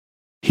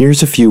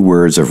Here's a few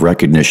words of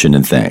recognition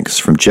and thanks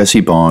from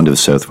Jesse Bond of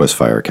Southwest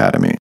Fire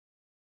Academy.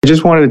 I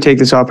just wanted to take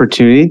this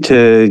opportunity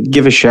to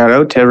give a shout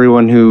out to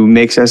everyone who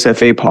makes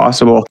SFA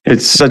possible.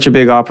 It's such a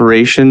big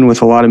operation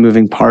with a lot of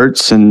moving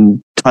parts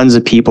and tons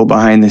of people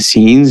behind the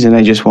scenes. And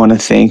I just want to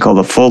thank all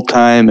the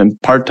full-time and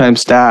part-time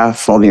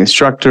staff, all the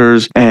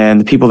instructors,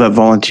 and the people that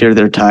volunteer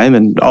their time,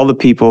 and all the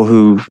people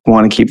who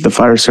want to keep the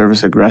fire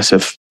service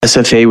aggressive.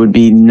 SFA would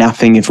be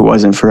nothing if it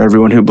wasn't for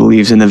everyone who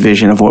believes in the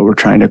vision of what we're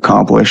trying to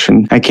accomplish.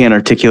 And I can't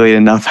articulate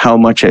enough how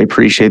much I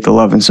appreciate the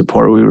love and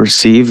support we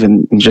receive,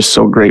 and I'm just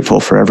so grateful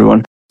for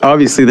everyone.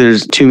 Obviously,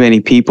 there's too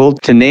many people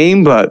to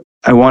name, but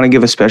I want to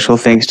give a special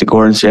thanks to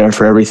Gordon Sarah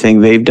for everything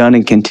they've done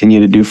and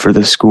continue to do for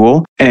the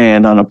school.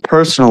 And on a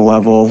personal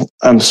level,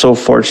 I'm so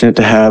fortunate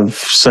to have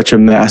such a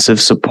massive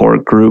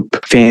support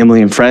group,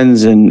 family and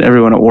friends and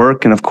everyone at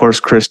work. And of course,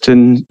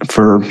 Kristen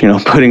for,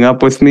 putting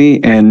up with me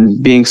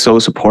and being so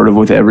supportive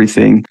with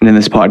everything. And in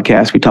this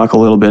podcast, we talk a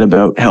little bit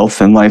about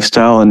health and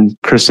lifestyle, and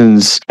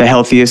Kristen's the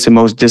healthiest and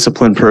most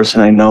disciplined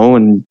person I know.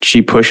 And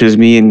she pushes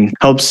me and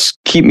helps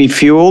keep me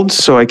fueled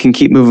so I can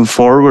keep moving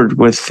forward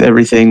with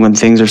everything when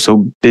things are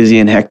so busy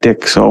and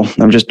hectic. So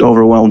I'm just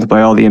overwhelmed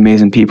by all the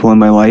amazing people in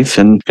my life,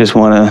 and just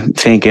want to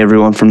thank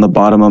everyone from the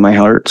bottom of my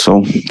heart.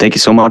 So thank you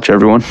so much,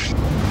 everyone.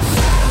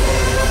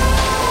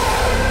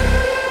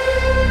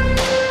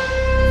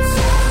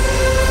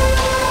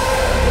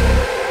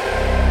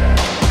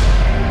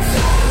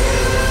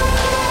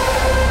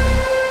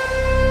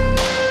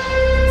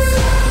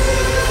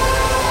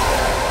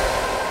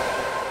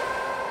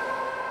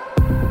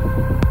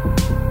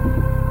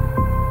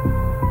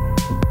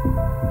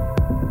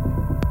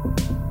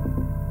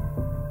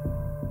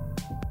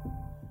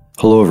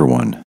 Hello,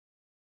 everyone.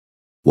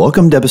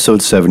 Welcome to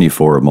episode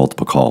 74 of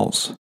Multiple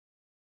Calls.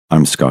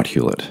 I'm Scott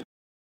Hewlett.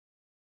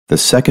 The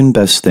second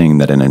best thing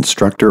that an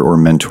instructor or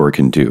mentor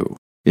can do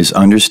is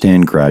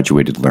understand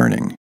graduated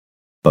learning,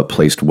 but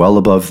placed well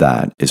above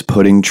that is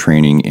putting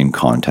training in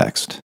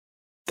context.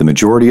 The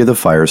majority of the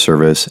fire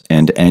service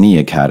and any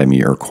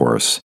academy or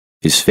course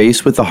is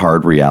faced with the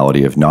hard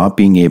reality of not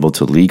being able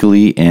to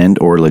legally and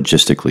or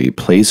logistically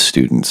place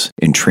students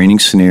in training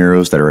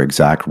scenarios that are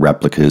exact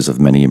replicas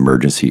of many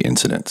emergency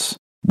incidents.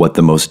 What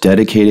the most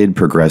dedicated,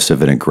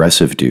 progressive, and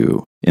aggressive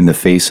do in the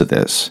face of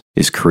this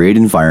is create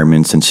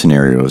environments and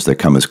scenarios that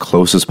come as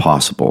close as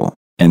possible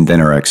and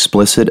then are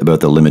explicit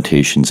about the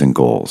limitations and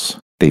goals.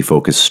 They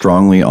focus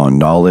strongly on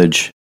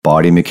knowledge,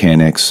 body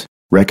mechanics,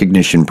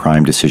 recognition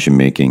prime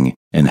decision-making,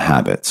 and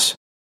habits,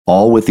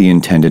 all with the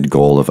intended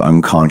goal of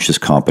unconscious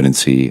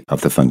competency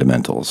of the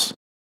fundamentals.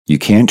 You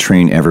can't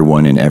train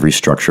everyone in every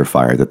structure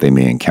fire that they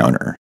may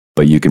encounter,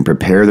 but you can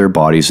prepare their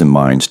bodies and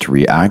minds to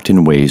react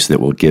in ways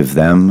that will give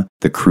them,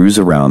 the crews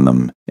around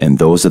them, and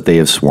those that they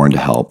have sworn to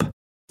help,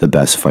 the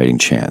best fighting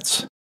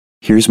chance.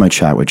 Here's my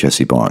chat with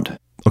Jesse Bond.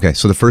 Okay,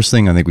 so the first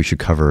thing I think we should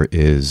cover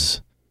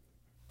is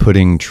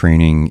putting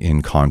training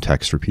in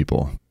context for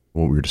people.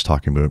 What we were just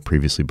talking about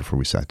previously before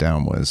we sat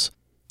down was,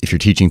 if you're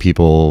teaching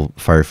people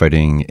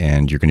firefighting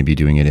and you're going to be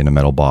doing it in a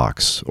metal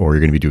box, or you're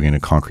going to be doing it in a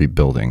concrete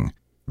building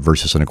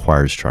versus an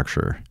acquired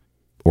structure,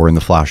 or in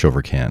the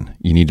flashover can,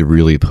 you need to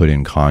really put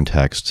in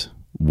context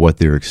what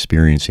they're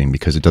experiencing,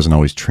 because it doesn't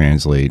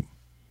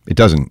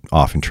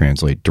often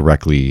translate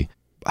directly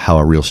how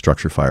a real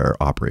structure fire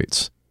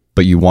operates.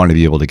 But you want to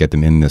be able to get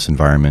them in this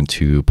environment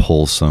to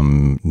pull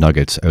some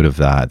nuggets out of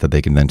that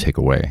they can then take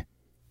away.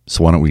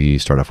 So why don't we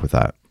start off with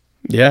that?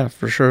 Yeah,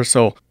 for sure.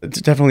 So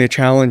it's definitely a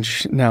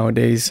challenge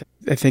nowadays.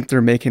 I think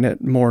they're making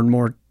it more and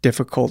more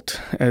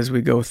difficult as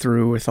we go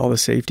through with all the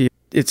safety.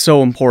 It's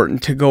so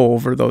important to go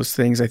over those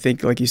things. I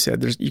think, like you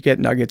said, you get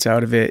nuggets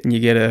out of it and you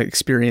get to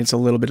experience a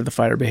little bit of the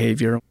fire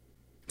behavior.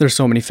 There's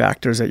so many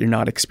factors that you're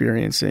not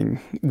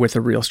experiencing with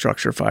a real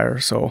structure fire.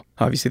 So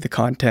obviously the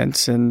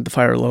contents and the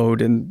fire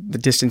load and the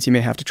distance you may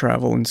have to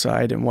travel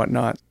inside and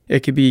whatnot. It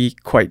could be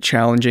quite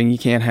challenging. You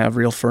can't have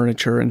real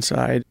furniture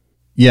inside.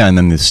 Yeah, and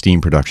then the steam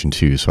production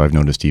too. So I've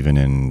noticed even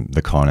in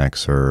the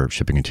Connex or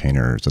shipping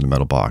containers or the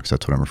metal box,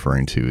 that's what I'm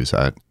referring to, is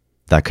that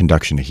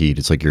conduction to heat.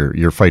 It's like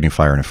you're fighting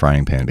fire in a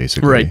frying pan,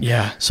 basically. Right,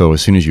 yeah. So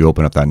as soon as you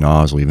open up that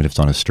nozzle, even if it's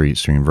on a straight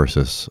stream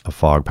versus a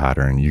fog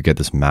pattern, you get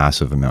this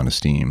massive amount of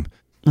steam.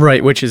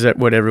 Right, which is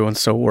what everyone's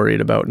so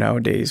worried about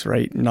nowadays,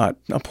 right? Not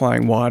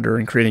applying water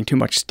and creating too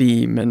much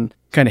steam and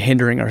kind of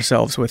hindering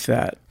ourselves with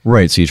that.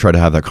 Right, so you try to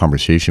have that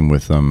conversation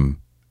with them,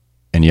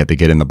 and yet they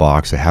get in the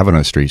box, they have it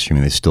on a straight stream,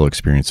 and they still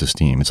experience the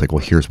steam. It's like,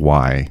 well, here's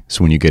why.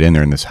 So when you get in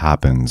there and this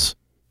happens,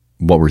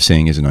 what we're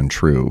saying isn't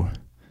untrue.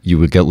 You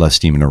would get less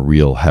steam in a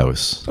real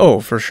house. Oh,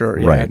 for sure.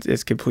 Yeah, right.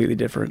 It's completely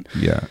different.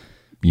 Yeah.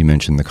 You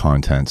mentioned the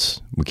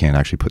contents. We can't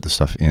actually put the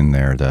stuff in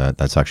there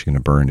that's actually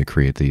going to burn to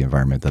create the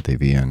environment that they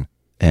be in.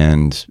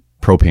 And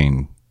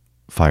propane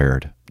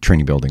fired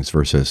training buildings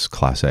versus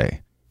Class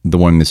A. The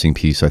one missing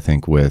piece, I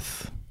think,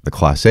 with the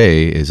Class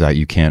A is that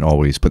you can't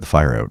always put the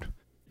fire out,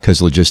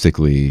 because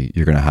logistically,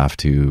 you're going to have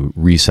to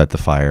reset the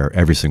fire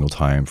every single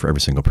time for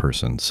every single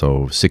person.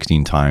 So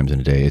 16 times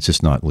in a day, it's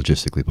just not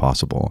logistically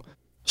possible.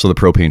 So the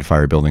propane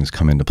fire buildings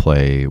come into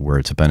play where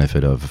it's a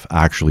benefit of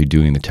actually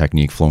doing the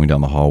technique, flowing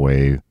down the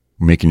hallway,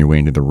 making your way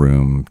into the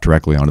room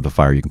directly onto the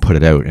fire. You can put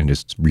it out and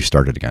just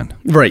restart it again.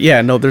 Right.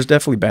 Yeah. No, there's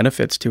definitely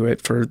benefits to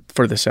it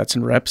for the sets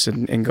and reps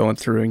and going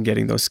through and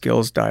getting those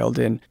skills dialed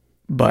in.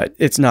 But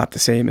it's not the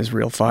same as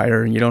real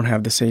fire, and you don't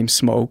have the same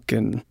smoke,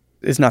 and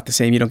it's not the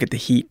same. You don't get the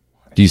heat.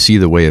 Do you see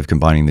the way of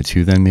combining the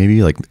two then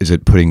maybe? Like, is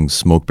it putting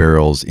smoke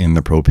barrels in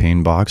the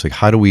propane box? Like,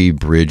 how do we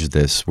bridge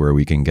this where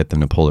we can get them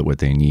to pull it what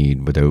they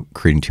need without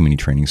creating too many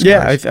training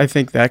scars? Yeah, I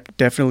think that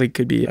definitely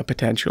could be a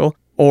potential.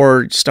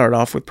 Or start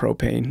off with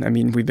propane. I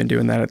mean, we've been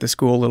doing that at the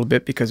school a little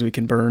bit because we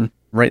can burn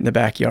right in the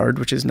backyard,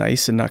 which is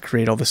nice, and not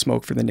create all the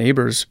smoke for the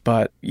neighbors.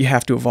 But you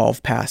have to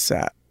evolve past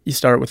that. You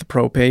start with the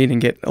propane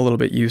and get a little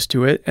bit used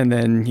to it, and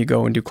then you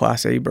go and do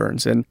Class A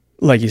burns. And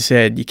like you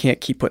said, you can't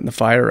keep putting the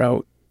fire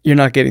out. You're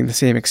not getting the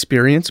same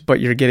experience,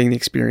 but you're getting the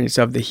experience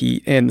of the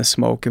heat and the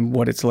smoke and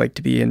what it's like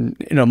to be in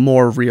a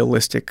more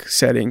realistic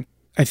setting.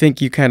 I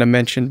think you kind of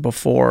mentioned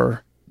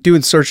before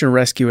doing search and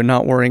rescue and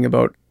not worrying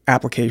about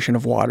application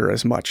of water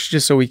as much,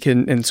 just so we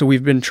can, and so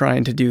we've been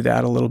trying to do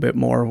that a little bit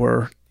more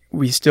where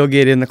we still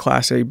get in the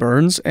Class A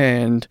burns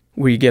and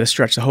we get to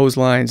stretch the hose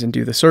lines and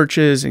do the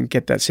searches and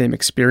get that same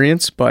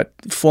experience, but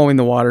flowing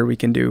the water we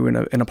can do in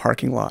a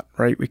parking lot,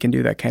 right? We can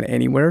do that kind of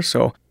anywhere.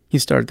 So you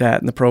start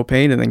that in the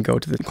propane and then go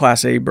to the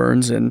Class A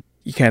burns, and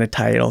you kind of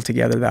tie it all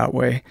together that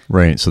way.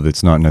 Right. So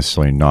that's not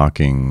necessarily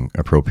knocking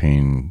a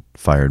propane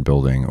fired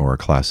building or a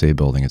Class A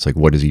building. It's like,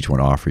 what does each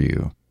one offer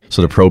you?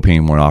 So the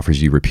propane one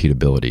offers you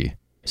repeatability.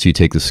 So you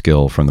take the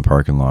skill from the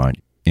parking lot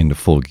into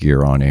full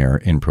gear on air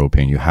in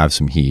propane, you have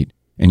some heat,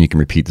 and you can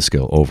repeat the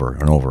skill over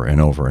and over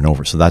and over and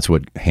over. So that's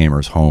what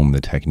hammers home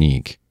the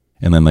technique.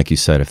 And then, like you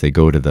said, if they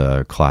go to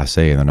the Class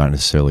A and they're not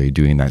necessarily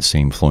doing that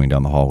same flowing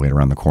down the hallway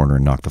around the corner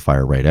and knock the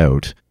fire right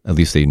out, at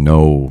least they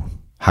know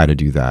how to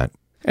do that.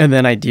 And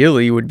then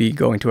ideally would be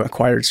going to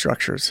acquired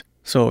structures.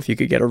 So if you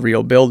could get a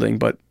real building,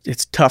 but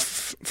it's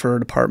tough for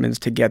departments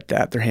to get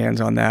their hands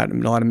on that.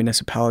 And a lot of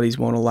municipalities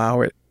won't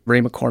allow it. Ray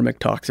McCormick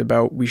talks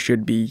about we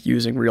should be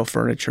using real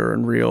furniture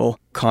and real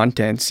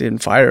contents in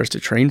fires to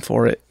train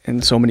for it.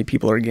 And so many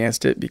people are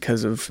against it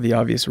because of the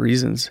obvious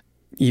reasons.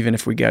 Even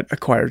if we get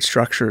acquired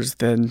structures,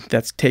 then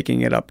that's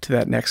taking it up to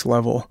that next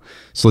level.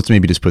 So let's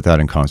maybe just put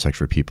that in context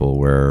for people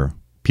where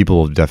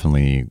people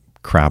definitely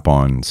crap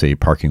on, say,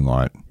 parking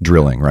lot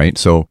drilling, right?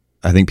 So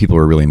I think people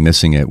are really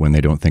missing it when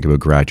they don't think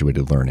about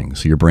graduated learning.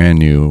 So you're brand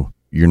new.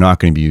 You're not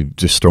going to be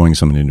just throwing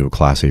someone into a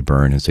Class A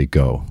burn and say,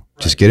 go.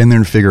 Just get in there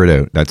and figure it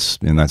out. That's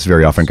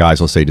very often guys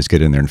will say, just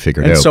get in there and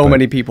figure it out. And so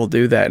many people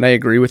do that. And I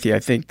agree with you. I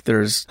think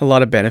there's a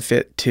lot of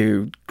benefit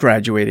to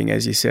graduating,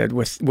 as you said,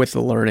 with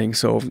the learning.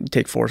 So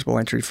take forcible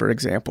entry, for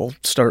example.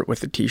 Start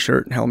with a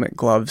t-shirt, helmet,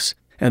 gloves,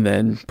 and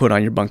then put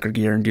on your bunker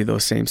gear and do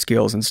those same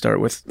skills and start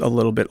with a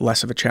little bit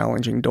less of a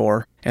challenging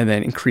door and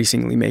then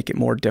increasingly make it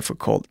more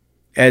difficult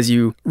as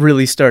you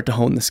really start to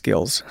hone the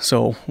skills.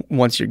 So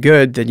once you're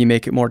good, then you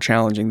make it more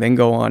challenging, then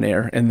go on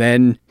air and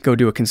then go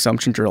do a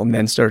consumption drill and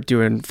then start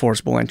doing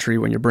forcible entry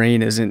when your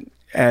brain isn't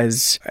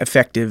as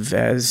effective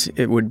as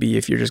it would be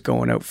if you're just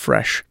going out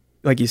fresh.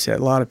 Like you said,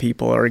 a lot of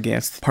people are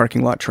against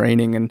parking lot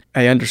training, and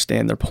I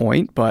understand their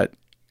point, but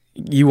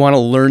you want to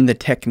learn the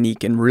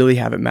technique and really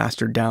have it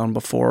mastered down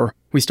before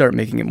we start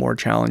making it more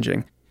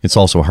challenging. It's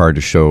also hard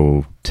to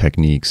show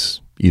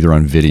techniques either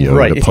on video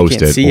right, to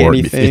post it, or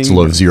anything, it's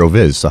low zero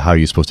viz. So how are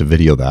you supposed to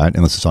video that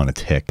unless it's on a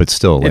tick? But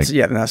still,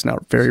 that's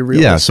not very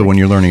realistic. Yeah, so when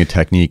you're learning a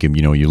technique, and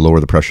you lower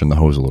the pressure in the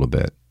hose a little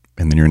bit,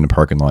 and then you're in the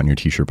parking lot in your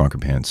t-shirt, bunker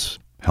pants,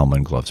 helmet,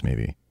 and gloves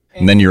maybe,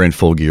 and then you're in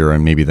full gear,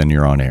 and maybe then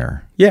you're on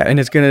air. Yeah,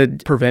 and it's going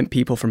to prevent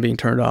people from being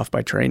turned off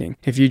by training.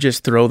 If you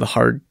just throw the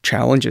hard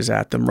challenges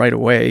at them right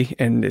away,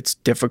 and it's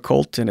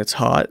difficult and it's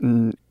hot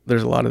and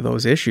there's a lot of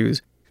those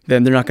issues,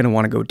 then they're not going to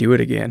want to go do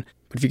it again.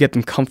 But if you get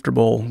them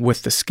comfortable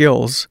with the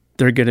skills,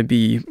 they're going to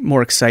be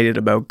more excited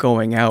about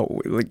going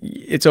out. Like,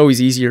 it's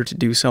always easier to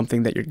do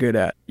something that you're good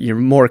at. You're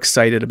more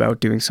excited about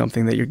doing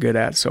something that you're good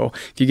at. So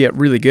if you get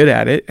really good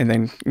at it and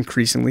then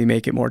increasingly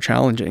make it more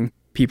challenging,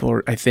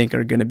 people, I think,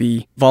 are going to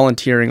be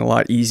volunteering a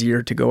lot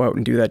easier to go out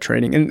and do that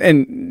training.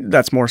 And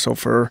that's more so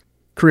for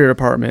career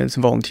departments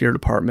and volunteer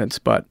departments.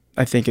 But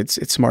I think it's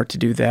smart to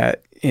do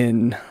that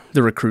in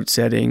the recruit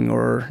setting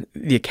or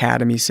the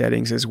academy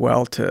settings as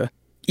well, to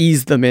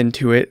ease them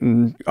into it.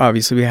 And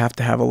obviously we have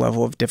to have a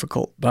level of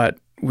difficult, but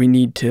we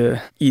need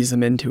to ease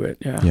them into it.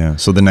 Yeah.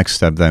 So the next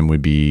step then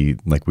would be,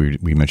 like we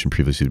mentioned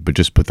previously, but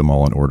just put them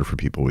all in order for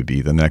people, would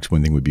be the next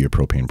one thing would be a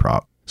propane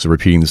prop. So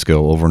repeating the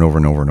skill over and over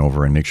and over and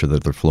over, and make sure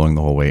that they're flowing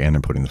the whole way and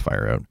they're putting the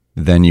fire out.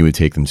 Then you would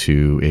take them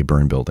to a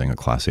burn building, a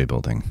Class A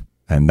building.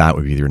 And that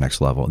would be your next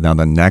level. Now,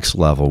 the next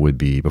level would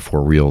be,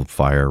 before real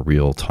fire,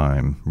 real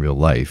time, real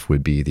life,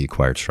 would be the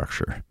acquired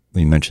structure.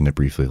 You mentioned it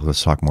briefly.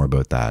 Let's talk more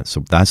about that. So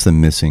that's the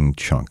missing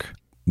chunk.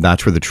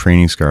 That's where the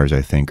training scars,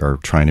 I think, are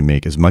trying to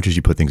make, as much as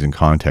you put things in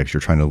context,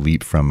 you're trying to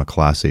leap from a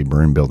Class A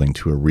burn building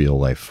to a real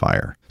life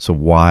fire. So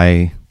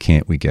why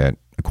can't we get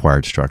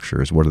acquired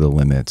structures? What are the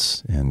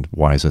limits, and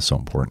why is that so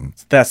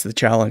important? That's the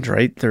challenge,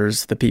 right?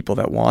 There's the people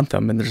that want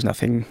them, and there's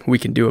nothing we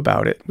can do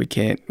about it. We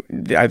can't,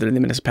 either the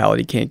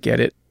municipality can't get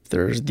it.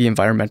 There's the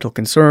environmental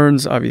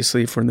concerns.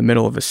 Obviously, if we're in the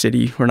middle of a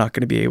city, we're not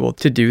going to be able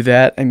to do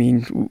that. I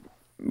mean,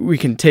 we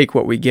can take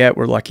what we get.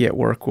 We're lucky at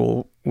work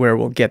where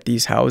we'll get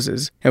these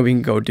houses, and we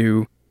can go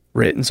do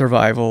written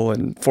survival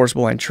and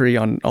forcible entry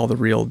on all the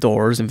real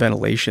doors and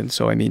ventilation.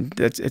 So, I mean,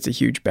 it's a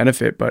huge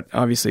benefit, but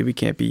obviously we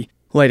can't be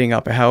lighting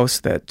up a house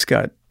that's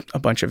got a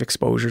bunch of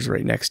exposures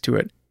right next to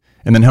it.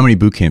 And then how many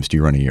boot camps do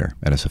you run a year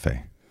at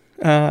SFA?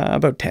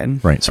 About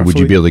 10. Right. So roughly. would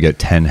you be able to get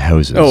 10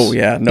 houses Oh,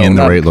 yeah. No, in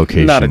the right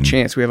location? Not a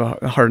chance. We have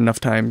a hard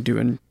enough time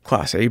doing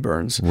Class A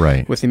burns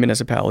Right. with the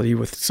municipality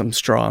with some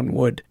straw and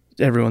wood.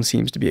 Everyone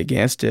seems to be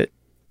against it.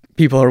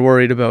 People are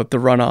worried about the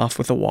runoff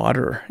with the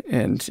water,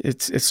 and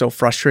it's so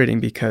frustrating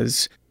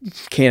because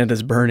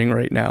Canada's burning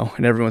right now,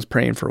 and everyone's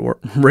praying for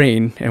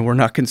rain, and we're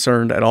not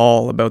concerned at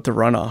all about the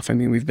runoff. I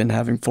mean, we've been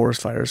having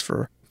forest fires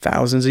for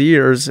thousands of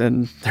years,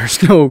 and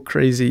there's no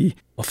crazy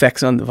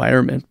effects on the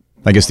environment.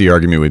 I guess the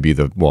argument would be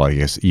I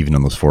guess even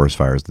on those forest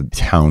fires, the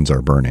towns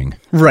are burning.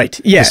 Right.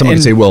 Yeah. Someone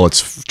could say, well,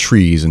 it's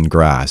trees and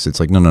grass. It's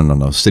like,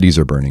 no. Cities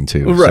are burning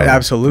too. Right. So,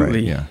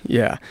 absolutely. right,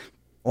 Yeah.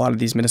 A lot of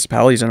these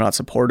municipalities are not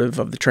supportive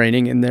of the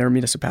training in their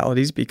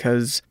municipalities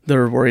because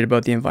they're worried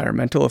about the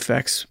environmental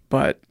effects.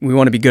 But we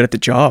want to be good at the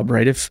job,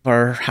 right? If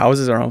our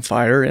houses are on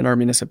fire in our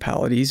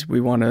municipalities,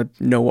 we want to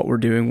know what we're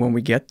doing when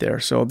we get there.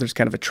 So there's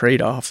kind of a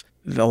trade-off.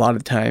 A lot of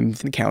the time,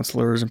 the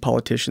councillors and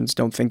politicians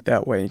don't think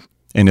that way.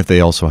 And if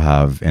they also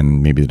have,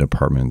 and maybe the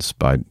departments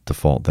by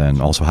default then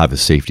also have a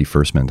safety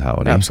first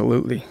mentality.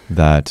 Absolutely.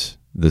 That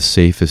the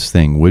safest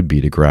thing would be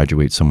to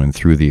graduate someone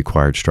through the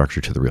acquired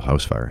structure to the real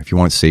house fire. If you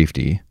want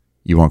safety,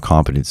 you want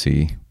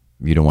competency,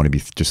 you don't want to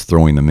be just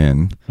throwing them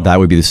in, that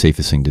would be the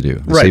safest thing to do.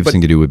 The safest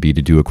thing to do would be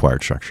to do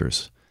acquired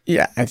structures.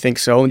 Yeah, I think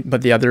so.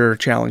 But the other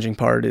challenging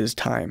part is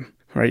time,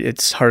 right?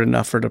 It's hard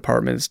enough for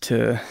departments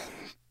to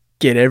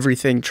get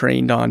everything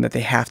trained on that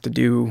they have to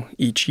do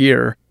each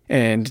year.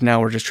 And now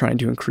we're just trying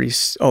to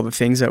increase all the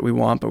things that we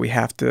want, but we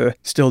have to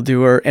still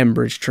do our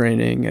Enbridge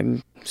training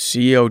and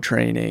CEO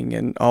training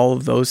and all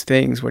of those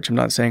things, which I'm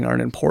not saying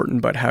aren't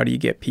important, but how do you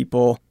get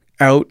people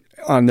out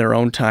on their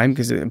own time?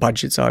 Because the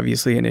budget's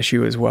obviously an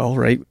issue as well,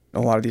 right?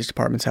 A lot of these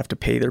departments have to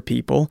pay their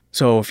people.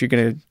 So if you're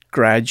going to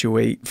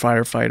graduate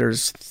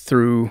firefighters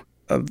through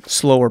a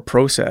slower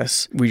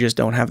process, we just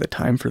don't have the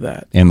time for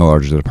that. And the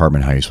larger the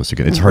department, how are you supposed to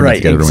get? It's hard to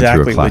get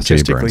everyone through a Class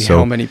A burn. So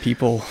how many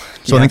people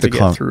so you have to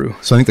get through?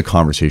 So I think the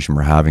conversation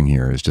we're having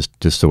here is just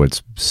so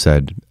it's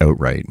said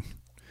outright,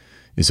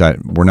 is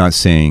that we're not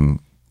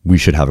saying we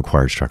should have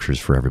acquired structures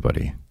for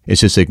everybody. It's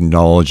just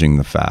acknowledging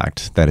the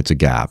fact that it's a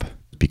gap.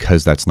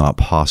 Because that's not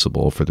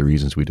possible for the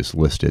reasons we just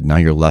listed, now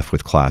you're left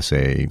with Class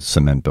A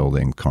cement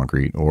building,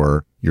 concrete,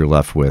 or you're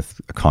left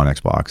with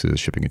Connex boxes,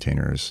 shipping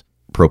containers,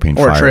 propane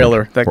or fire. A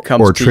trailer that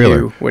comes or to trailer.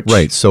 you. Which,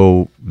 right.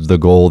 So the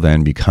goal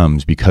then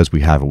becomes, because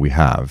we have what we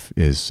have,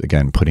 is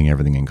again putting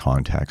everything in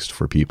context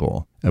for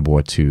people of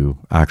what to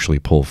actually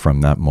pull from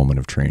that moment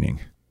of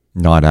training.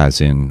 Not as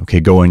in, okay,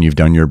 go in, you've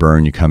done your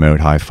burn, you come out,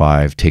 high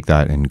five, take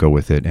that and go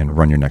with it and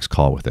run your next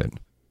call with it.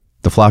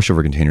 The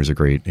flashover container is a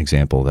great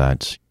example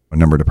that a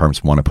number of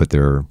departments want to put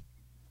their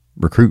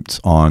recruits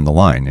on the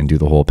line and do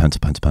the whole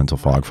pencil,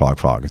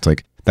 fog. It's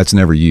like, that's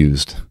never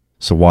used.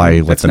 So why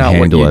let them handle it?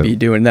 That's not what you'd be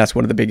doing. That's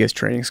one of the biggest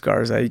training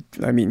scars. I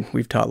mean,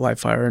 we've taught live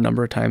fire a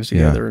number of times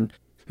together, and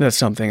that's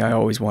something I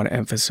always want to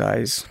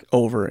emphasize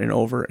over and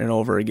over and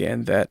over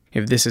again, that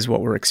if this is what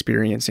we're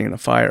experiencing in a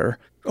fire,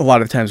 a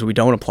lot of times we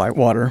don't apply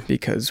water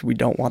because we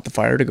don't want the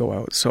fire to go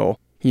out. So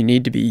you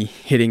need to be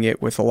hitting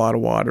it with a lot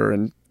of water,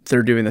 and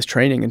they're doing this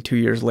training, and 2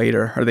 years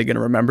later, are they going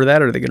to remember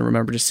that? Or are they going to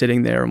remember just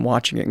sitting there and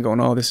watching it and going,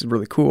 oh, this is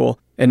really cool,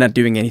 and not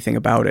doing anything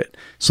about it?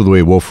 So the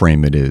way we'll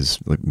frame it is,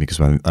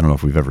 because I don't know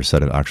if we've ever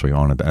said it actually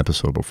on an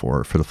episode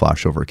before for the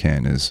flashover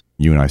can, is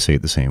you and I say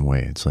it the same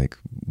way. It's like,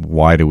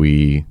 why do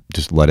we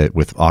just let it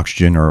with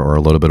oxygen or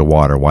a little bit of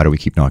water? Why do we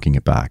keep knocking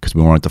it back? Because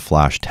we want it to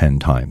flash 10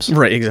 times.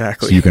 Right,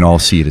 exactly. So you can all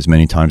see it as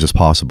many times as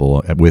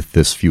possible with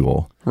this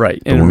fuel.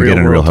 Right. But when we get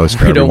in a real house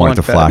fire, we want it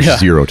to flash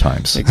 0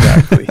 times.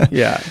 Exactly.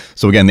 Yeah.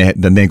 So again,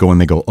 they go and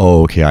they go,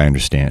 oh, okay, I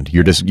understand.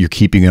 You're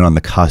keeping it on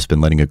the cusp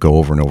and letting it go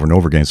over and over and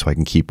over again, so I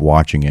can keep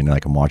watching it and I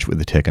can watch it with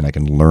the tick and I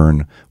can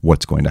learn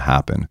what's going to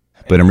happen.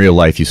 But in real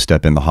life, you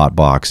step in the hot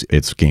box,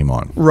 it's game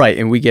on. Right.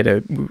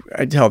 And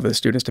I tell the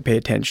students to pay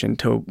attention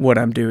to what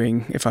I'm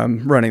doing. If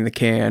I'm running the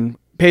can,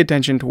 pay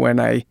attention to when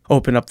I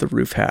open up the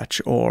roof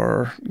hatch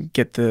or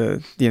get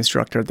the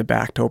instructor at the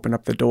back to open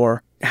up the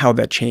door, how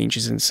that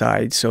changes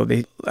inside, so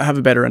they have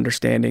a better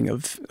understanding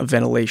of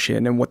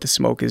ventilation and what the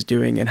smoke is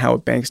doing and how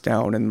it banks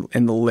down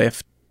in the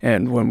lift.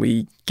 And when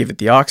we give it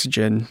the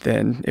oxygen,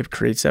 then it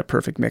creates that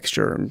perfect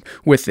mixture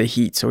with the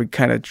heat. So we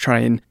kind of try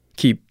and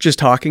keep just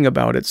talking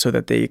about it so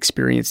that they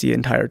experience the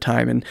entire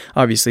time. And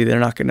obviously they're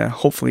not going to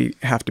hopefully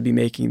have to be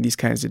making these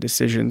kinds of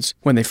decisions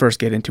when they first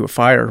get into a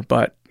fire,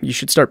 but you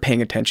should start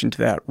paying attention to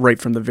that right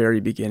from the very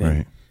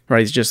beginning.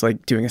 Right? It's just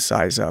like doing a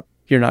size up.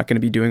 You're not going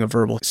to be doing a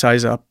verbal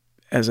size up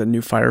as a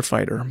new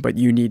firefighter, but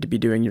you need to be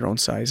doing your own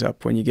size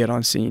up when you get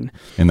on scene.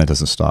 And that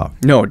doesn't stop.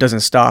 No, it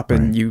doesn't stop. Right.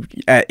 And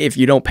if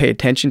you don't pay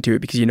attention to it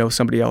because you know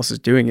somebody else is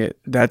doing it,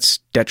 that's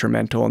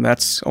detrimental, and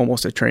that's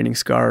almost a training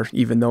scar,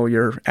 even though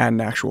you're at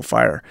an actual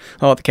fire.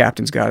 Oh, the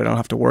captain's got it, I don't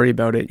have to worry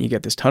about it. You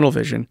get this tunnel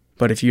vision.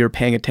 But if you're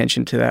paying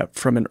attention to that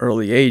from an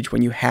early age,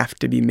 when you have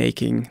to be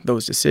making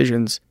those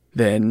decisions,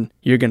 then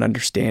you're going to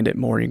understand it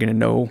more. You're going to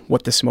know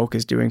what the smoke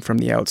is doing from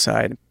the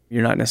outside.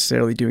 You're not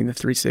necessarily doing the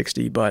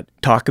 360, but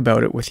talk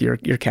about it with your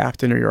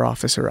captain or your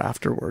officer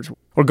afterwards,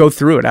 or go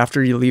through it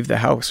after you leave the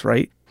house,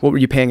 right? What were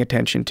you paying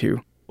attention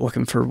to?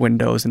 Looking for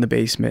windows in the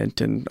basement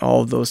and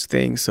all of those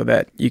things so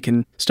that you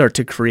can start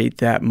to create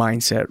that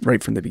mindset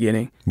right from the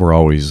beginning. We're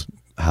always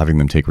having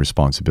them take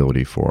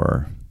responsibility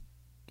for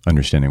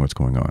understanding what's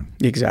going on.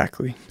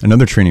 Exactly.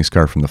 Another training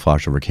scar from the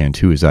flashover can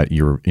too is that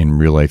you're in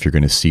real life, you're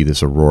going to see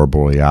this aurora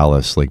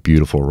borealis, like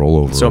beautiful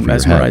rollover So over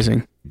mesmerizing. Your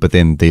head. But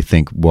then they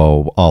think,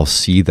 well, I'll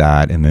see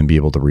that and then be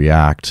able to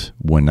react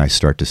when I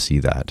start to see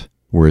that.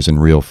 Whereas in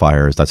real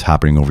fires, that's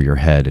happening over your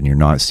head and you're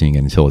not seeing it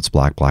until it's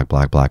black, black,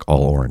 black, black,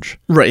 all orange.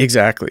 Right,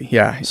 exactly.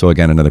 Yeah. So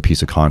again, another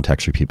piece of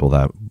context for people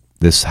that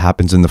this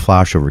happens in the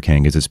flashover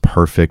can is it's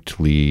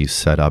perfectly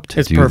set up to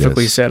do this. It's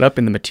perfectly set up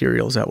in the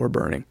materials that we're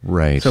burning.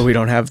 Right. So we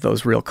don't have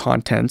those real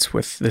contents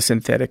with the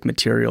synthetic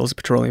materials,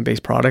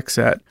 petroleum-based products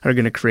that are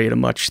going to create a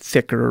much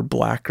thicker,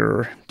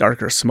 blacker,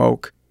 darker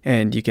smoke.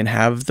 And you can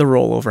have the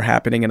rollover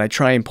happening. And I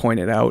try and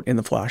point it out in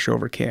the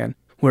flashover can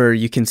where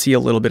you can see a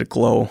little bit of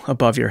glow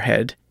above your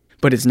head,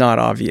 but it's not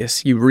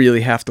obvious. You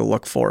really have to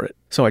look for it.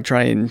 So I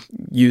try and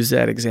use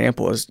that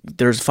example as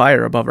there's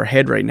fire above our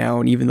head right now.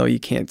 And even though you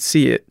can't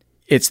see it,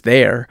 it's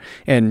there.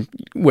 And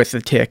with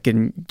the TIC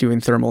and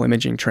doing thermal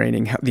imaging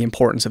training, the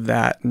importance of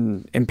that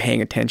and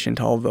paying attention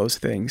to all of those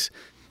things.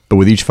 But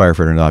with each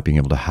firefighter not being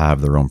able to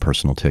have their own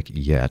personal TIC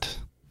yet,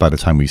 by the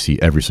time we see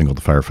every single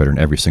firefighter and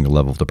every single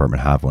level of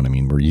department have one, I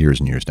mean, we're years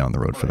and years down the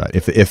road for that,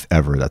 if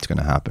ever that's going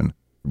to happen.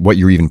 What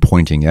you're even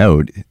pointing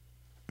out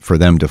for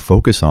them to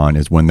focus on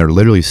is when they're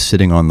literally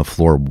sitting on the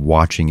floor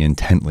watching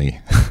intently.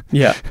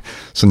 Yeah.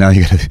 So now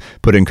you got to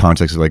put it in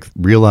context, like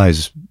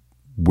realize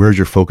where's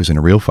your focus in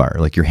a real fire?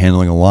 Like you're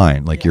handling a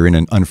line, like you're in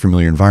an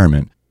unfamiliar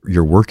environment.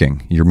 You're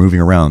working, you're moving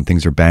around,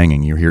 things are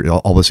banging, you hear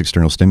all this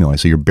external stimuli.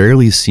 So you're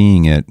barely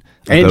seeing it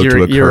and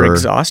you're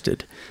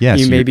exhausted. Yes,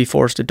 you may be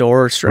forced a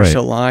door, stretch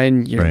a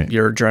line,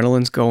 your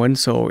adrenaline's going.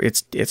 So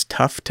it's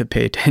tough to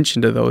pay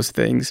attention to those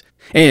things.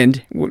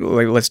 And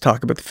let's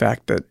talk about the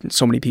fact that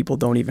so many people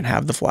don't even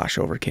have the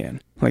flashover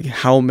can. Like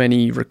how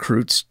many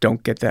recruits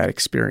don't get that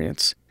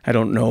experience? I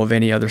don't know of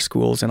any other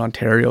schools in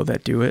Ontario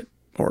that do it,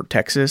 or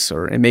Texas,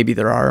 and maybe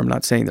there are. I'm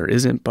not saying there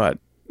isn't, but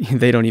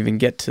they don't even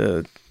get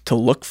to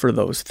look for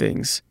those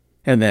things.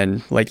 And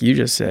then, like you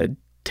just said,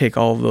 take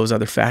all of those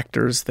other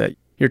factors that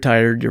you're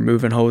tired, you're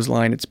moving hose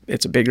line,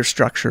 it's a bigger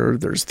structure,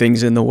 there's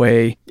things in the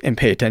way, and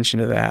pay attention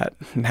to that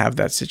and have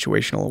that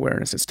situational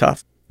awareness. It's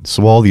tough.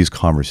 So all these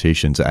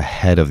conversations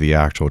ahead of the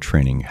actual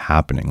training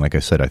happening, like I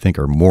said, I think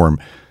are more,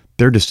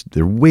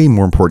 they're way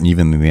more important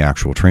even than the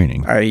actual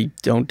training. I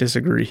don't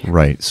disagree.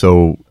 Right.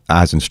 So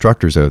as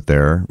instructors out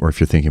there, or if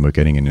you're thinking about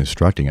getting into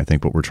instructing, I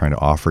think what we're trying to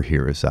offer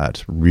here is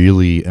that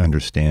really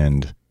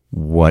understand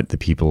what the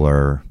people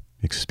are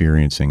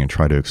experiencing and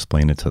try to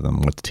explain it to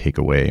them, what to take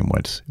away and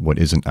what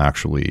isn't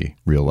actually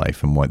real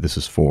life and what this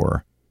is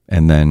for.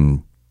 And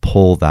then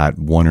pull that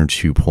 1 or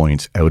 2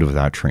 points out of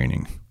that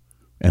training.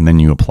 And then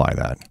you apply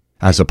that,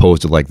 as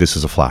opposed to like, this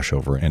is a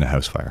flashover in a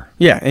house fire.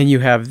 Yeah, and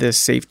you have this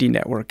safety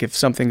network. If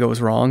something goes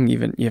wrong,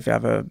 even if you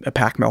have a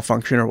pack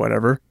malfunction or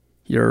whatever,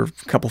 you're a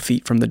couple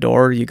feet from the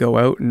door, you go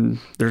out and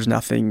there's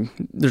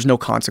no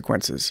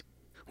consequences.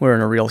 Where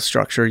in a real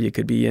structure, you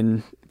could be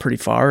in pretty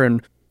far,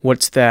 and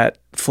what's that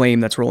flame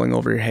that's rolling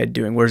over your head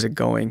doing? Where's it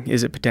going?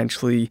 Is it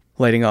potentially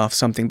lighting off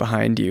something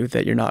behind you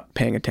that you're not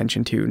paying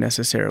attention to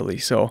necessarily?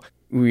 So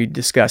we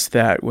discussed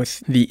that with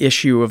the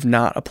issue of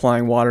not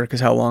applying water, because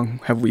how long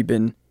have we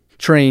been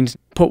trained to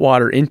put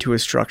water into a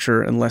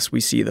structure unless we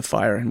see the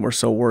fire? And we're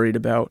so worried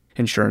about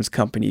insurance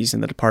companies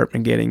and the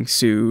department getting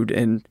sued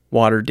and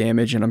water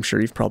damage. And I'm sure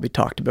you've probably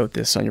talked about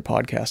this on your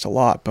podcast a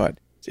lot, but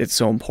it's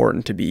so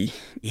important to be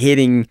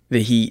hitting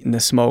the heat and the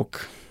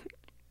smoke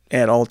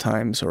at all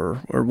times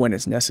or when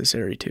it's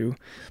necessary to.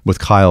 With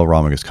Kyle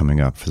Romigas coming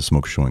up for the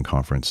Smoke Showing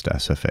Conference to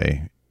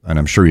SFA, and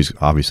I'm sure he's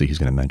going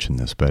to mention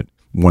this, but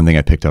one thing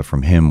I picked up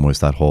from him was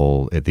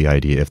the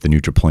idea if the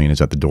neutral plane is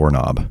at the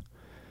doorknob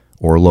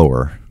or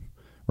lower,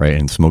 right,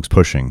 and smoke's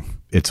pushing,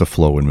 it's a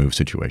flow and move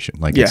situation.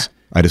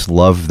 I just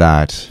love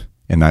that,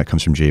 and that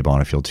comes from Jay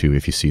Bonifield too.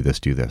 If you see this,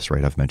 do this,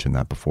 right? I've mentioned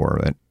that before.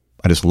 That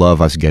I just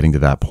love us getting to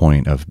that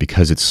point of,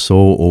 because it's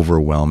so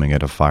overwhelming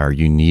at a fire,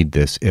 you need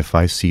this. If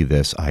I see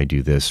this, I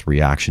do this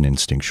reaction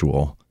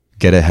instinctual.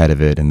 Get ahead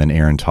of it. And then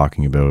Aaron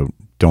talking about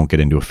don't get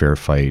into a fair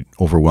fight,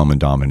 overwhelm and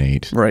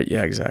dominate. Right,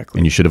 yeah, exactly.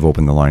 And you should have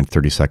opened the line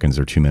 30 seconds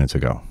or 2 minutes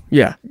ago.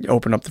 Yeah,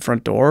 open up the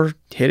front door,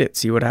 hit it,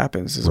 see what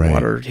happens. Is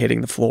water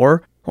hitting the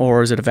floor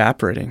or is it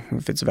evaporating?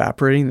 If it's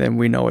evaporating, then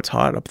we know it's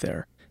hot up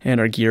there. And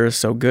our gear is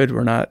so good,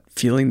 we're not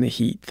feeling the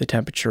heat, the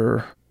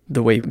temperature,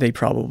 the way they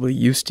probably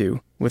used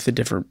to with the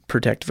different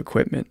protective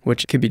equipment,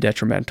 which can be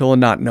detrimental, and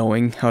not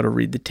knowing how to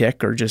read the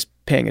tick or just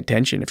paying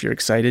attention. If you're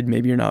excited,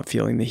 maybe you're not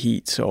feeling the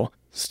heat. So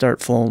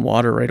start flowing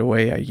water right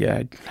away.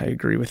 I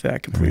agree with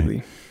that completely.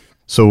 Right.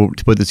 So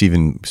to put this,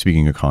 even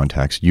speaking of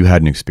context, you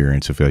had an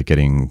experience of like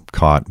getting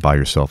caught by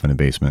yourself in a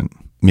basement.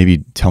 Maybe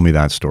tell me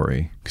that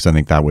story, because I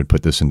think that would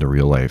put this into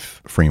real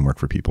life framework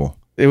for people.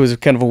 It was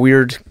kind of a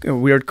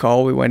weird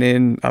call. We went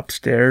in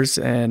upstairs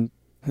and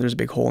there's a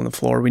big hole in the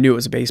floor. We knew it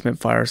was a basement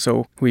fire,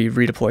 so we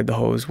redeployed the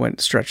hose,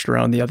 stretched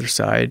around the other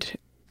side.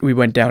 We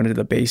went down into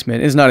the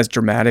basement. It's not as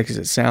dramatic as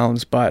it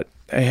sounds, but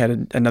I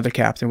had another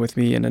captain with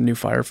me and a new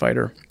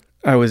firefighter.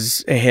 I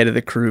was ahead of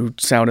the crew,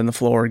 sounding the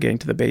floor, getting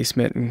to the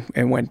basement,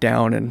 and went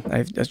down, and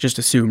I just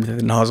assumed that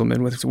the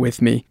nozzleman was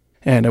with me.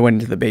 And I went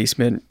into the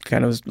basement,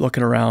 kind of was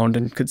looking around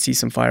and could see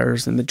some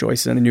fires in the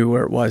joists, and I knew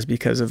where it was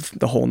because of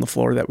the hole in the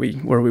floor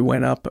where we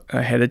went up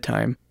ahead of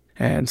time.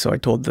 And so I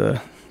told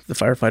the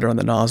firefighter on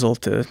the nozzle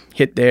to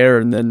hit there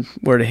and then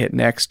where to hit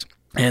next,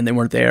 and they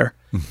weren't there.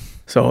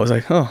 So I was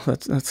like, oh,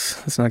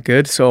 that's not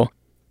good. So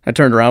I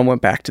turned around,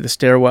 went back to the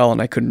stairwell,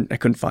 and I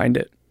couldn't find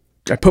it.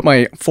 I put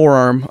my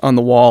forearm on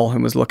the wall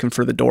and was looking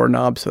for the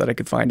doorknob so that I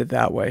could find it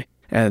that way,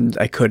 and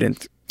I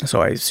couldn't.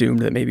 So I assumed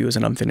that maybe it was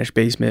an unfinished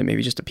basement,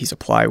 maybe just a piece of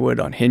plywood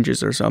on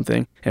hinges or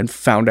something, and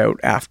found out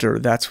after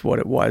that's what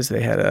it was.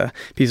 They had a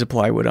piece of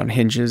plywood on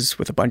hinges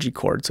with a bungee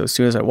cord. So as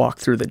soon as I walked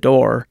through the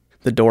door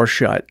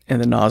shut and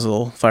the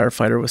nozzle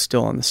firefighter was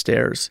still on the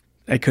stairs.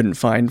 I couldn't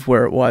find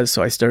where it was,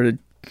 so I started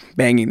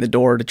banging the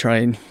door to try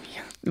and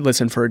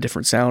listen for a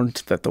different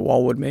sound that the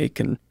wall would make,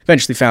 and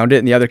eventually found it.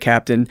 And the other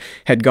captain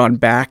had gone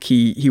back.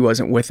 He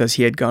wasn't with us.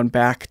 He had gone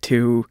back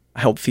to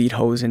help feed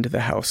hose into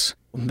the house.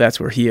 That's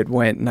where he had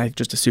went, and I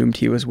just assumed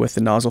he was with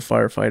the nozzle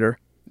firefighter.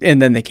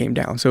 And then they came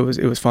down, so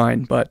it was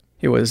fine. But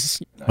it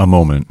was a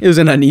moment. It was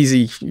an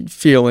uneasy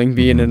feeling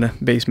being in a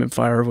basement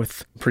fire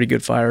with pretty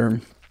good fire.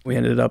 And we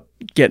ended up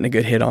getting a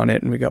good hit on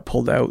it, and we got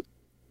pulled out.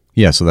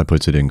 Yeah, so that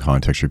puts it in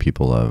context for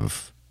people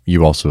of,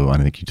 you also, I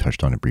think you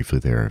touched on it briefly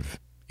there, of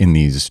in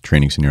these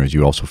training scenarios,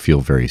 you also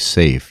feel very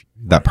safe.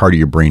 That part of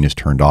your brain is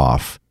turned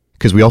off.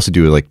 Because we also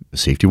do like a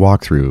safety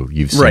walkthrough.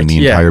 You've seen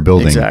the entire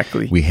building.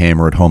 Exactly. We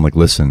hammer it home like,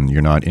 listen, you're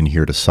not in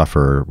here to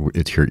suffer.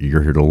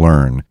 You're here to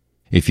learn.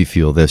 If you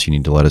feel this, you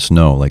need to let us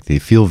know. Like, they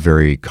feel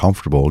very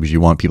comfortable because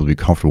you want people to be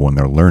comfortable when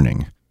they're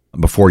learning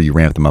before you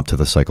ramp them up to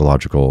the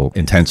psychological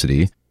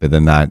intensity. But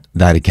then that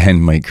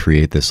again might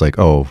create this like,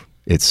 oh,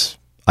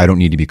 I don't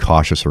need to be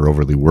cautious or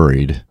overly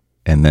worried,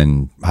 and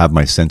then have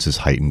my senses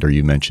heightened, or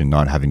you mentioned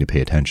not having to pay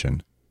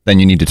attention. Then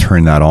you need to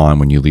turn that on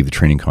when you leave the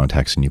training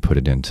context and you put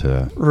it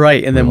into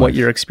right. And then life. What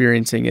you're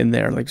experiencing in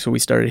there, like, so we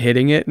started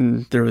hitting it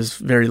and there was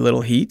very little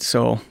heat.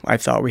 So I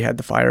thought we had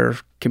the fire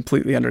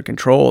completely under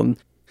control, and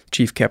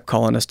Chief kept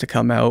calling us to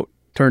come out.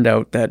 Turned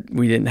out that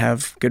we didn't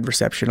have good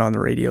reception on the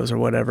radios or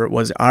whatever it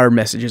was. Our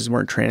messages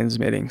weren't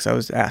transmitting. So I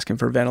was asking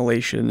for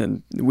ventilation,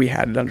 and we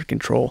had it under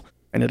control.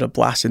 I ended up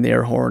blasting the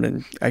air horn,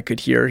 and I could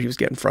hear he was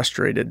getting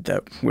frustrated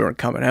that we weren't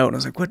coming out. And I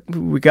was like, "What?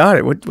 We got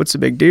it. What's the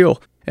big deal?"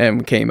 And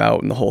we came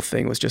out, and the whole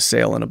thing was just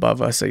sailing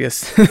above us. I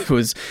guess it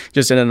was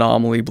just an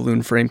anomaly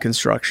balloon frame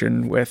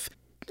construction with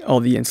all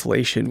the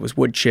insulation was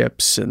wood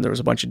chips, and there was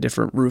a bunch of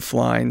different roof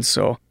lines.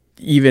 So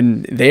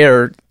even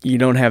there, you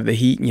don't have the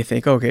heat, and you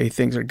think, okay,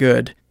 things are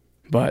good,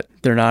 but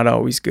they're not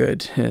always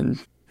good. And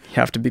you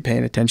have to be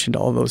paying attention to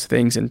all those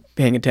things, and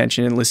paying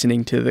attention and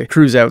listening to the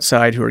crews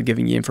outside who are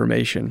giving you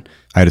information.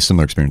 I had a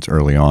similar experience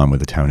early on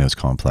with the townhouse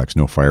complex.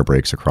 No fire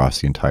breaks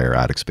across the entire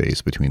attic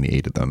space between the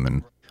 8 of them.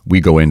 And we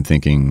go in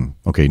thinking,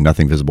 okay,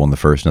 nothing visible in the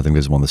first, nothing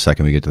visible in the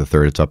second. We get to the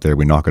third, it's up there.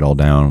 We knock it all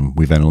down.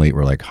 We ventilate.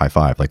 We're like, high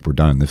five. Like, we're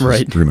done. This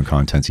is room and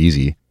contents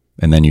easy.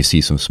 And then you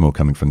see some smoke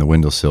coming from the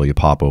windowsill. You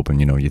pop open,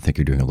 you think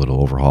you're doing a little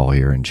overhaul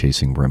here and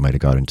chasing where it might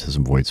have got into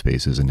some void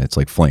spaces, and it's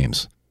like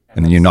flames.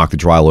 And then you knock the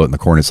drywall out in the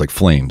corner, it's like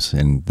flames.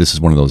 And this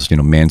is one of those,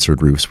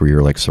 mansard roofs where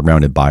you're like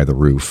surrounded by the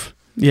roof.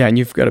 Yeah, and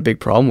you've got a big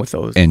problem with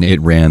those. And it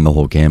ran the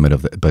whole gamut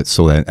of it. But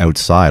so that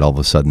outside, all of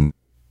a sudden,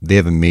 they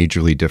have a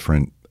majorly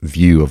different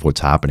view of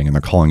what's happening, and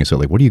they're calling us out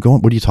like, what are you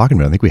talking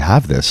about? I think we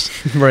have this.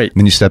 Right. And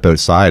then you step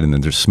outside, and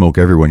then there's smoke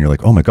everywhere, and you're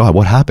like, oh my God,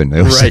 what happened?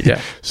 It was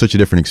such a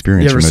different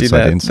experience from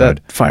outside to inside.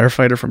 That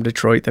firefighter from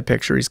Detroit, the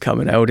picture, he's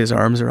coming out, his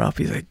arms are up,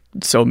 he's like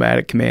so mad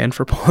at command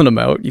for pulling him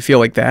out. You feel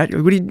like that?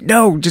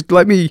 No, just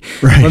let me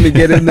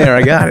get in there.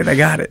 I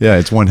got it. Yeah,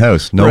 it's one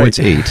house. No, it's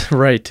 8.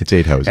 Right. It's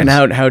 8 houses. And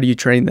how do you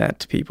train that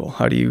to people?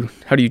 How do you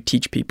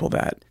teach people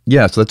that?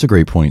 Yeah, so that's a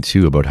great point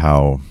too, about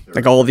how,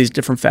 like, all of these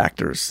different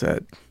factors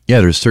that, yeah,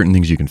 there's certain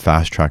things you can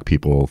fast track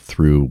people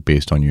through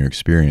based on your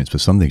experience,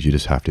 but some things you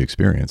just have to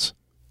experience.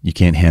 You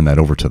can't hand that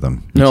over to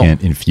them. You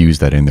can't infuse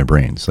that in their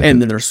brains. Like,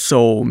 and then there's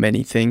so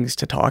many things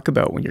to talk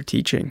about when you're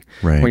teaching,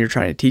 when you're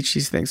trying to teach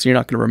these things. So you're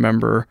not going to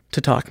remember to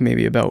talk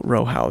maybe about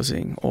row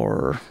housing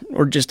or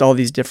just all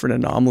these different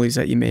anomalies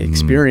that you may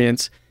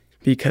experience,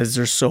 because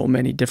there's so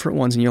many different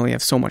ones and you only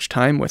have so much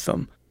time with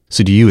them.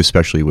 So do you,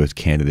 especially with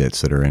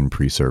candidates that are in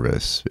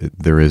pre-service,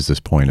 there is this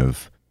point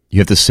of, you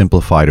have to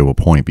simplify to a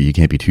point, but you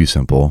can't be too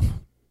simple.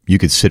 You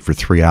could sit for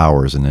 3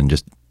 hours and then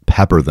just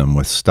pepper them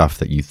with stuff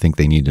that you think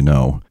they need to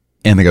know.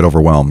 And they get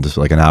overwhelmed just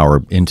like an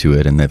hour into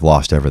it and they've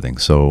lost everything.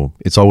 So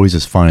it's always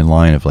this fine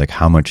line of like,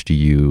 how much do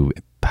you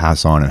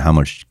pass on and how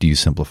much do you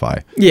simplify?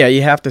 Yeah,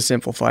 you have to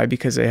simplify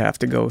because they have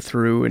to go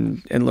through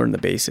and learn the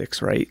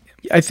basics, right?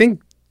 I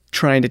think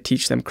trying to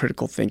teach them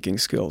critical thinking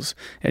skills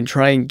and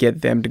try and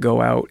get them to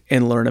go out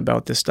and learn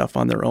about this stuff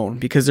on their own,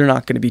 because they're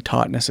not going to be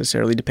taught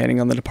necessarily,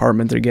 depending on the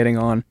department they're getting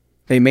on.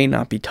 They may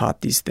not be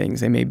taught these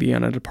things. They may be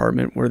on a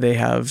department where they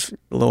have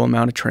a low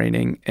amount of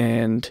training,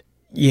 and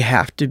you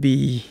have to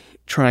be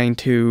trying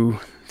to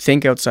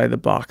think outside the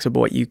box of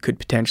what you could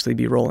potentially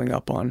be rolling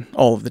up on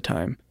all of the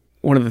time.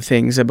 One of the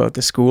things about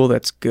the school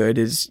that's good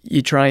is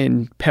you try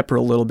and pepper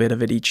a little bit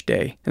of it each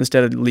day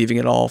instead of leaving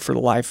it all for the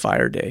live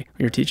fire day.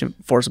 When you're teaching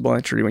forcible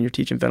entry, when you're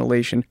teaching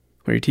ventilation,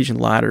 when you're teaching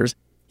ladders,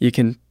 you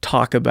can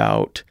talk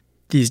about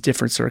these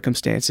different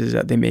circumstances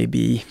that they may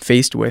be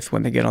faced with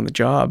when they get on the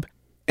job.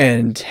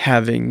 And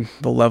having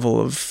the level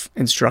of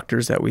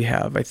instructors that we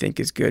have, I think,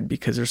 is good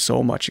because there's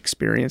so much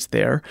experience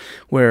there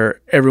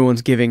where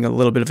everyone's giving a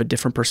little bit of a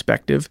different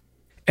perspective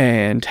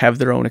and have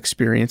their own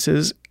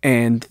experiences.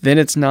 And then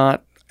it's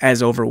not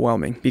as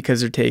overwhelming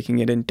because they're taking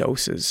it in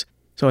doses.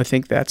 So I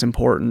think that's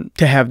important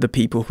to have the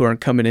people who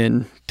aren't coming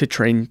in to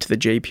train to the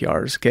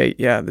JPRs. Okay,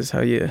 yeah, this is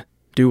how you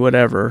do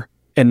whatever,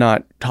 and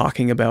not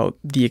talking about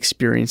the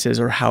experiences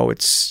or how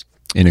it's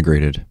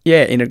integrated.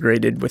 Yeah,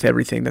 integrated with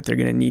everything that they're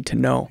going to need to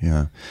know.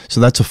 Yeah.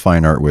 So that's a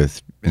fine art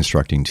with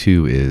instructing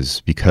too,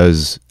 is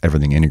because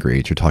everything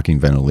integrates. You're talking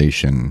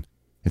ventilation.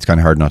 It's kind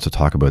of hard not to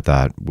talk about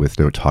that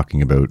without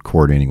talking about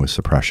coordinating with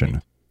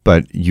suppression.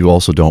 But you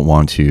also don't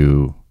want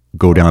to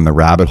go down the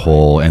rabbit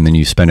hole and then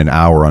you spend an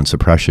hour on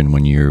suppression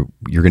when you're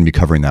going to be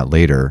covering that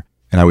later.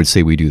 And I would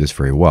say we do this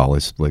very well.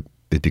 It's like,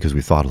 because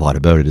we thought a lot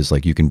about it, is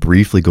like you can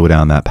briefly go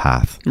down that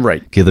path.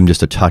 Right. Give them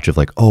just a touch of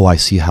like, oh, I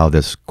see how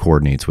this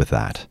coordinates with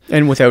that.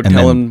 And without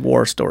telling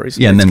war stories.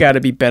 Yeah, it's got to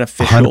be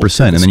beneficial.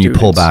 100%. And then you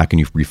pull back and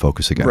you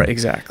refocus again. Right,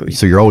 exactly.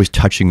 So you're always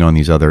touching on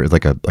these other,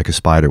 like a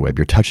spider web.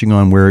 You're touching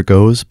on where it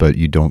goes, but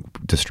you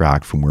don't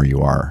distract from where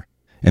you are.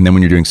 And then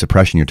when you're doing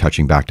suppression, you're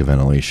touching back to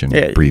ventilation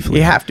briefly.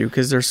 You have to,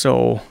 because they're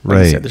so,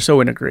 like you said, they're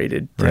so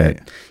integrated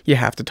that you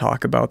have to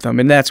talk about them.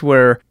 And that's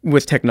where,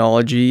 with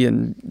technology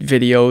and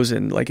videos,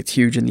 and like it's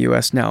huge in the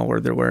US now where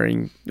they're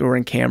wearing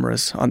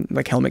cameras on,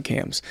 like helmet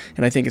cams.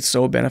 And I think it's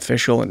so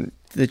beneficial. And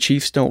the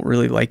Chiefs don't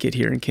really like it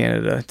here in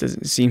Canada.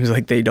 It seems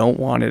like they don't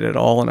want it at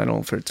all. And I don't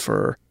know if it's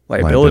for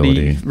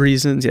liability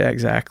reasons. Yeah,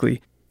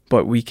 exactly.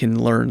 But we can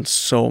learn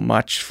so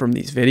much from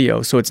these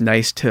videos. So it's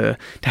nice to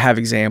have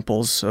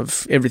examples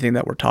of everything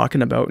that we're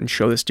talking about and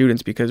show the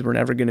students, because we're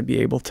never going to be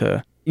able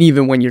to,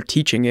 even when you're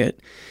teaching it,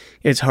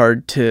 it's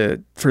hard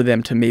for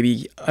them to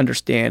maybe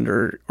understand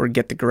or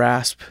get the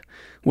grasp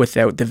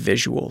without the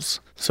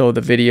visuals. So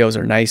the videos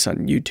are nice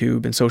on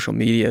YouTube and social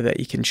media that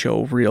you can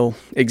show real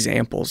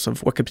examples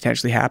of what could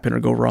potentially happen or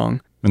go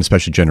wrong. And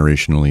especially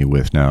generationally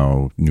with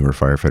now newer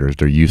firefighters,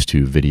 they're used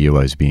to video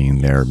as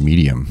being their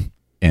medium.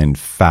 And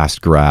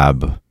fast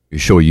grab, you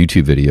show a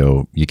YouTube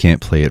video, you can't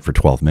play it for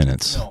 12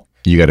 minutes. No.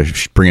 You got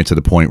to bring it to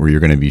the point where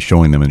you're going to be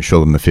showing them and show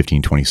them the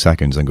 15, 20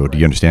 seconds and go, do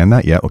you understand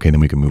that? Yeah. Okay, then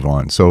we can move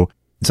on. So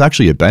it's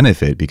actually a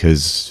benefit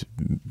because,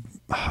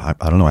 I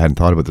don't know, I hadn't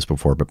thought about this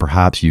before, but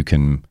perhaps you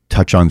can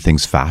touch on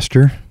things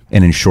faster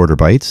and in shorter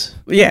bites.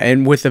 Yeah,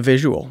 and with a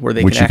visual where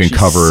they which can you can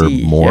cover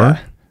see more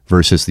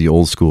versus the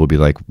old school would be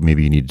like,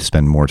 maybe you need to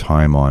spend more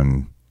time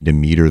on to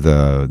meter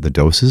the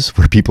doses,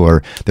 where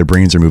their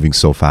brains are moving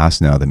so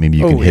fast now that maybe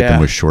you can hit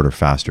them with shorter,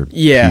 faster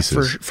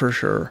pieces. For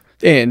sure.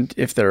 And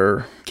if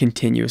they're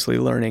continuously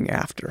learning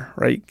after,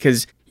 right?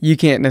 Because you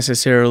can't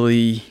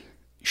necessarily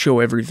show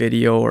every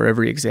video or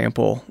every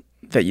example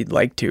that you'd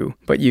like to,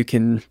 but you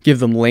can give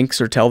them links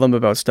or tell them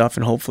about stuff,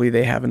 and hopefully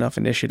they have enough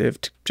initiative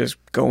to just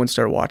go and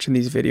start watching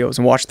these videos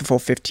and watch the full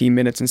 15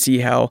 minutes and see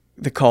how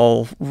the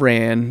call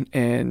ran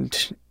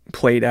and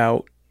played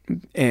out,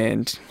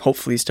 and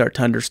hopefully start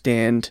to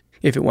understand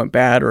if it went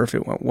bad or if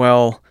it went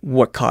well,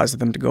 what caused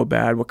them to go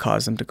bad, what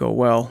caused them to go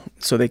well,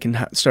 so they can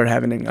start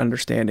having an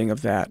understanding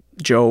of that.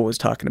 Joe was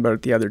talking about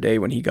it the other day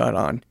when he got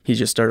on. He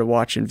just started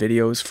watching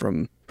videos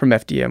from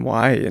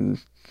FDNY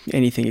and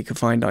anything he could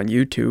find on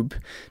YouTube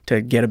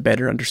to get a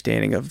better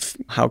understanding of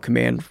how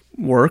command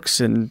works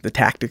and the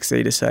tactics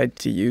they decide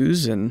to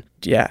use. And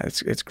yeah,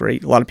 it's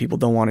great. A lot of people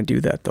don't want to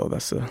do that though.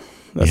 That's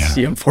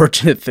the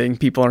unfortunate thing.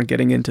 People aren't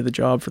getting into the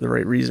job for the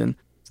right reason.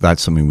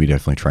 That's something we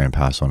definitely try and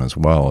pass on as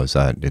well, is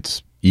that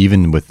it's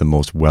even with the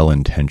most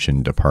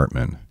well-intentioned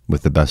department,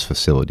 with the best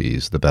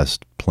facilities, the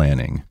best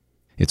planning,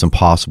 it's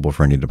impossible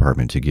for any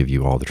department to give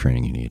you all the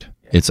training you need.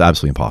 It's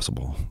absolutely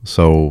impossible.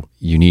 So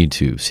you need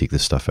to seek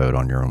this stuff out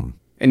on your own.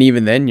 And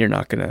even then, you're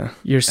not going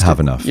to have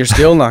enough. You're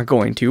still not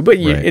going to, but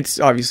it's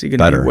obviously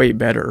going to be way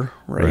better,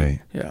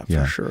 right? Yeah,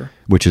 for sure.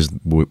 Which is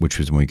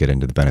when we get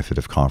into the benefit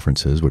of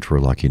conferences, which we're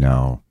lucky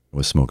now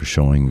with Smoke is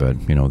showing, but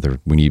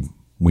we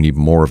need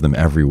more of them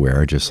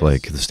everywhere, just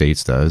like the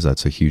States does.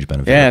 That's a huge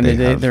benefit. Yeah,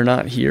 and they're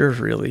not here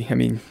really. I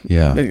mean,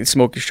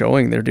 Smoke is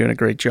showing they're doing a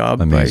great job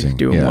by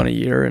doing one a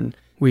year, and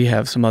we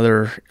have some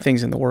other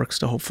things in the works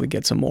to hopefully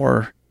get some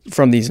more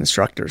from these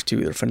instructors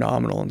too. They're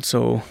phenomenal and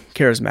so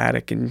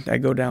charismatic. And I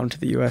go down to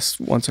the US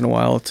once in a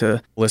while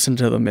to listen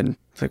to them, and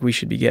it's like we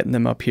should be getting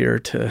them up here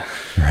to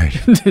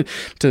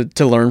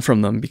to learn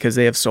from them, because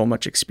they have so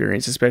much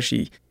experience,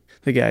 especially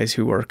the guys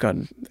who work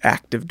on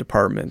active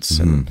departments.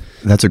 And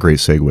that's a great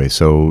segue.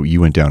 So you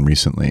went down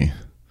recently.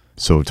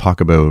 So talk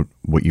about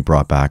what you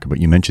brought back, but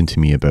you mentioned to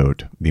me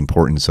about the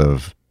importance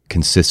of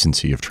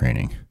consistency of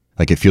training.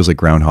 Like it feels like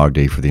Groundhog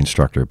Day for the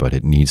instructor, but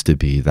it needs to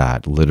be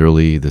that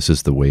literally this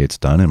is the way it's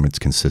done, and it's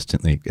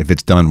consistently, if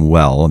it's done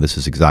well, this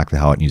is exactly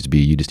how it needs to be.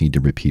 You just need to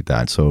repeat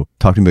that. So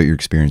talk to me about your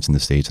experience in the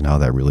States and how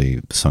that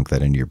really sunk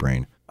that into your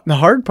brain. The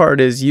hard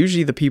part is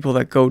usually the people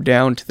that go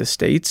down to the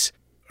States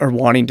are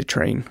wanting to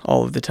train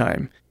all of the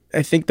time.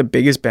 I think the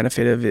biggest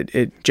benefit of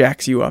it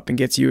jacks you up and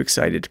gets you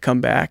excited to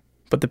come back.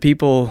 But the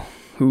people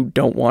who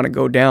don't want to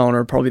go down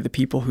are probably the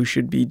people who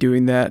should be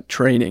doing that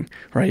training,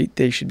 right?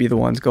 They should be the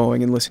ones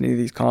going and listening to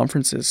these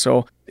conferences.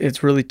 So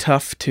it's really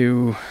tough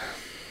to,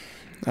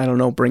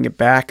 bring it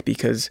back,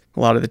 because a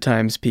lot of the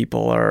times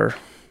people are,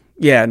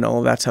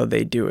 that's how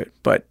they do it.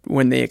 But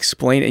when they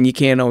explain, and you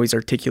can't always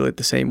articulate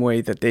the same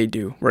way that they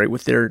do, right,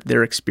 with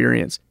their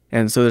experience.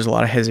 And so there's a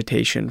lot of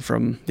hesitation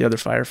from the other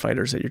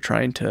firefighters that you're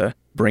trying to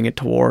bring it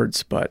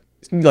towards. But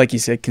like you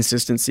said,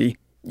 consistency,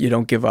 you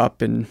don't give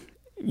up, and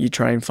you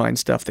try and find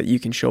stuff that you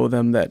can show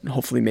them that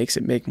hopefully makes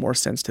it make more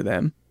sense to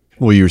them.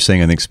 Well, you were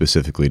saying, I think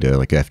specifically to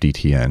like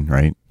FDTN,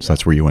 right? So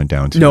that's where you went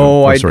down to.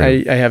 No, I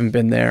haven't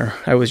been there.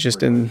 I was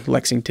just in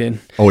Lexington.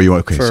 Oh, you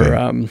went, okay. For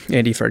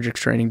Andy Frederick's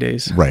training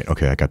days. Right.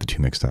 Okay. I got the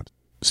two mixed up.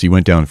 So you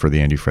went down for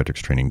the Andy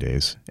Frederick's training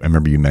days. I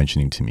remember you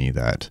mentioning to me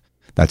that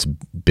that's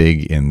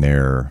big in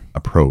their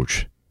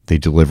approach. They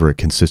deliver it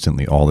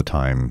consistently all the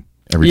time.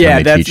 Every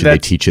time they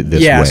teach it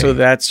this way. Yeah, so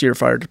that's your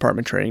fire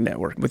department training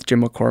network with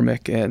Jim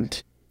McCormick,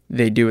 and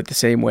they do it the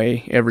same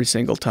way every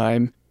single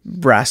time.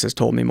 Brass has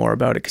told me more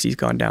about it because he's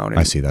gone down.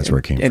 I see. That's where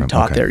it came from. And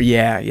taught there.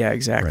 Yeah,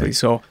 exactly. Right.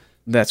 So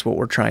that's what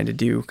we're trying to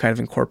do, kind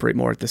of incorporate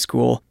more at the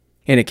school.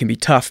 And it can be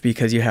tough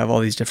because you have all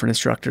these different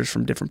instructors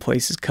from different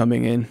places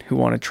coming in who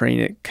want to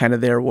train it kind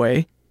of their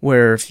way.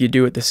 Where if you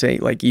do it the same,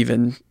 like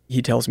even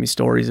he tells me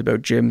stories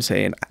about Jim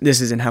saying,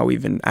 this isn't how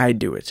even I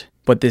do it,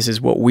 but this is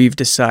what we've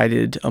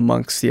decided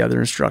amongst the other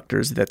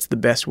instructors that's the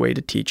best way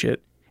to teach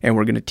it. And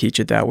we're going to teach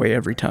it that way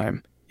every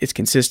time. It's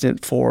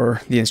consistent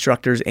for the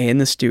instructors and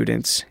the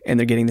students, and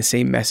they're getting the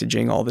same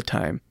messaging all the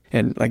time.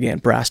 And again,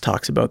 Brass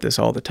talks about this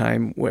all the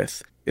time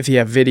with, if you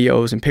have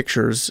videos and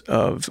pictures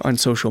on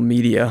social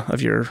media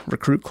of your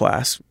recruit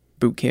class,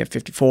 boot camp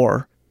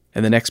 54,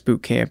 and the next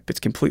boot camp, it's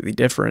completely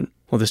different.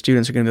 Well, the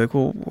students are going to be like,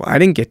 well, I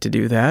didn't get to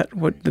do that.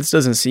 This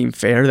doesn't seem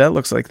fair. That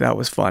looks like that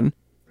was fun.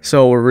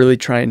 So we're really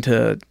trying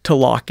to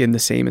lock in the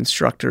same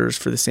instructors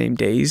for the same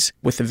days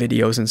with the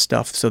videos and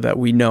stuff, so that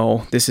we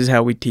know this is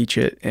how we teach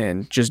it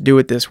and just do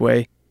it this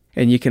way.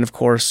 And you can, of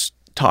course,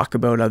 talk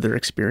about other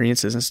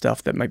experiences and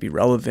stuff that might be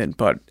relevant.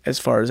 But as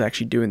far as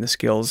actually doing the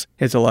skills,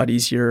 it's a lot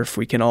easier if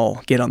we can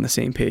all get on the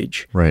same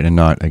page. Right. And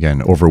not,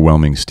 again,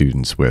 overwhelming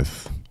students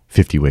with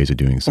 50 ways of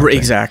doing something.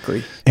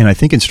 Exactly. And I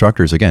think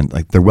instructors, again,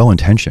 like they're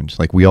well-intentioned.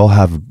 Like we all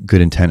have good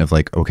intent of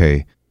like,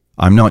 okay,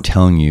 I'm not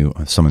telling you,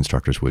 some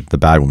instructors would, the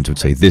bad ones would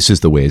say, this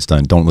is the way it's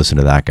done. Don't listen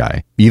to that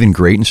guy. Even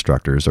great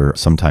instructors are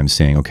sometimes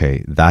saying,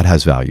 okay, that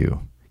has value.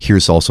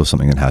 Here's also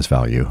something that has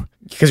value.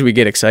 Because we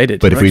get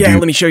excited. But if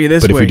let me show you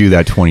this way. But if we do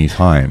that 20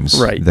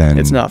 times, right, then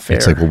it's not fair.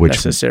 It's like, well,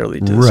 necessarily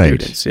to the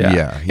students.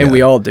 Yeah. And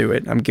we all do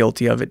it. I'm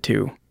guilty of it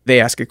too.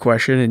 They ask a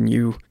question and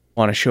you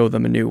want to show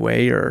them a new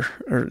way or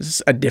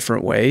a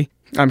different way.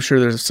 I'm sure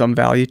there's some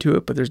value to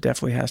it, but there's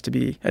definitely has to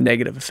be a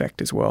negative effect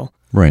as well.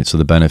 Right. So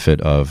the benefit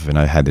of, and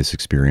I had this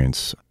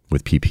experience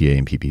with PPA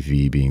and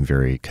PPV being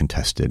very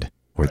contested.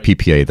 Or with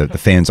PPA, the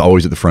fan's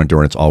always at the front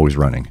door and it's always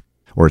running.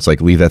 Or it's like,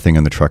 leave that thing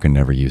on the truck and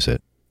never use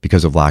it.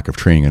 Because of lack of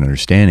training and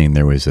understanding,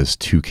 there was this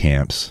two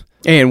camps.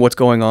 And what's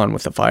going on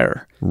with the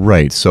fire.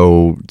 Right.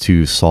 So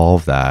to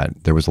solve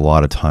that, there was a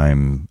lot of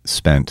time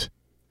spent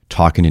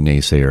talking to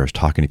naysayers,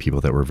 talking to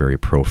people that were very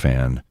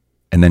pro-fan,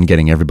 and then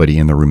getting everybody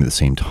in the room at the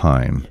same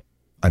time.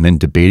 And then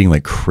debating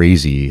like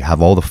crazy, have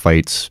all the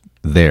fights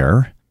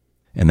there,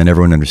 and then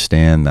everyone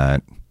understand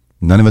that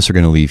none of us are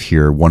going to leave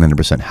here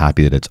 100%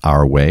 happy that it's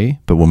our way,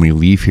 but when we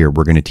leave here,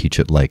 we're going to teach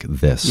it like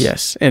this.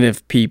 Yes, and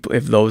if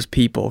those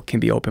people can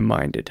be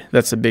open-minded,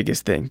 that's the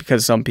biggest thing,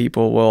 because some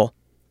people will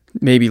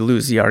maybe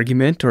lose the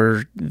argument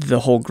or the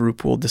whole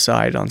group will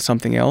decide on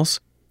something else,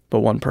 but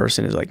one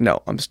person is like,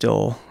 no, I'm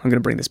going to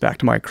bring this back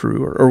to my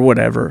crew or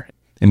whatever.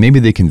 And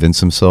maybe they convince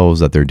themselves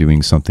that they're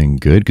doing something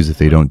good, because if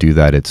they don't do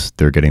that,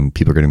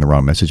 people are getting the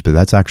wrong message, but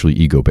that's actually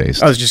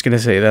ego-based. I was just going to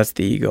say that's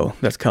the ego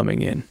that's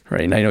coming in,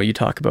 right? And I know you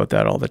talk about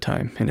that all the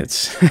time, and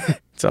it's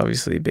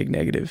obviously a big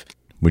negative.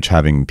 Which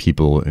having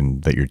people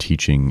that you're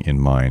teaching in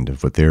mind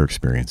of what their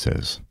experience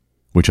is,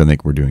 which I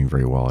think we're doing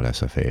very well at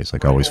SFA, is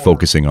like always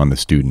focusing on the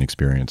student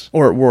experience.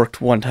 Or it worked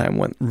one time,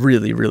 went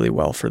really, really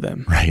well for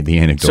them. Right, the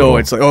anecdotal. So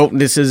it's like, oh,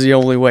 this is the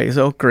only way.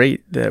 So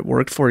great that it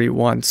worked for you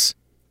once.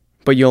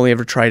 but you only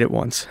ever tried it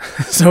once.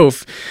 So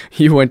if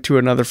you went to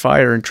another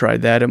fire and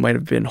tried that, it might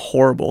have been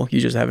horrible. You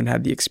just haven't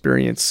had the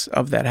experience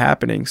of that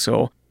happening.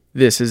 So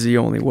this is the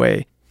only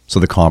way. So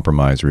the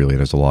compromise, really,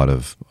 there's a lot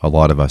of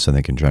us, I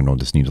think, in general,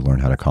 just need to learn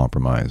how to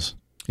compromise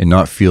and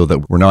not feel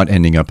that we're not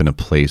ending up in a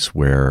place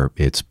where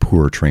it's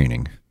poor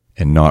training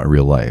and not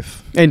real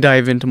life. And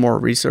dive into more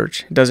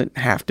research. It doesn't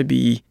have to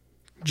be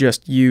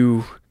just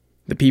you,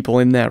 the people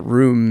in that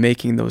room,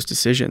 making those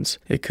decisions.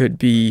 It could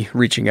be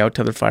reaching out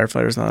to other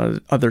firefighters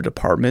in other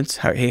departments.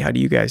 How do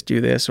you guys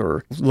do this?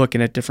 Or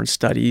looking at different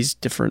studies,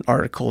 different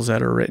articles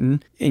that are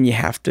written, and you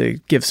have to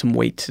give some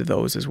weight to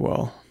those as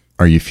well.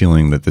 Are you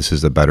feeling that this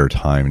is a better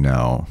time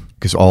now?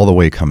 Because all the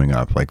way coming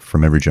up, like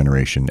from every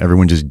generation,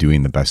 everyone's just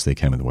doing the best they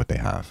can with what they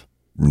have.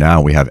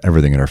 Now we have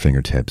everything at our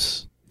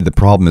fingertips. The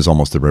problem is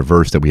almost the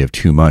reverse, that we have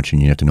too much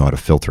and you have to know how to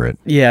filter it.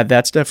 Yeah,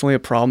 that's definitely a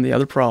problem. The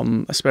other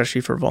problem,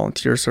 especially for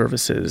volunteer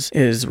services,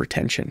 is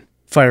retention.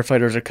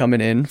 Firefighters are coming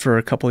in for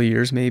a couple of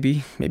years,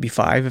 maybe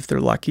 5 if they're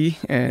lucky,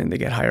 and they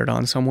get hired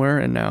on somewhere,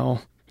 and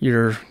now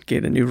you're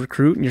getting a new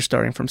recruit and you're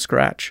starting from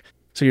scratch.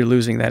 So you're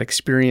losing that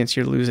experience,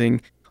 you're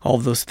losing all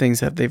of those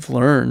things that they've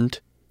learned,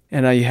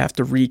 and now you have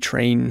to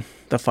retrain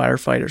the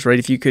firefighters, right?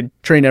 If you could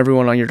train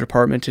everyone on your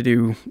department to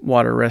do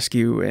water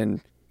rescue and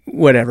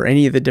whatever,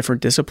 any of the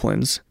different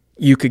disciplines,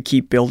 you could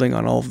keep building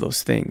on all of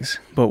those things.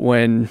 But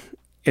when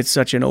it's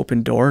such an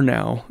open door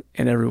now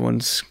and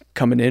everyone's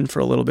coming in for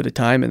a little bit of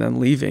time and then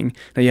leaving,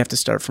 now you have to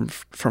start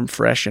from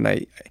fresh. And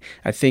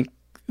I think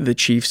the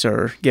chiefs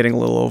are getting a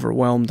little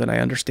overwhelmed, and I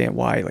understand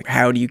why. Like,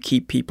 how do you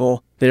keep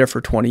people there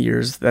for 20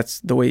 years? That's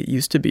the way it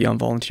used to be on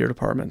volunteer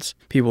departments.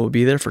 People would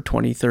be there for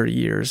 20, 30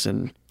 years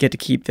and get to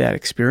keep that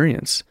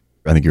experience.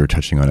 I think you were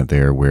touching on it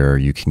there, where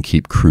you can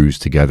keep crews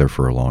together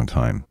for a long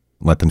time.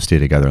 Let them stay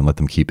together and let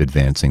them keep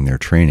advancing their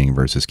training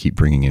versus keep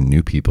bringing in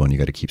new people, and you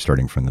got to keep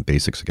starting from the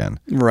basics again.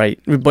 Right.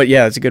 But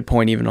yeah, it's a good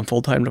point, even on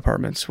full-time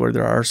departments, where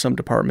there are some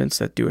departments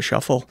that do a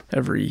shuffle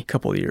every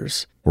couple of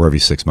years. Or every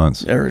 6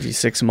 months. Or every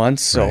 6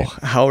 months. So Right.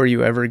 How are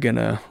you ever going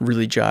to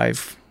really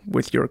jive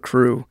with your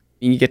crew?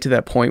 You get to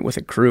that point with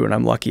a crew, and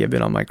I'm lucky I've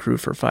been on my crew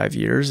for 5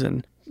 years,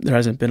 and there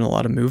hasn't been a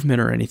lot of movement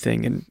or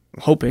anything, and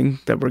hoping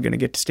that we're going to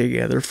get to stay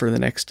together for the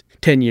next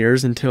 10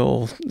 years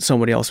until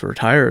somebody else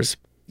retires.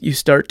 You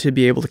start to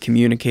be able to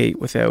communicate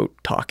without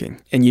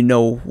talking, and you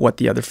know what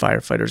the other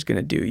firefighter is going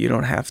to do. You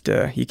don't have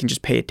to, you can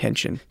just pay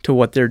attention to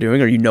what they're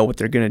doing, or you know what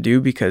they're going to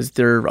do because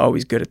they're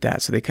always good at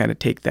that. So they kind of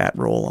take that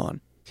role on.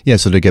 Yeah,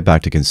 so to get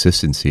back to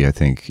consistency, I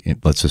think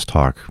let's just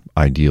talk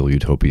ideal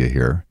utopia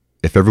here.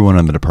 If everyone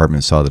on the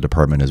department saw the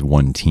department as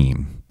one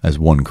team, as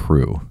one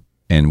crew,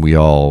 and we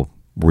all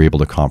were able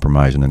to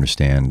compromise and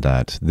understand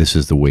that this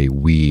is the way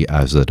we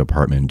as a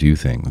department do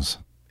things,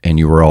 and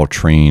you were all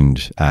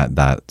trained at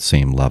that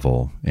same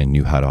level and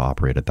knew how to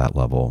operate at that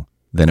level,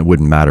 then it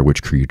wouldn't matter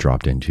which crew you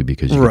dropped into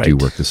because you do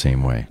work the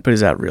same way. But is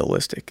that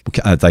realistic?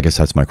 I guess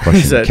that's my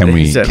question. Can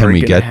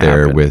we get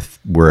there with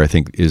where I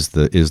think is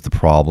the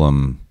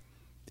problem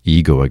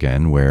ego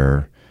again,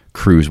 where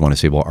crews want to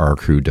say, well, our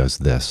crew does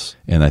this.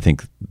 And I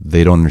think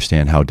they don't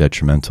understand how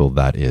detrimental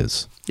that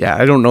is. Yeah,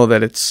 I don't know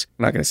that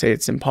I'm not going to say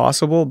it's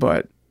impossible,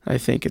 but I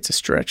think it's a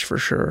stretch for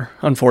sure,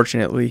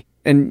 unfortunately.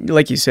 And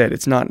like you said,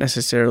 it's not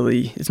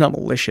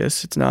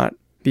malicious. It's not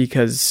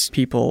because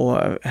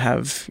people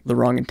have the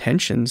wrong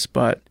intentions,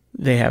 but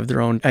they have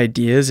their own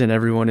ideas and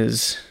everyone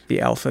is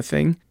the alpha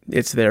thing.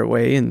 It's their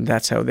way and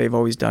that's how they've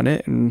always done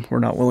it, and we're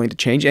not willing to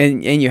change.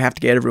 And you have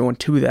to get everyone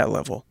to that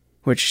level,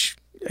 which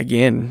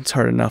again, it's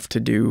hard enough to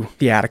do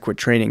the adequate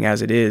training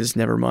as it is,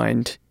 never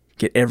mind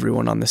get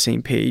everyone on the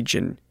same page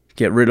and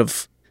get rid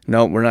of,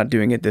 no, we're not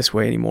doing it this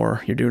way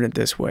anymore. You're doing it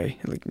this way.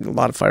 Like, a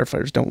lot of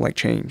firefighters don't like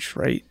change,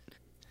 right?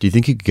 Do you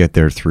think you could get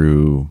there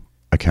through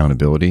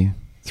accountability?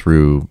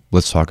 Through,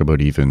 let's talk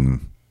about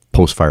even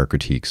post-fire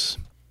critiques.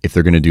 If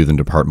they're going to do them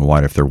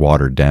department-wide, if they're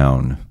watered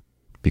down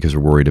because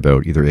we're worried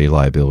about either A,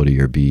 liability,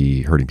 or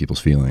B, hurting people's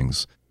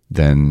feelings,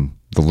 then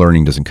the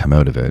learning doesn't come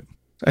out of it.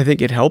 I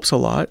think it helps a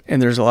lot,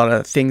 and there's a lot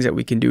of things that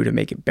we can do to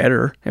make it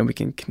better, and we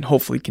can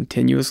hopefully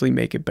continuously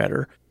make it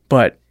better.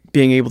 But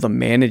being able to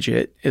manage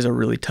it is a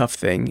really tough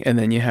thing, and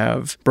then you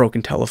have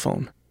broken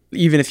telephone.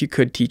 Even if you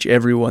could teach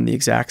everyone the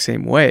exact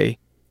same way,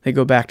 they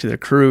go back to their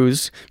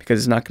crews because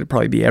it's not going to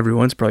probably be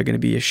everyone. It's probably going to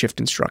be a shift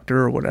instructor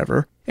or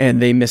whatever,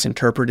 and they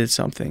misinterpreted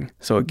something.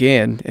 So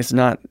again, it's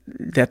not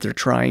that they're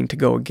trying to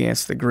go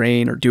against the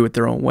grain or do it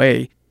their own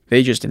way.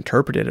 They just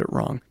interpreted it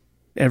wrong.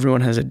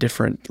 Everyone has a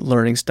different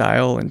learning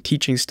style and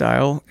teaching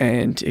style,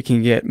 and it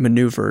can get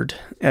maneuvered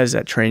as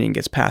that training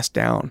gets passed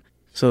down.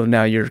 So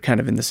now you're kind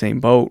of in the same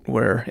boat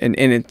where, and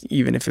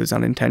even if it was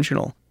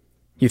unintentional,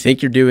 you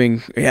think you're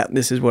doing,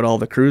 this is what all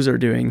the crews are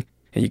doing,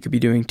 and you could be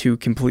doing two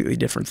completely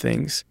different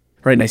things,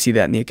 right? And I see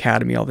that in the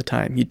academy all the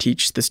time. You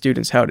teach the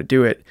students how to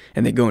do it,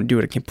 and they go and do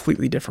it a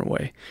completely different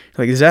way.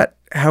 Like, is that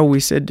how we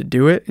said to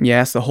do it? And you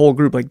ask the whole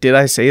group, like, did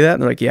I say that?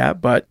 And they're like, yeah,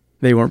 but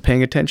they weren't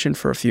paying attention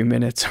for a few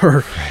minutes,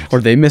 or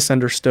they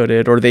misunderstood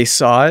it, or they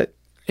saw it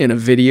in a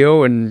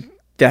video, and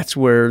that's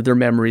where their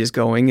memory is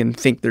going and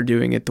think they're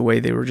doing it the way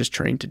they were just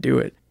trained to do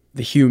it.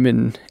 The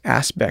human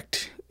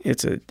aspect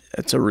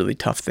it's a really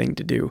tough thing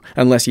to do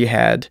unless you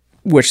had,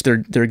 which they're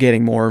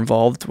getting more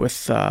involved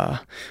with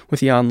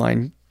the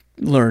online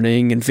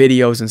learning and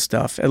videos and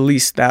stuff. At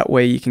least that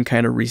way you can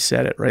kind of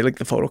reset it, right? Like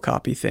the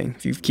photocopy thing.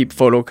 If you keep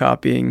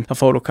photocopying a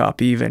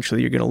photocopy,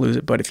 eventually you're going to lose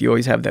it. But if you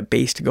always have that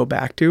base to go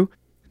back to,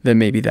 then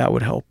maybe that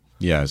would help.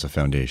 Yeah, as a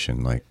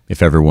foundation, like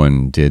if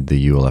everyone did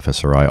the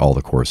ULFSRI, all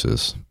the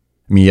courses,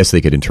 I mean, yes, they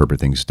could interpret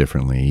things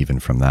differently even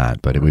from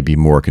that, but it would be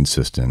more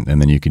consistent.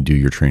 And then you could do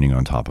your training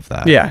on top of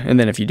that. Yeah. And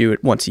then if you do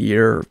it once a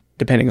year,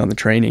 depending on the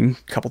training,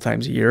 a couple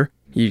times a year,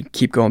 you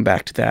keep going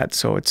back to that.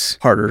 So it's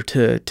harder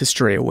to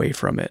stray away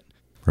from it.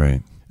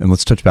 Right. And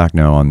let's touch back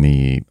now on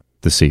the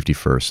safety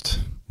first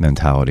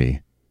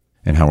mentality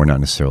and how we're not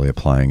necessarily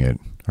applying it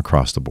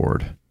across the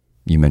board.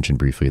 You mentioned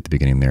briefly at the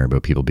beginning there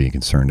about people being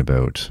concerned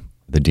about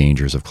the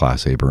dangers of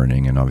Class A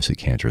burning and obviously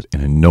cancers.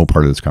 And in no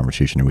part of this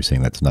conversation are we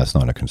saying that's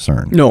not a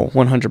concern. No,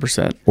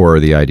 100%. Or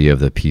the idea of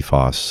the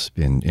PFAS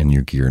in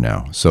your gear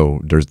now.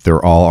 So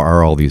there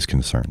are all these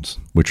concerns,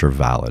 which are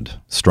valid,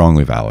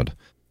 strongly valid.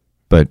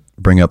 But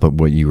bring up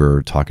what you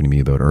were talking to me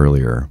about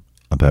earlier,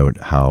 about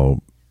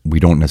how we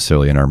don't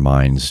necessarily in our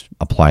minds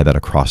apply that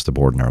across the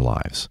board in our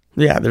lives.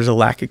 Yeah, there's a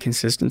lack of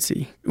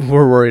consistency.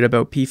 We're worried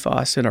about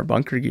PFAS in our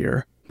bunker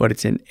gear, but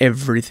it's in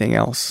everything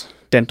else.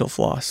 Dental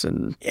floss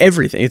and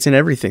everything. It's in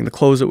everything. The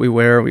clothes that we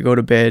wear, we go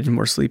to bed and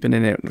we're sleeping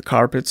in it, the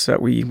carpets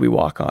that we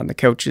walk on, the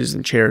couches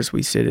and chairs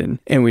we sit in,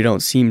 and we don't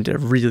seem to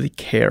really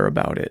care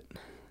about it.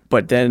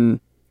 But then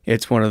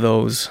it's one of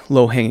those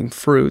low-hanging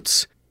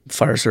fruits.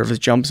 Fire service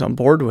jumps on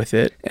board with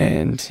it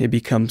and it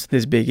becomes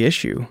this big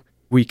issue.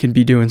 We can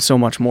be doing so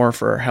much more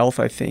for our health,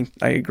 I think.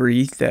 I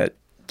agree that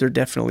there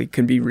definitely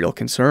can be real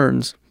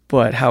concerns,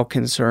 but how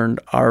concerned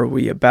are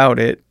we about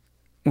it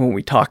when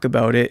we talk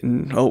about it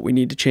and, we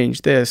need to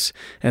change this,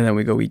 and then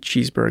we go eat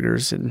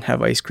cheeseburgers and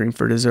have ice cream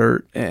for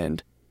dessert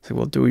and say,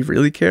 well, do we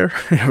really care?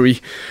 And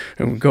we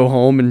go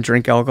home and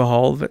drink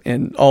alcohol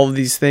and all of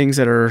these things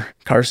that are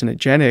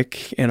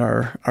carcinogenic in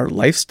our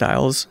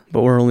lifestyles,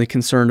 but we're only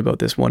concerned about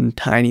this one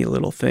tiny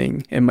little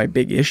thing. And my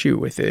big issue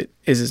with it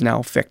is now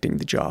affecting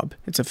the job.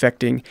 It's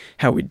affecting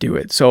how we do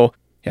it. So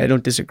I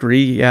don't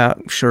disagree. Yeah,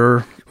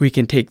 sure, we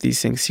can take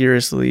these things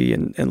seriously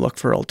and look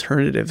for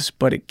alternatives,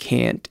 but it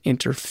can't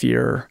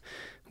interfere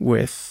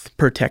with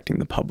protecting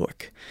the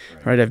public,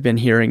 right? I've been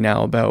hearing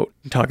now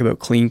talk about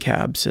clean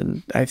cabs,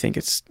 and I think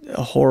it's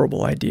a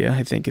horrible idea.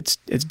 I think it's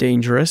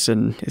dangerous,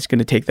 and it's going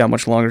to take that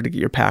much longer to get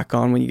your pack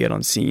on when you get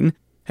on scene.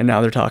 And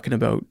now they're talking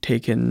about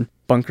taking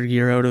bunker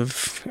gear out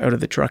of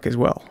the truck as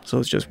well. So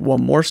it's just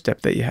one more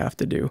step that you have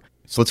to do.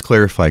 So let's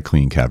clarify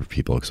clean cab for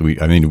people, because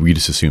we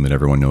just assume that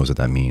everyone knows what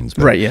that means.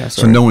 But, right, yeah.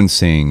 So no one's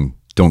saying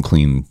don't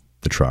clean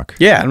the truck.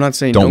 Yeah, I'm not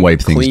saying don't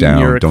wipe things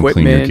down, don't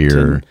clean your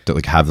gear,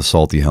 and have the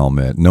salty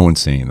helmet. No one's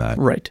saying that.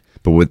 Right.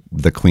 But with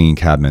the clean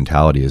cab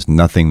mentality is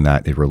nothing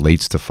that it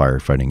relates to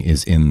firefighting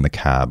is in the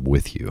cab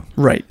with you.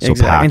 Right, so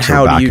exactly. And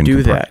how do you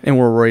do that? And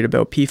we're worried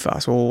about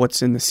PFAS. Well,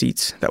 what's in the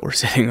seats that we're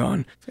sitting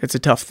on? It's a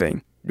tough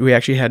thing. We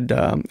actually had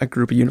a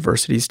group of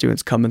university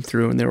students coming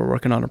through, and they were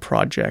working on a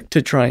project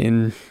to try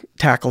and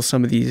tackle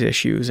some of these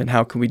issues and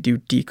how can we do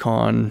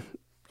decon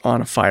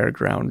on a fire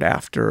ground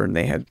after, and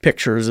they had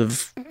pictures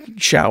of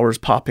showers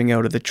popping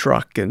out of the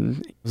truck,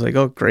 and I was like,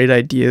 oh, great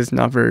ideas,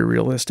 not very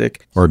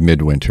realistic. Or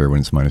midwinter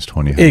when it's minus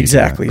 20.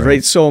 Exactly,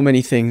 right? So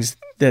many things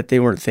that they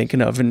weren't thinking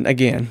of, and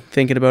again,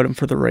 thinking about them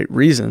for the right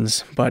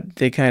reasons, but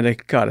they kind of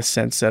got a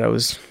sense that I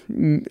was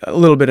a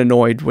little bit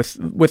annoyed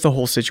with the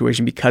whole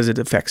situation because it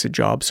affects a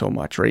job so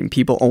much, right? And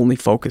people only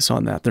focus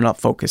on that. They're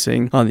not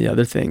focusing on the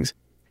other things.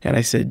 And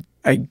I said,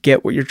 I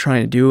get what you're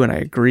trying to do, and I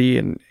agree,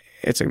 and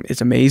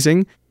it's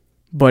amazing.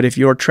 But if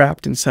you're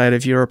trapped inside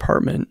of your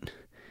apartment,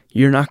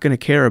 you're not going to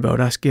care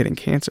about us getting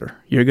cancer.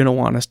 You're going to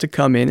want us to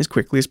come in as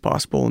quickly as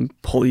possible and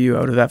pull you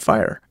out of that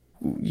fire.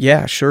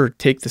 Yeah, sure,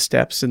 take the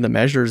steps and the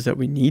measures that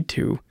we need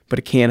to, but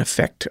it can't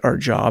affect our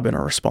job and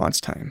our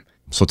response time.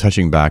 So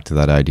touching back to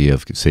that idea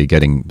of, say,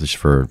 getting, just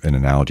for an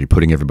analogy,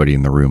 putting everybody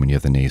in the room and you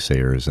have the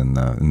naysayers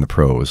and the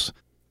pros,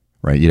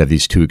 right? You'd have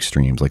these two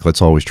extremes. Like,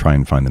 let's always try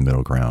and find the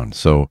middle ground.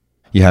 So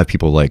you have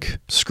people like,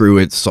 screw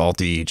it,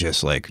 salty,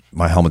 just like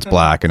my helmet's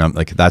black. And I'm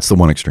like, that's the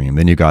one extreme.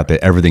 Then you got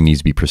that everything needs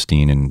to be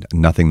pristine and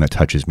nothing that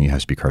touches me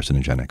has to be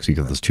carcinogenic. So you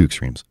got those two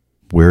extremes.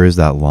 Where is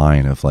that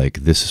line of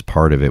like, this is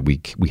part of it.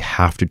 We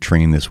have to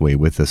train this way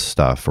with this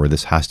stuff, or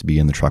this has to be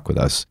in the truck with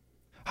us.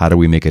 How do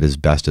we make it as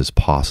best as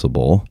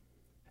possible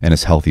and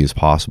as healthy as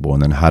possible?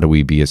 And then how do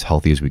we be as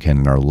healthy as we can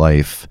in our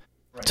life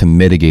to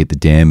mitigate the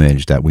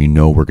damage that we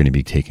know we're going to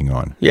be taking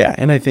on? Yeah,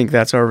 and I think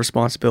that's our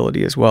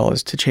responsibility as well,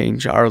 is to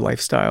change our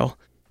lifestyle,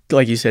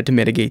 like you said, to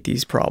mitigate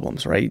these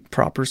problems, right?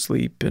 Proper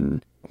sleep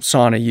and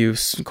sauna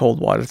use, cold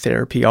water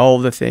therapy, all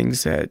of the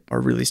things that are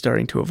really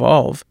starting to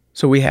evolve.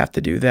 So we have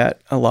to do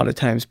that. A lot of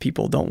times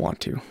people don't want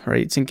to,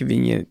 right? It's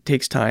inconvenient, it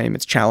takes time,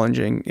 it's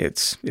challenging,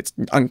 it's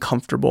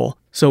uncomfortable,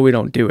 so we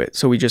don't do it.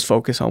 So we just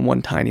focus on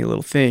one tiny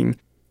little thing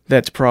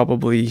that's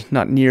probably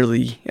not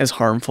nearly as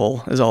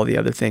harmful as all the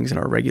other things in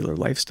our regular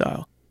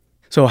lifestyle.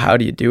 So how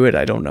do you do it?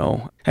 I don't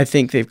know. I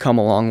think they've come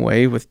a long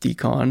way with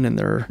decon and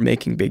they're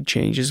making big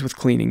changes with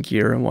cleaning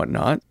gear and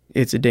whatnot.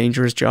 It's a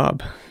dangerous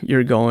job. We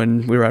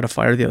were at a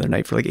fire the other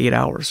night for like 8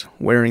 hours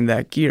wearing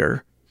that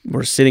gear.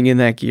 We're sitting in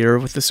that gear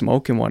with the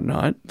smoke and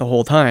whatnot the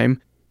whole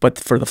time. But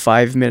for the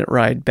 5-minute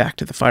ride back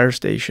to the fire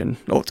station,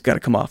 it's got to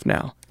come off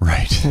now.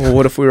 Right. Well,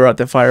 what if we were at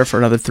the fire for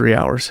another 3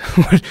 hours?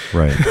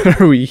 Right.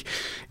 Are we?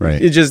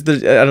 Right. It just,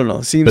 I don't know.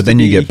 It seems. But then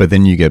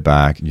you get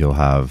back. You'll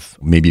have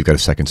maybe you've got a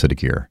second set of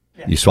gear.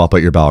 Yeah. You swap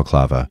out your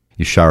balaclava.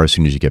 You shower as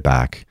soon as you get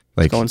back.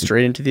 Like going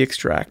straight into the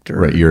extractor.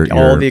 Right.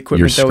 All the equipment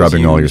you're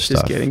scrubbing all your is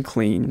stuff. getting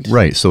cleaned.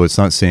 Right. So it's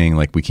not saying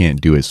like we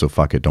can't do it, so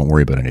fuck it, don't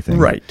worry about anything.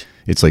 Right.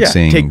 It's like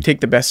saying take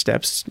the best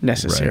steps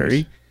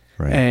necessary.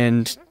 Right.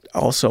 And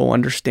also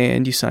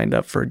understand you signed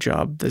up for a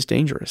job that's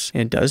dangerous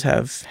and does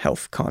have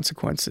health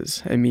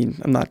consequences. I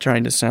mean, I'm not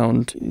trying to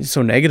sound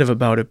so negative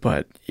about it,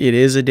 but it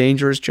is a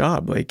dangerous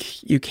job.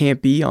 Like, you can't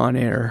be on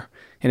air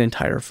an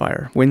entire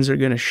fire. Winds are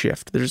going to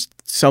shift. There's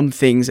some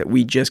things that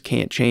we just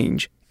can't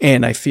change.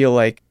 And I feel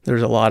like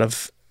there's a lot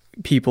of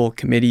people,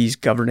 committees,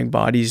 governing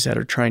bodies that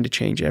are trying to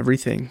change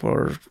everything,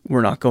 or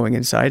we're not going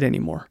inside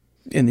anymore.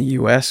 In the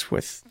U.S.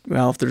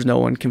 if there's no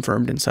one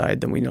confirmed inside,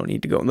 then we don't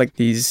need to go. Like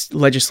these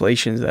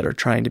legislations that are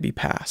trying to be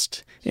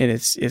passed. And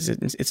it's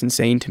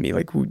insane to me.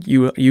 Like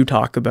you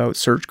talk about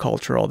search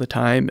culture all the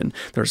time, and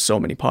there's so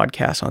many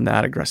podcasts on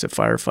that, aggressive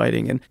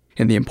firefighting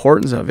and the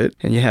importance of it.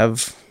 And you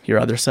have your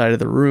other side of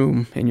the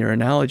room in your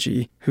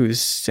analogy who's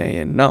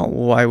saying, no,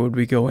 why would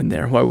we go in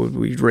there? Why would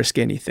we risk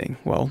anything?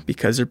 Well,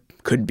 because there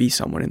could be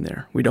someone in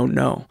there. We don't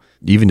know.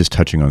 Even just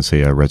touching on,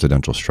 say, a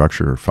residential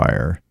structure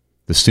fire,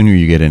 the sooner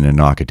you get in and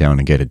knock it down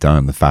and get it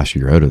done, the faster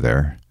you're out of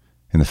there,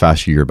 and the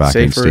faster you're back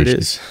in station. Safer it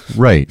is.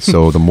 Right.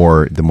 So the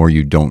more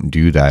you don't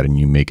do that and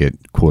you make it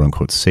quote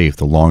unquote safe,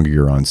 the longer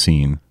you're on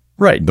scene.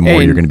 Right. The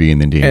more you're going to be in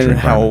the danger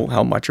environment. And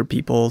how much are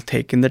people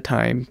taking the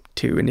time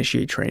to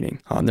initiate training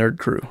on their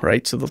crew,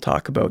 right? So they'll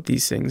talk about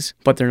these things,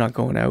 but they're not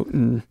going out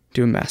and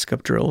doing mask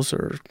up drills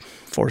or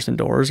forcing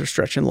doors or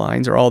stretching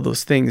lines or all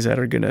those things that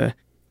are going to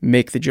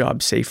make the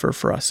job safer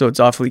for us. So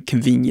it's awfully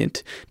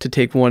convenient to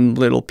take one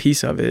little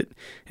piece of it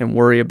and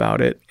worry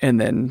about it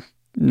and then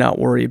not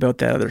worry about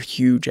that other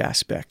huge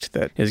aspect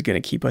that is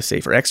going to keep us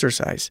safer.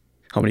 Exercise.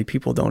 How many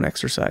people don't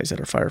exercise that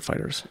are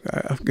firefighters?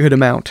 A good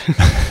amount.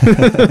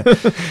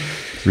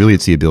 Really,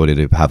 it's the ability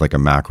to have like a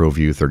macro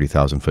view,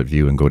 30,000 foot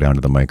view, and go down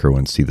to the micro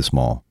and see the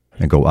small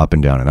and go up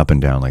and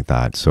down like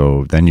that.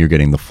 So then you're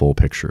getting the full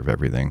picture of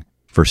everything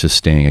versus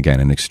staying, again,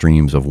 in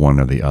extremes of one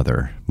or the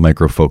other.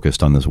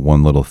 Micro-focused on this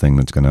one little thing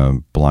that's going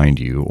to blind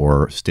you,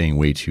 or staying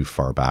way too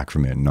far back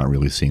from it and not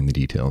really seeing the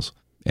details.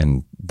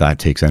 And that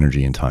takes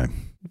energy and time.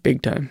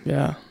 Big time,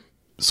 yeah.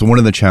 So one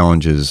of the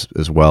challenges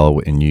as well,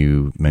 and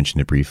you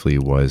mentioned it briefly,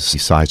 was the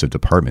size of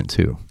department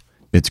too.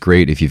 It's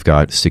great if you've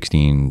got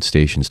 16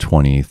 stations,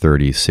 20,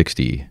 30,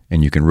 60,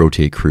 and you can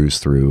rotate crews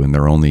through and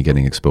they're only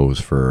getting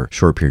exposed for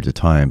short periods of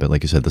time. But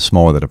like you said, the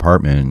smaller the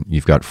department,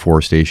 you've got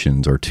 4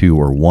 stations or 2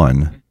 or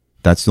 1.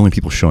 That's the only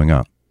people showing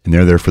up, and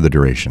they're there for the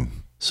duration.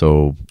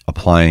 So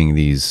applying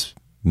these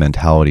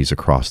mentalities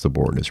across the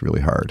board is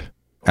really hard.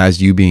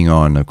 As you being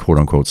on a quote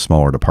unquote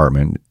smaller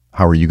department,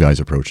 how are you guys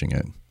approaching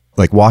it?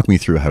 Like, walk me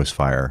through a house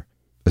fire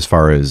as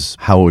far as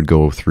how it would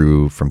go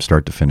through from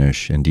start to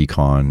finish and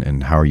decon,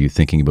 and how are you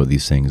thinking about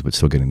these things but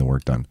still getting the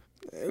work done?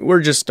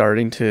 We're just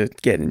starting to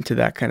get into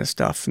that kind of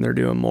stuff, and they're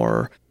doing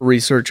more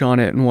research on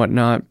it and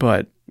whatnot,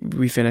 but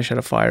we finish at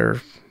a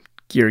fire,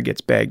 gear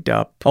gets bagged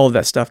up, all of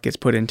that stuff gets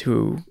put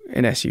into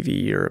an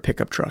SUV or a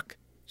pickup truck,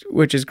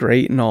 which is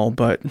great and all,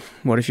 but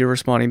what if you're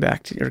coming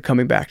back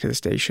to the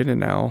station and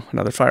now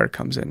another fire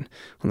comes in?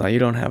 Well, now you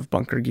don't have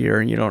bunker gear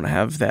and you don't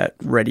have that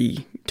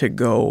ready to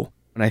go.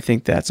 And I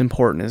think that's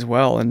important as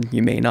well. And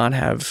you may not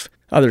have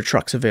other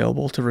trucks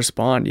available to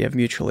respond. You have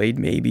mutual aid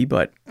maybe,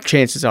 but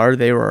chances are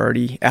they were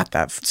already at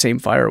that same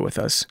fire with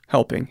us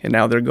helping, and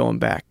now they're going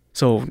back.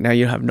 So now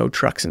you have no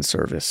trucks in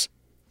service.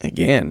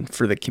 Again,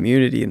 for the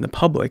community and the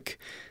public,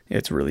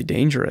 it's really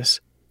dangerous.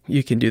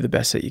 You can do the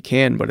best that you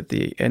can, but at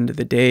the end of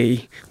the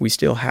day, we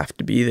still have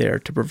to be there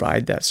to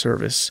provide that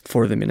service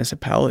for the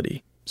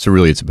municipality. So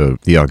really it's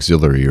about the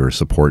auxiliary or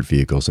support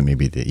vehicles that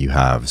maybe that you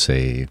have,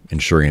 say,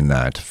 ensuring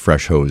that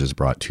fresh hose is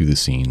brought to the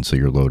scene so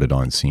you're loaded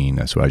on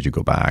scene so as you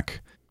go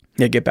back.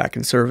 Yeah, get back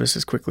in service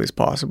as quickly as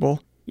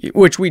possible,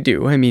 which we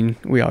do. I mean,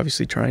 we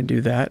obviously try and do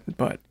that,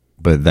 but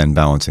then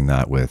balancing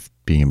that with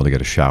being able to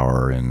get a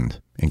shower and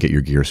get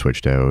your gear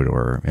switched out,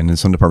 and then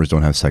some departments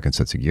don't have second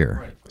sets of gear.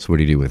 Right. So what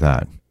do you do with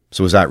that?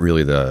 So is that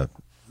really the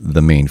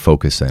main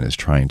focus then, is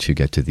trying to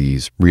get to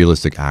these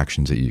realistic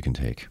actions that you can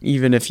take?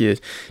 Even if you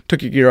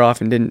took your gear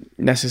off and didn't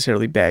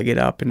necessarily bag it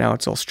up and now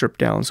it's all stripped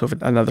down, so if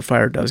another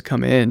fire does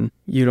come in,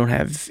 you don't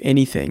have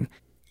anything.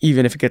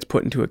 Even if it gets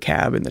put into a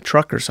cab in the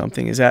truck or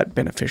something, is that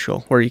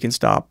beneficial? Where you can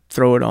stop,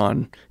 throw it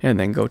on, and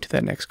then go to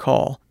that next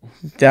call.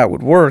 That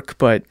would work,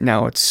 but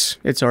now it's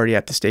already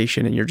at the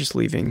station and you're just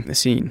leaving the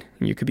scene.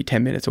 You could be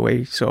 10 minutes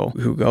away, so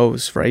who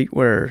goes, right?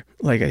 Where,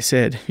 like I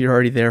said, you're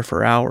already there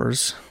for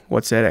hours.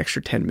 What's that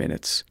extra 10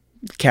 minutes?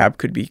 Cab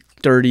could be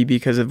dirty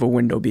because of a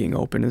window being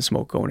open and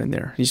smoke going in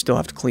there. You still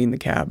have to clean the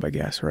cab, I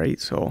guess, right?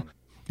 So,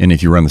 and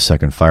if you run the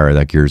second fire,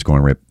 that gear is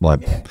going right.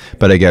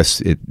 But I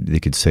guess they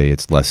could say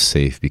it's less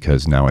safe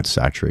because now it's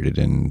saturated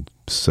in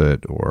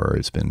soot, or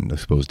it's been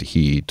exposed to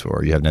heat,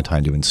 or you haven't had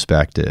time to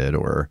inspect it,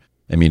 or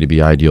I mean, it'd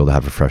be ideal to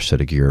have a fresh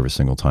set of gear every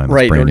single time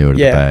that's brand new out of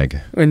the bag.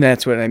 And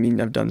that's what I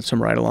mean. I've done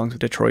some ride-alongs with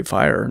Detroit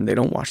Fire, and they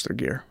don't wash their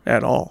gear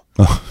at all.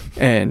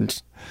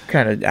 And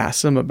kind of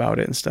asked them about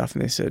it and stuff,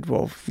 and they said,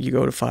 well, you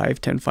go to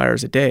 5-10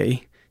 fires a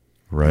day.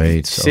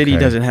 Right. The city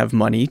doesn't have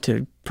money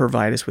to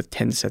provide us with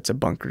 10 sets of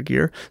bunker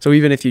gear. So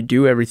even if you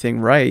do everything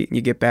right, and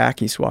you get back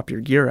and you swap your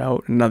gear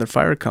out, and another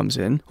fire comes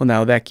in, well,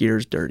 now that gear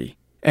is dirty.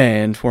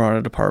 And we're on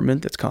a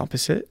department that's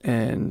composite,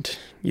 and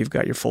you've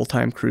got your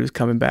full-time crews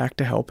coming back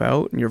to help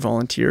out and your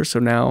volunteers. So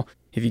now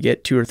if you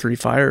get 2 or 3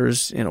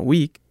 fires in a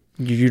week,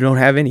 you don't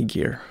have any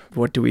gear.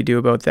 What do we do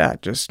about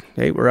that? Just,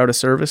 hey, we're out of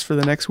service for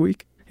the next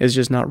week? It's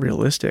just not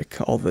realistic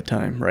all the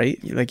time, right?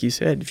 Like you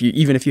said,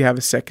 even if you have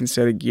a second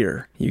set of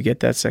gear, you get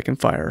that second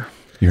fire.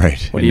 You're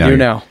right. What do you do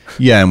now?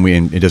 Yeah,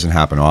 and it doesn't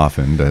happen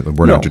often.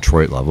 We're not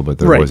Detroit level, but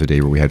there was a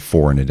day where we had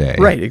 4 in a day.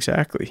 Right,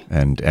 exactly.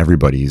 And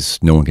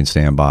no one can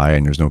stand by,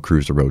 and there's no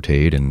crews to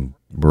rotate, and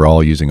we're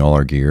all using all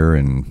our gear,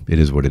 and it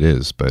is what it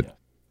is. But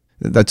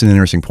that's an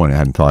interesting point. I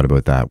hadn't thought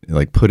about that.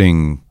 Like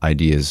putting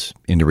ideas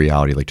into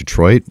reality, like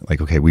Detroit,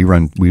 like, okay, we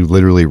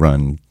literally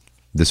run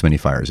this many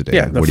fires a day.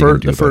 Yeah,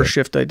 the first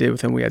shift I did with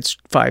him, we had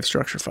 5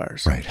 structure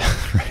fires. Right,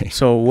 right.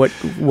 So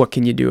what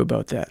can you do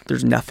about that?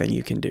 There's nothing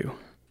you can do.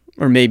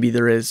 Or maybe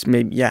there is,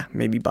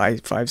 maybe buy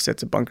 5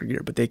 sets of bunker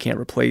gear, but they can't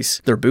replace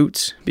their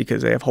boots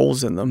because they have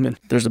holes in them. And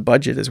there's a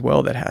budget as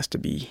well that has to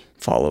be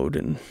followed.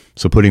 And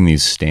so putting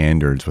these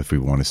standards, if we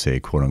want to say,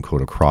 quote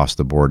unquote, across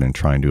the board and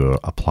trying to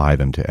apply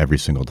them to every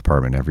single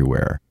department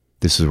everywhere,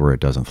 this is where it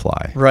doesn't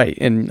fly. Right.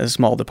 In a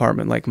small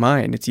department like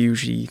mine, it's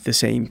usually the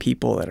same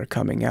people that are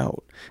coming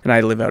out. And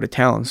I live out of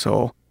town,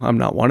 so I'm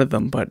not one of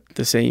them, but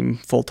the same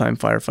full-time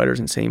firefighters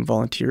and same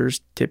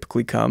volunteers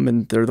typically come,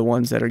 and they're the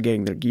ones that are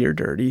getting their gear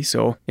dirty.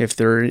 So if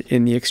they're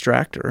in the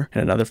extractor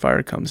and another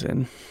fire comes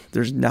in,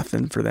 there's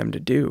nothing for them to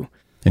do.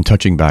 And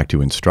touching back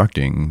to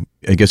instructing,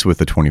 I guess with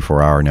the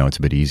 24-hour now, it's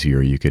a bit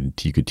easier. You could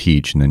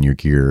teach, and then your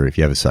gear, if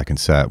you have a second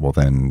set, well,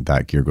 then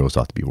that gear goes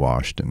off to be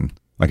washed. And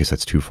I guess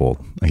that's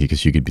twofold. I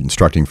guess you could be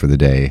instructing for the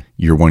day.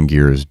 Your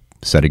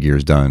set of gear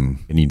is done.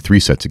 You need 3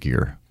 sets of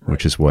gear,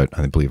 which is what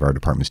I believe our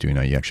department's doing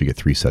now. You actually get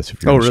 3 sets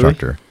if you're an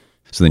instructor. Really?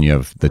 So then you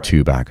have the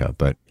 2 backup.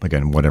 But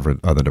again, whatever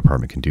other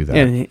department can do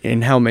that.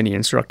 And how many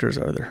instructors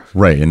are there?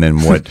 Right. And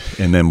then what?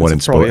 And then what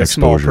probably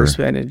exposure? A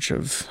small percentage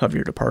of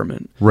your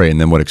department. Right. And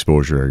then what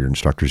exposure are your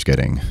instructors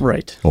getting?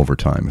 Right. Over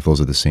time, if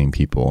those are the same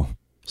people.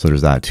 So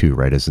there's that too,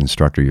 right? As an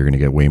instructor, you're going to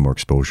get way more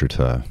exposure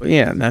to.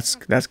 Yeah, and that's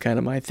kind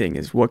of my thing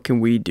is what can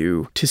we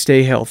do to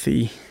stay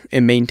healthy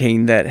and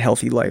maintain that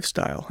healthy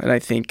lifestyle? And I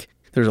think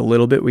there's a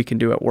little bit we can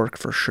do at work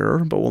for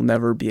sure, but we'll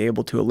never be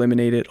able to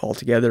eliminate it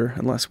altogether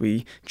unless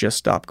we just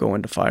stop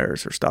going to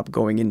fires or stop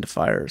going into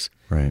fires.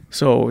 Right.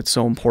 So it's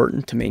so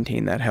important to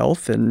maintain that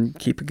health and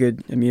keep a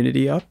good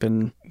immunity up,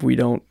 and we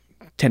don't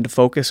tend to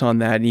focus on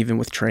that. And even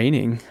with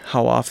training,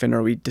 how often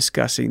are we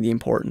discussing the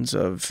importance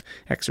of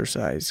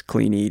exercise,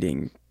 clean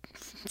eating,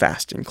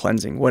 fasting,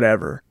 cleansing,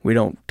 whatever? We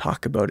don't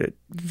talk about it.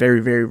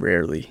 Very, very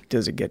rarely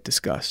does it get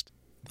discussed.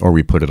 Or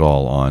we put it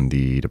all on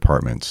the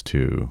departments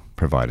to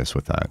provide us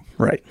with that.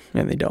 Right,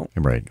 and they don't.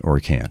 Right, or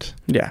can't.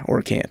 Yeah,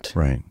 or can't.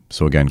 Right.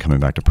 So again, coming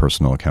back to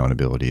personal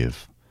accountability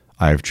of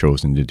I've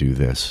chosen to do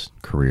this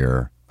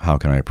career. How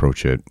can I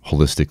approach it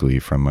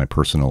holistically from my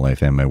personal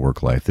life and my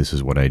work life? This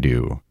is what I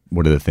do.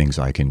 What are the things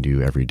I can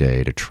do every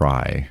day to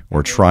try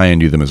and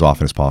do them as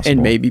often as possible?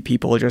 And maybe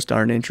people just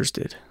aren't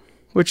interested,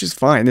 which is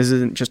fine. This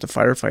isn't just a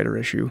firefighter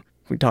issue.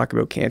 We talk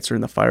about cancer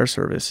in the fire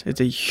service.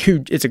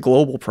 It's a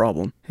global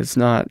problem. It's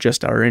not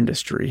just our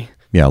industry.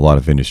 Yeah, a lot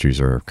of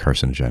industries are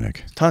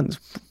carcinogenic. Tons,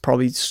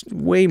 probably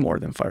way more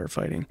than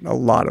firefighting. A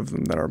lot of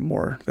them that are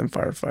more than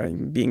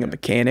firefighting. Being a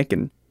mechanic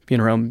and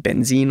being around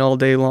benzene all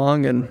day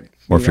long, and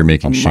or if you're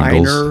making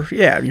shingles.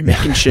 You're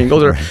making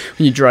shingles, or when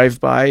you drive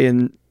by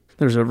and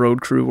there's a road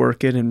crew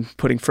working and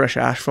putting fresh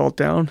asphalt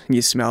down, and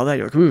you smell that,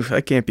 you're like, ooh,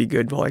 that can't be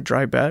good while I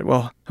drive by.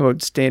 Well, how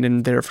about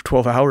standing there for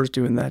 12 hours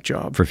doing that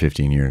job? For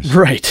 15 years.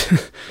 Right.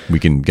 We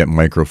can get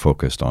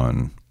micro-focused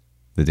on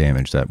the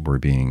damage that we're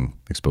being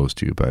exposed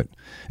to.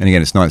 And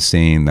again, it's not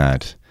saying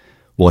that,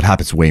 well, it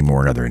happens way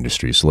more in other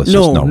industries, so let's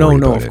just not worry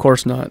about it. No, of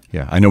course not.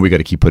 Yeah, I know we got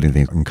to keep putting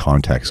things in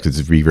context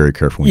because be very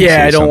careful when you say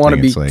something. Yeah, I don't want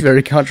to be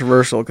very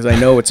controversial because I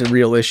know it's a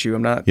real issue.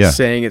 I'm not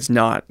saying it's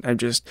not.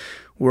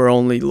 We're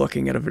only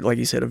looking at, like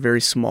you said, a very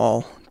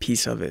small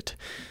piece of it.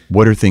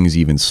 What are things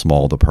even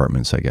small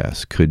departments, I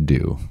guess, could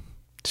do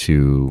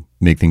to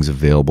make things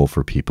available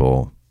for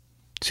people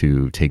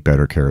to take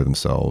better care of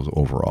themselves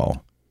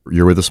overall?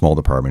 You're with a small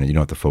department and you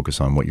don't have to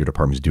focus on what your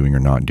department's doing or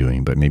not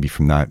doing, but maybe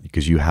from that,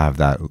 because you have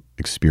that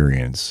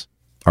experience,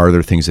 are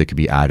there things that could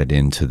be added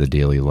into the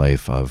daily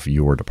life of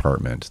your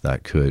department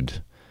that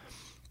could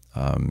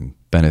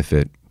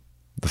benefit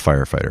the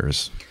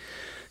firefighters?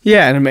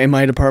 Yeah, and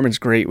my department's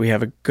great. We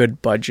have a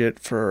good budget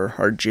for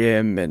our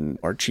gym, and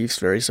our chief's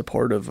very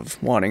supportive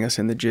of wanting us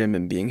in the gym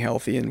and being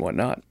healthy and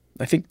whatnot.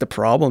 I think the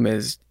problem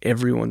is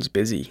everyone's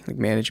busy. Like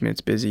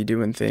management's busy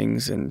doing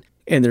things, and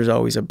there's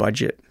always a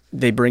budget.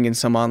 They bring in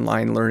some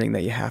online learning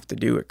that you have to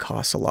do. It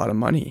costs a lot of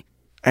money.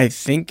 I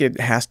think it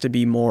has to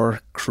be more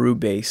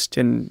crew-based,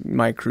 and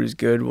my crew's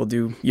good. We'll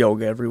do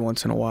yoga every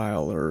once in a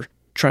while or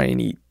try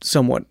and eat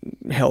somewhat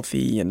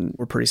healthy, and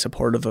we're pretty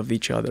supportive of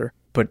each other.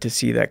 But to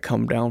see that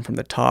come down from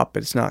the top,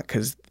 it's not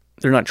because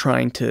they're not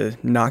trying to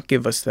not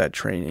give us that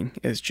training.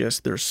 It's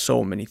just there's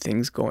so many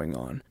things going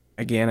on.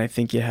 Again, I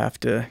think you have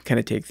to kind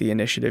of take the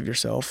initiative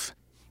yourself.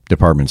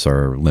 Departments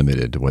are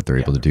limited to what they're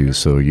able to do,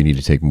 so you need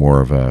to take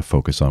more of a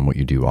focus on what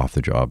you do off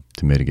the job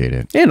to mitigate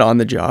it. And on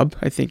the job.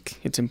 I think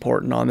it's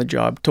important on the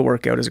job to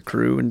work out as a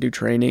crew and do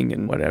training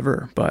and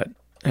whatever. But,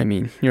 I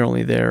mean, you're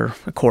only there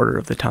a quarter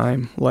of the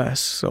time less,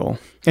 so...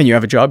 And you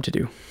have a job to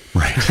do.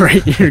 Right.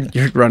 Right?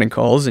 You're running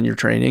calls and you're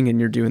training and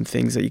you're doing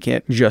things that you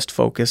can't just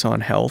focus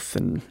on health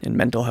and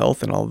mental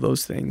health and all of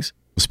those things.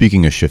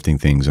 Speaking of shifting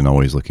things and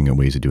always looking at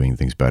ways of doing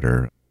things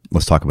better,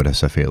 let's talk about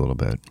SFA a little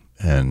bit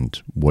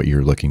and what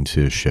you're looking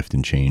to shift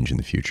and change in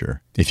the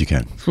future, if you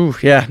can.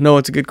 Yeah, no,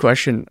 it's a good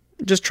question.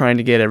 Just trying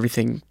to get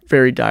everything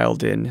very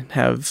dialed in,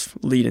 have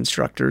lead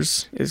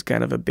instructors is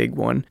kind of a big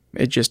one.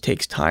 It just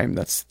takes time.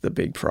 That's the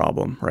big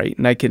problem, right?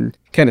 And I can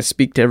kind of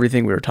speak to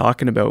everything we were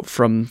talking about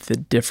from the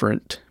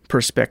different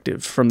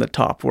perspective from the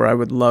top, where I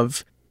would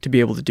love to be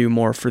able to do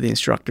more for the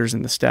instructors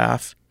and the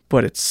staff,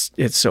 but it's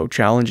so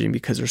challenging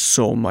because there's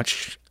so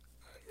much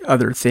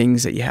other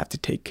things that you have to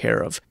take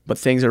care of. But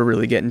things are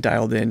really getting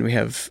dialed in. We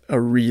have a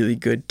really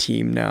good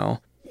team now.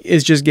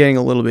 It's just getting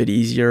a little bit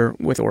easier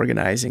with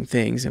organizing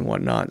things and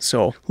whatnot.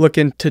 So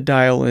looking to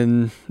dial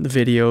in the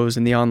videos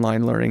and the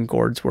online learning.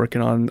 Gord's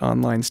working on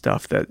online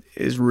stuff that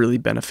is really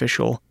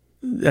beneficial.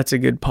 That's a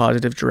good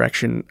positive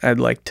direction. I'd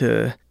like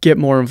to get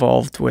more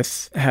involved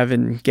with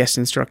having guest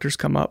instructors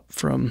come up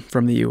from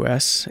the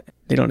U.S.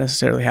 They don't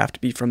necessarily have to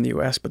be from the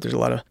U.S., but there's a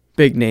lot of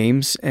big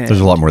names. And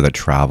there's a lot more that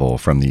travel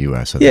from the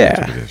U.S.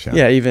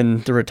 Yeah,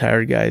 even the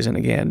retired guys. And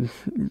again,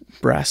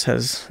 Brass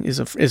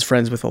is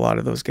friends with a lot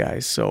of those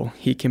guys, so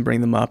he can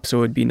bring them up. So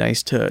it would be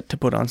nice to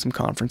put on some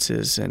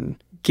conferences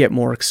and get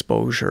more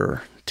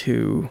exposure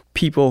to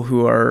people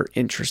who are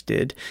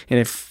interested. And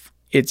if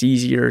it's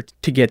easier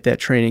to get that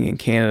training in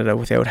Canada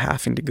without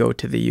having to go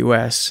to the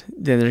U.S.,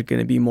 then there's going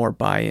to be more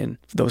buy-in.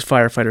 Those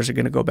firefighters are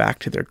going to go back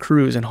to their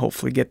crews and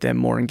hopefully get them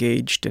more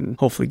engaged and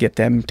hopefully get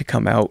them to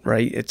come out,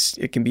 right?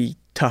 It can be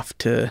tough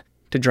to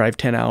drive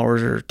 10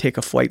 hours or take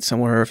a flight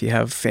somewhere if you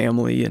have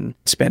family and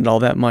spend all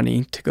that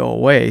money to go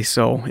away.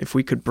 So if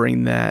we could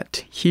bring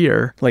that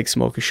here, like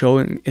Smoke a Show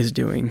is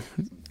doing,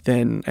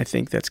 then I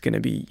think that's going to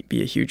be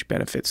a huge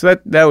benefit. So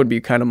that would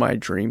be kind of my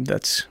dream.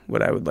 That's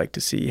what I would like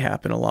to see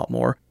happen a lot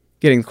more.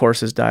 Getting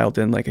courses dialed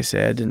in, like I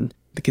said, and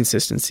the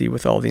consistency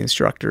with all the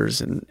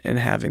instructors and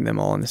having them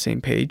all on the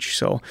same page.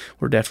 So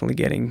we're definitely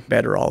getting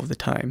better all of the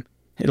time.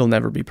 It'll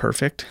never be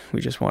perfect.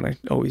 We just want to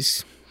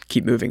always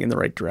keep moving in the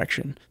right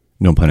direction.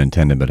 No pun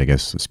intended, but I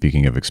guess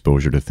speaking of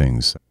exposure to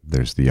things,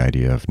 there's the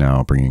idea of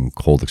now bringing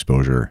cold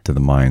exposure to the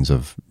minds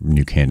of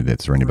new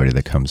candidates or anybody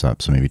that comes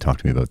up. So maybe talk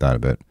to me about that a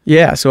bit.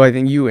 Yeah, so I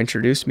think you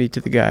introduced me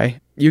to the guy.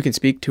 You can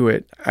speak to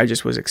it. I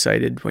just was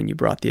excited when you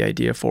brought the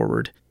idea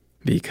forward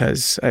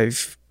because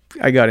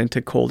I got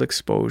into cold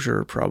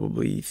exposure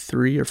probably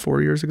 3 or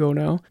 4 years ago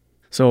now.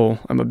 So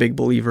I'm a big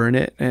believer in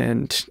it,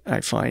 and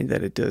I find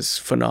that it does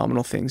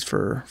phenomenal things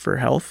for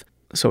health.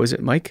 So is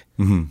it Mike?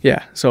 Mm-hmm.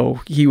 Yeah.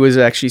 So he was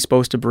actually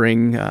supposed to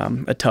bring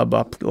a tub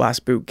up the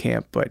last boot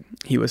camp, but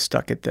he was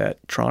stuck at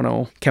that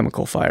Toronto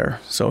chemical fire,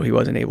 so he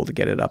wasn't able to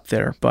get it up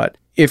there. But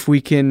if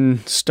we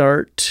can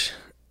start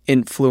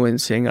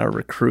influencing our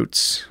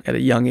recruits at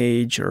a young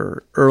age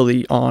or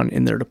early on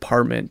in their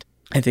department,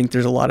 I think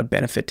there's a lot of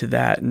benefit to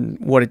that and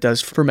what it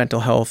does for mental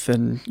health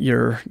and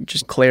your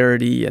just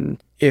clarity. And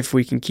if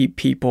we can keep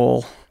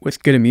people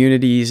with good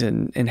immunities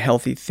and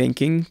healthy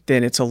thinking,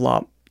 then it's a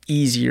lot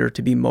easier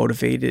to be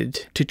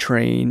motivated to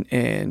train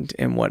and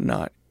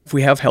whatnot. If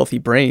we have healthy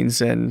brains,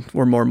 then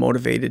we're more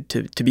motivated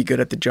to be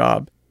good at the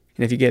job.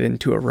 And if you get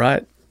into a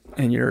rut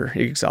and you're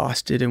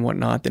exhausted and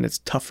whatnot, then it's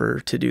tougher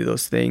to do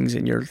those things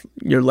and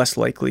you're less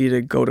likely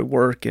to go to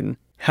work and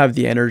have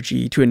the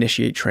energy to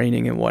initiate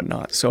training and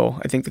whatnot. So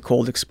I think the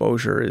cold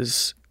exposure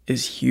is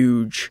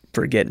huge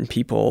for getting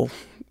people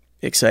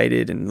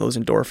excited and those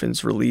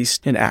endorphins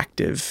released and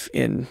active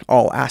in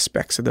all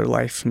aspects of their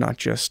life, not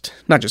just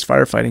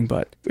firefighting,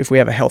 but if we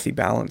have a healthy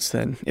balance,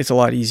 then it's a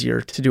lot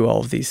easier to do all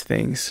of these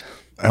things.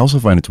 I also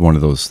find it's one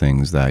of those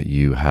things that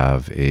you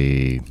have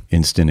a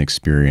instant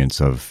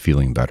experience of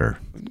feeling better.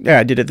 Yeah,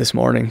 I did it this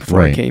morning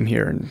before I came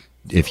here. And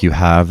if you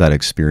have that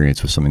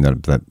experience with something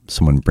that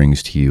someone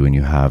brings to you and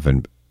you have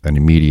an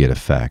immediate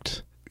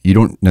effect, you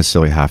don't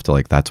necessarily have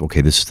to that's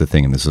okay, this is the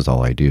thing and this is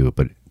all I do.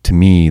 But to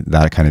me,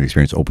 that kind of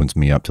experience opens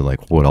me up to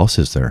what else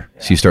is there?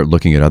 Yeah. So you start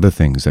looking at other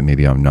things that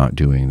maybe I'm not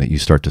doing, that you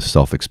start to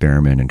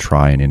self-experiment and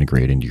try and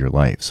integrate into your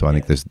life. So I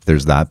think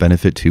there's that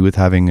benefit too with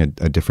having a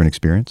different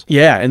experience.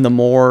 Yeah, and the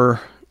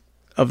more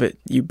of it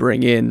you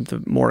bring in,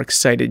 the more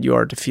excited you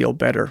are to feel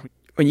better.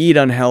 When you eat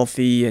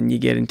unhealthy and you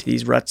get into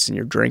these ruts and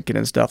you're drinking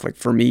and stuff, like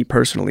for me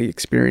personally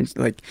experienced,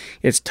 like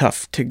it's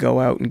tough to go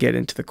out and get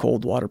into the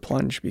cold water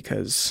plunge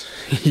because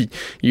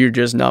you're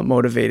just not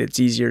motivated. It's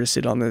easier to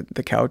sit on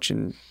the couch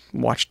and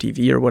watch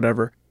TV or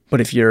whatever.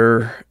 But if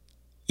you're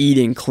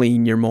eating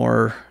clean, you're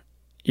more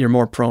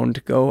prone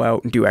to go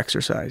out and do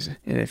exercise.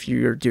 And if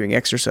you're doing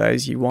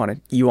exercise, you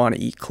want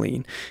to eat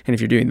clean. And if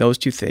you're doing those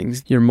two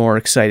things, you're more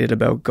excited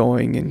about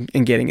going and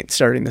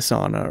starting the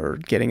sauna or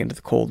getting into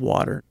the cold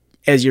water.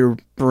 As your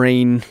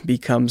brain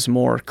becomes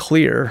more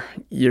clear,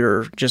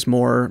 you're just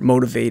more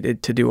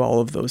motivated to do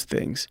all of those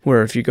things.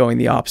 Where if you're going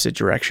the opposite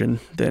direction,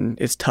 then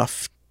it's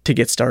tough to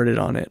get started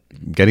on it.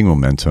 Getting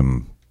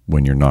momentum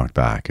when you're knocked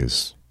back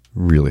is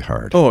really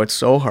hard. Oh, it's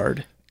so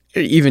hard.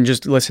 Even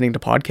just listening to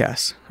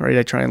podcasts, right?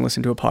 I try and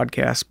listen to a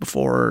podcast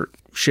before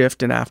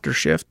shift and after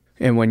shift.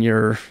 And when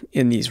you're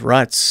in these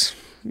ruts,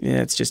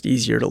 it's just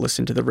easier to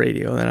listen to the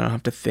radio. Then I don't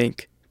have to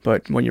think.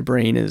 But when your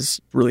brain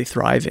is really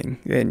thriving,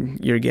 then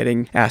you're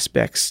getting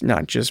aspects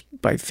not just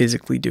by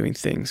physically doing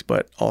things,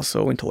 but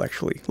also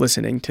intellectually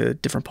listening to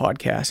different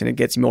podcasts, and it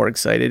gets you more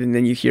excited. And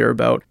then you hear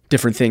about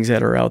different things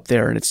that are out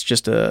there, and it's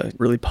just a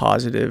really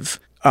positive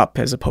up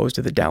as opposed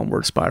to the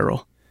downward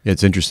spiral.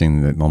 It's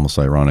interesting, that almost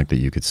ironic that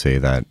you could say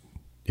that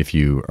if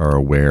you are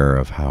aware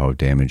of how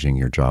damaging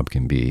your job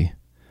can be,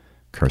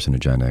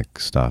 carcinogenic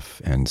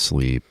stuff and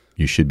sleep,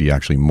 you should be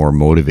actually more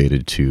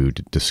motivated to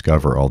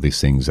discover all these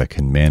things that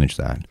can manage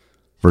that.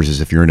 Versus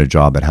if you're in a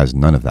job that has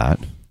none of that,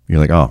 you're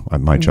like, oh,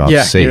 my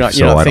job's safe.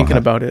 You're not thinking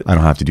about it. I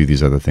don't have to do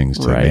these other things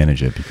to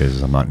manage it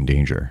because I'm not in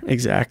danger.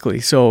 Exactly.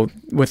 So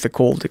with the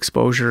cold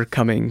exposure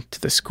coming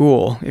to the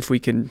school, if we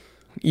can,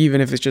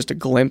 even if it's just a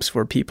glimpse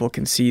where people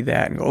can see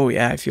that and go, oh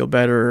yeah, I feel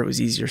better. It was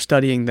easier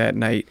studying that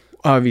night.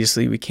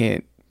 Obviously we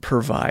can't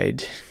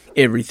provide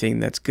everything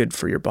that's good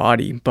for your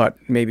body, but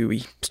maybe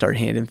we start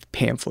handing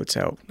pamphlets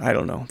out, I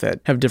don't know,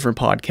 that have different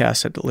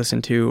podcasts to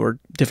listen to or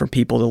different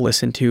people to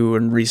listen to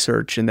and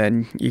research, and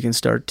then you can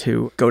start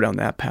to go down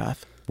that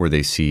path. Where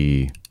they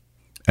see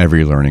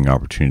every learning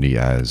opportunity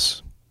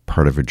as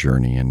part of a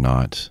journey and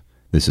not,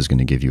 this is going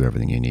to give you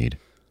everything you need.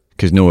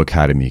 Because no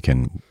academy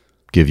can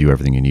give you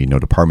everything you need. No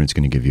department's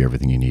going to give you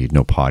everything you need.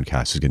 No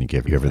podcast is going to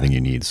give you everything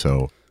you need.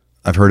 So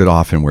I've heard it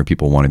often where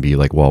people want to be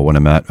like, well, when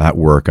I'm at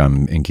work,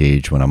 I'm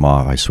engaged. When I'm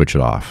off, I switch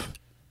it off.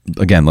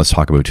 Again, let's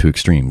talk about two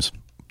extremes.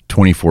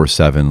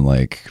 24/7,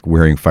 like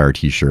wearing fire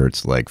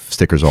t-shirts, like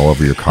stickers all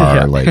over your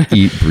car, like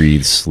eat,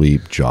 breathe,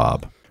 sleep,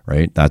 job,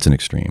 right? That's an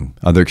extreme.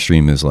 Other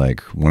extreme is like,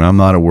 when I'm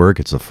not at work,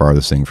 it's the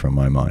farthest thing from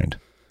my mind.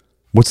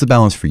 What's the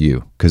balance for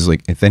you? Because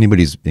like, if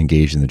anybody's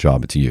engaged in the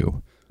job, it's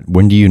you.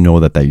 When do you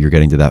know that you're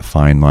getting to that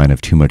fine line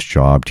of too much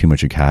job, too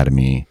much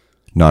academy,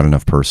 not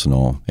enough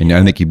personal? And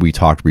I think we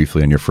talked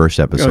briefly on your first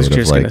episode. I was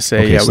just going to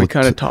say, so we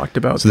kind of talked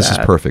about that. So this is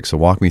perfect. So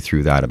walk me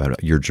through that,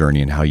 about your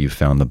journey and how you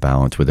found the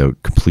balance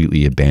without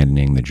completely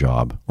abandoning the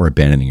job or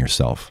abandoning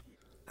yourself.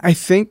 I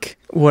think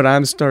what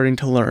I'm starting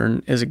to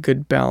learn is a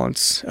good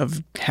balance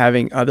of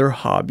having other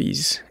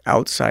hobbies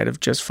outside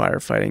of just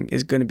firefighting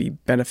is going to be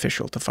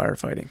beneficial to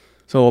firefighting.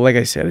 So like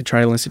I said, I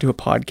try to listen to a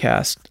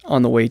podcast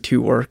on the way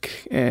to work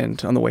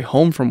and on the way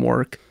home from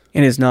work,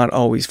 and it's not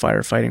always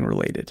firefighting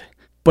related.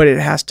 But it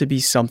has to be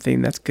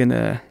something that's going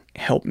to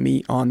help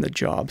me on the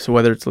job. So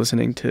whether it's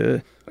listening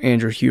to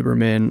Andrew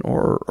Huberman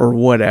or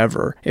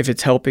whatever, if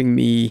it's helping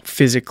me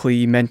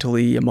physically,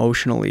 mentally,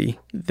 emotionally,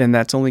 then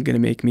that's only going to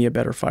make me a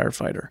better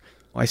firefighter.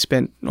 I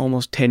spent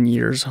almost 10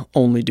 years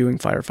only doing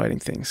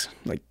firefighting things,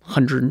 like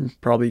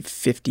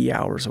 150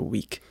 hours a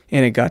week.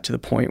 And it got to the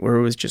point where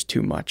it was just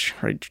too much,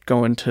 right?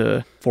 Going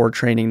to 4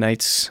 training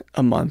nights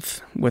a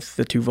month with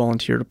the 2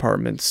 volunteer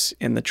departments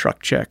and the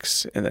truck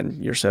checks, and then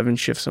your 7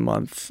 shifts a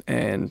month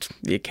and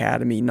the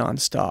academy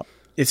nonstop.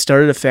 It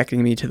started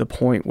affecting me to the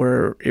point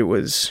where it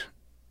was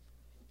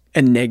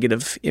a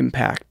negative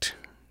impact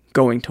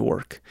going to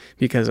work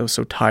because I was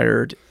so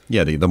tired.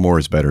 Yeah, the more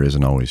is better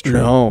isn't always true.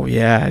 No,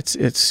 yeah,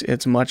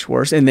 it's much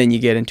worse. And then you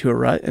get into a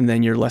rut, and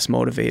then you're less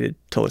motivated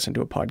to listen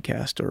to a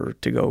podcast or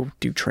to go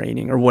do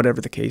training or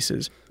whatever the case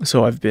is.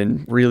 So I've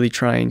been really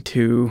trying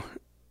to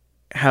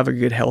have a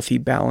good, healthy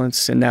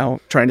balance, and now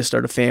trying to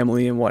start a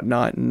family and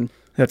whatnot, and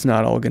that's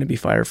not all going to be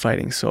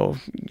firefighting. So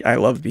I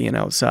love being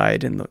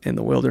outside in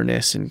the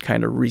wilderness and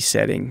kind of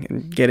resetting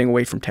and getting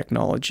away from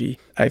technology.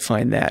 I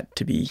find that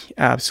to be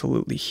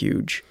absolutely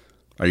huge.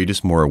 Are you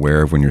just more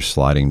aware of when you're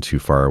sliding too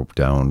far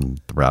down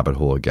the rabbit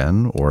hole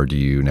again, or do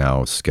you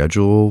now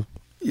schedule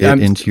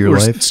it into your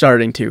life? Just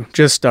starting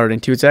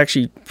to. It's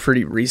actually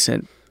pretty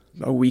recent.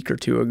 A week or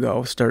 2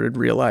 ago, started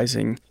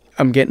realizing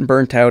I'm getting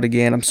burnt out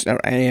again.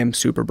 I am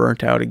super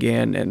burnt out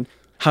again. And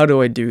how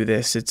do I do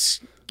this?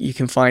 You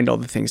can find all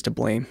the things to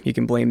blame. You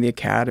can blame the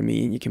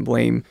academy, and you can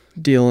blame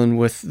dealing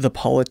with the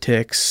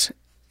politics.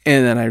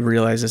 And then I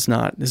realized it's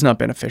not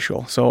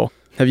beneficial. So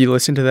have you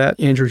listened to that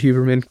Andrew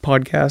Huberman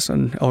podcast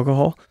on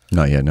alcohol?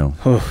 Not yet, no.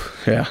 Oh,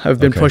 yeah. I've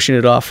been pushing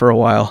it off for a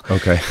while.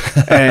 Okay.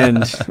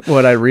 And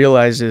what I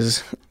realized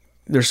is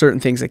there's certain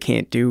things I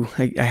can't do.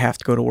 I have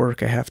to go to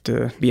work. I have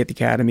to be at the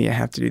academy. I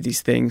have to do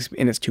these things,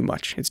 and it's too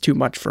much. It's too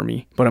much for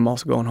me, but I'm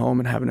also going home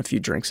and having a few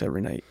drinks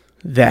every night.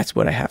 That's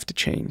what I have to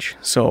change.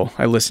 So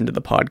I listened to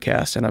the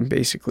podcast, and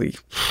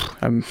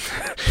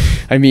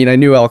I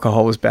knew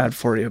alcohol was bad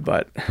for you,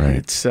 but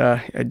it's,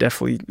 I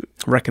definitely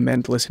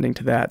recommend listening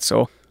to that.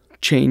 So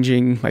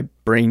changing my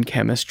brain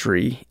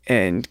chemistry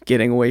and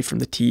getting away from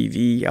the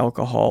TV,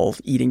 alcohol,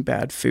 eating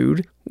bad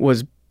food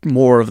was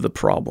more of the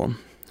problem,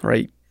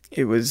 right?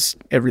 It was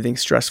everything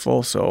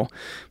stressful. So,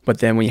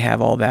 but then when you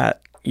have all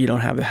that, you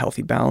don't have the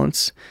healthy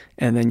balance,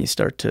 and then you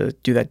start to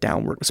do that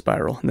downward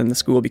spiral, and then the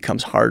school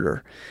becomes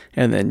harder,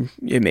 and then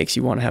it makes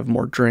you want to have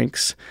more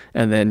drinks,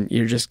 and then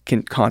you're just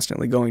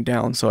constantly going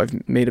down. So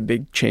I've made a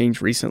big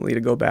change recently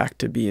to go back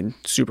to being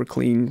super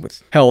clean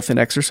with health and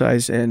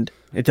exercise, and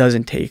it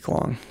doesn't take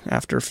long.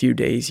 After a few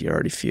days, you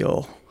already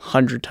feel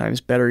 100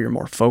 times better. You're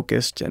more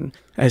focused, and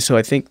so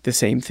I think the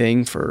same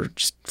thing for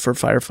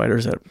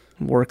firefighters that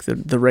work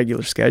the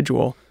regular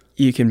schedule.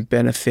 You can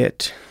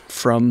benefit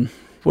from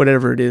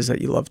whatever it is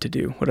that you love to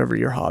do, whatever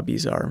your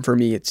hobbies are. And for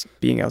me, it's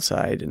being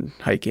outside and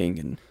hiking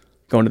and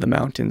going to the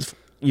mountains.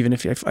 Even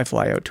if I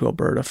fly out to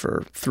Alberta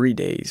for 3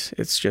 days,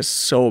 it's just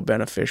so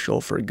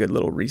beneficial for a good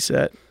little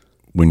reset.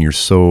 When you're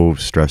so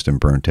stressed and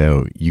burnt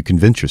out, you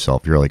convince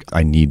yourself, you're like,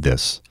 I need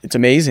this. It's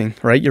amazing,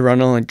 right? You're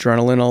running on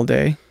adrenaline all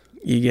day.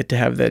 You get to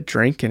have that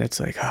drink, and it's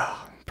like,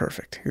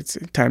 perfect. It's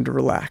time to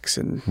relax.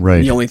 And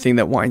the only thing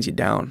that winds you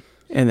down.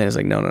 And then it's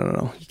like,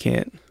 no. You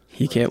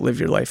can't live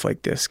your life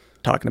like this.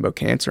 Talking about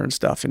cancer and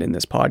stuff, and in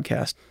this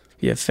podcast,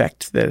 the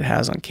effect that it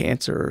has on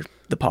cancer,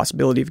 the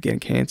possibility of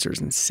getting cancer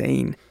is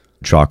insane.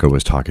 Jocko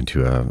was talking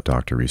to a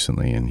doctor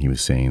recently, and he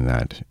was saying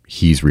that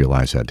he's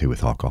realized that too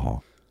with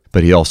alcohol.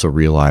 But he also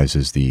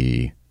realizes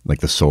the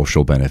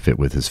social benefit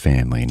with his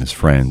family and his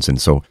friends. And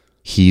so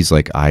he's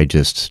like, I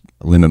just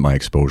limit my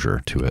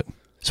exposure to it.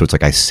 So it's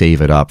like I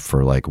save it up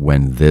for like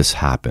when this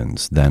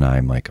happens, then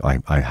I'm like,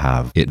 I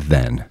have it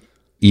then.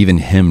 Even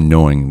him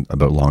knowing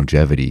about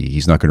longevity,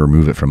 he's not going to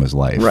remove it from his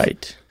life.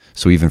 Right.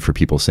 So even for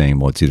people saying,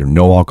 well, it's either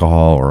no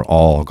alcohol or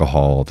all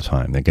alcohol all the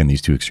time. Again,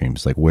 these two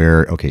extremes, like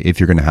if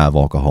you're going to have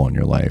alcohol in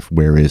your life,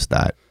 where is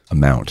that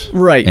amount?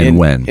 Right. And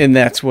when? And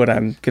that's what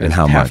I'm going to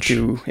have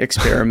to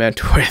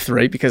experiment with,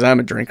 right? Because I'm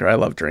a drinker. I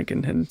love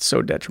drinking, and it's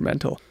so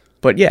detrimental.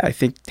 But yeah, I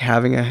think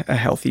having a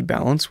healthy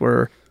balance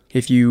where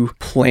if you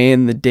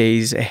plan the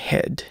days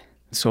ahead,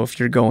 so if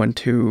you're going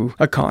to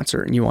a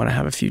concert and you want to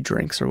have a few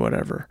drinks or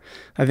whatever,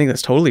 I think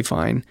that's totally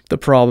fine. The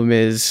problem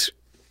is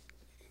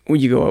when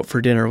you go out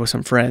for dinner with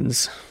some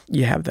friends,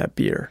 you have that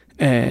beer.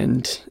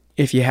 And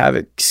if you have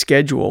it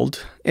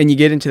scheduled and you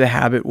get into the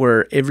habit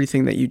where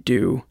everything that you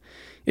do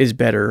is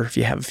better if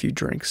you have a few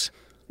drinks,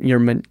 your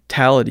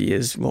mentality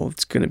is, well,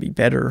 it's going to be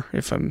better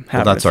if I'm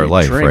having a few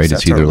life, drinks. right?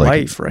 That's it's either our like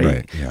life,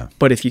 right? Yeah.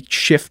 But if you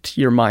shift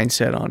your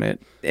mindset on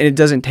it, and it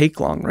doesn't take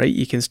long, right?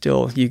 You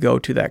go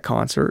to that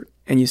concert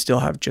and you still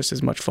have just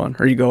as much fun.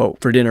 Or you go out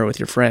for dinner with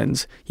your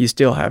friends, you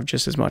still have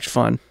just as much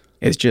fun.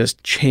 It's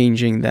just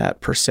changing that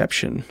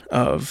perception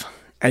of,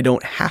 I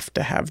don't have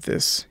to have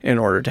this in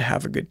order to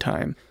have a good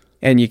time.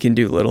 And you can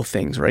do little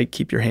things, right?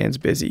 Keep your hands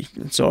busy.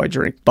 And so I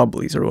drink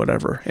bubblies or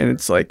whatever. And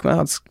it's like,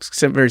 well,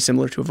 it's very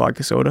similar to a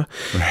vodka soda.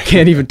 Right.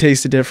 Can't even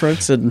taste the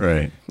difference.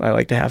 And I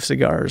like to have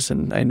cigars.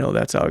 And I know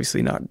that's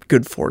obviously not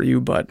good for you,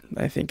 but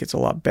I think it's a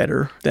lot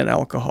better than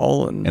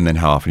alcohol. And then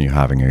how often are you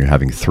having? Are you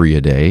having 3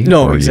 a day?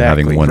 No, or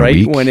exactly. Are you having 1 right?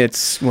 a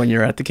week? When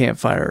you're at the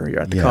campfire, you're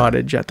at the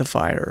cottage, at the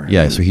fire.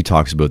 Yeah, so he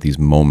talks about these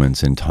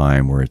moments in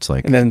time where it's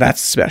like... And then that's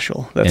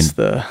special. That's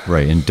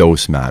Right, and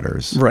dose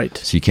matters. Right.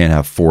 So you can't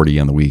have 40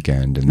 on the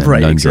weekend and then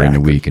none during the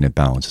week, and it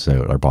balances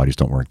out. Our bodies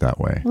don't work that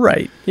way.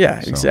 Right.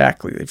 Yeah,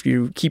 exactly. If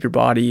you keep your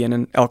body in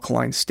an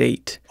alkaline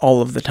state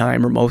all of the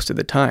time or most of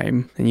the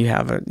time, and you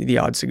have the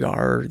odd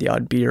cigar or the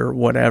odd beer or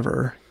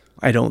whatever,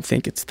 I don't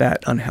think it's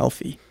that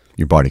unhealthy.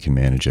 Your body can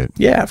manage it.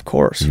 Yeah, of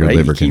course. Your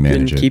liver can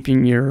manage it.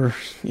 Keeping your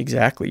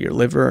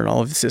liver and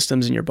all of the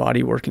systems in your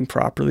body working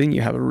properly, and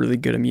you have a really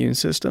good immune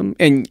system,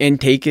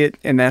 and take it.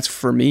 And that's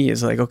for me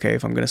is like, okay,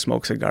 if I'm going to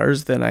smoke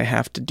cigars, then I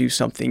have to do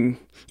something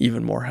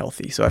even more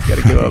healthy. So I've got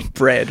to give up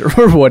bread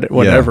or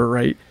whatever,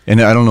 right? And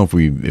I don't know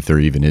if there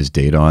even is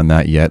data on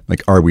that yet.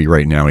 Like, are we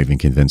right now even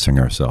convincing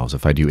ourselves,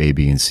 if I do A,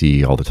 B, and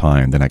C all the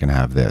time, then I can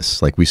have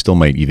this? Like, we still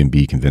might even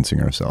be convincing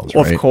ourselves,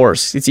 right? Of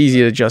course. It's easy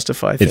to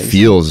justify things. It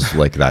feels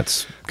like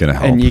that's going to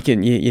help. And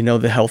you know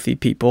the healthy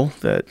people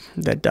that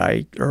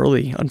die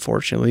early,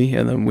 unfortunately.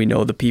 And then we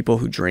know the people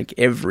who drink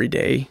every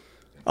day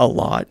a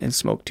lot and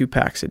smoke 2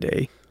 packs a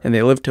day, and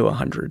they live to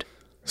 100.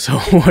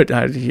 So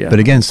But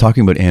again, it's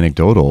talking about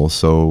anecdotal,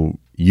 so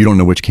you don't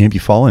know which camp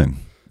you fall in.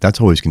 That's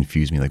always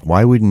confused me. Like,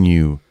 why wouldn't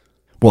you,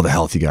 the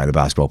healthy guy, the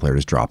basketball player,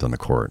 just dropped on the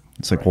court.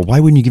 It's like, well,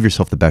 why wouldn't you give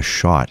yourself the best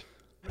shot?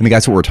 I mean,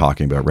 that's what we're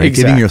talking about, right?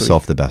 Exactly. Giving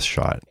yourself the best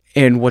shot.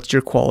 And what's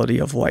your quality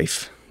of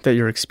life that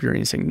you're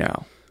experiencing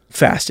now?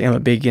 Fasting. I'm a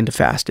big into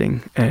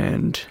fasting,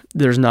 and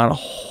there's not a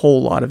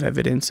whole lot of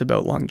evidence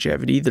about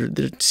longevity.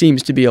 There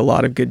seems to be a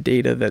lot of good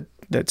data that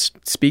that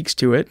speaks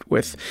to it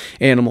with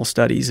animal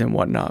studies and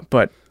whatnot,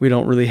 but we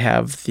don't really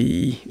have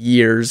the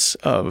years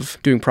of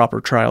doing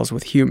proper trials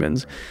with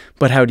humans.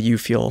 But how do you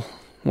feel?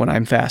 When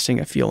I'm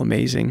fasting, I feel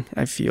amazing.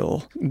 I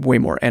feel way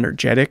more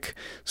energetic.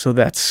 So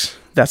that's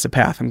the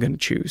path I'm going to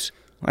choose.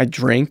 I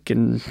drink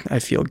and I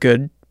feel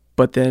good,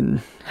 but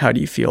then how do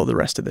you feel the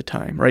rest of the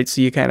time, right? So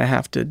you kind of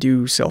have to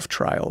do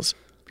self-trials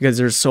because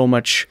there's so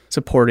much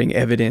supporting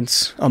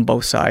evidence on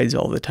both sides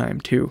all the time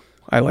too.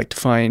 I like to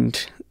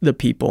find the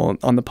people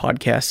on the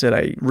podcast that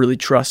I really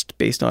trust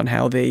based on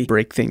how they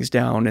break things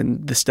down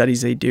and the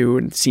studies they do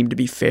and seem to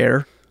be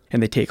fair.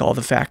 And they take all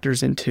the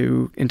factors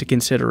into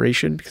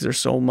consideration because there's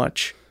so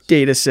much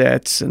data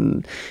sets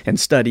and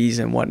studies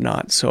and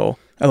whatnot. So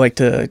I like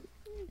to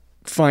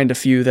find a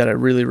few that I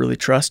really, really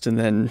trust, and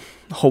then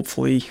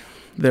hopefully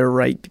they're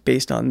right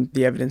based on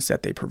the evidence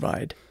that they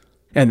provide.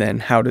 And then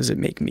how does it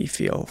make me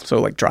feel?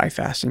 So like dry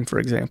fasting, for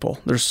example,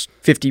 there's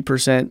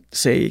 50%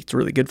 say it's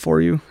really good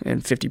for you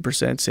and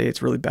 50% say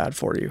it's really bad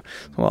for you.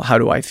 Well, how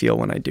do I feel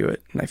when I do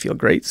it? And I feel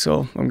great.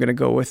 So I'm going to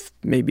go with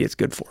maybe it's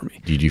good for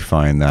me. Did you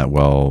find that,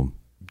 well,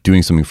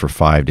 doing something for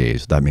 5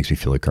 days, that makes me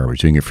feel like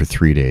garbage. Doing it for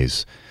 3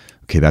 days,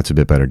 okay, that's a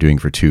bit better. Doing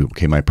it for 2,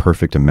 okay, my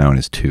perfect amount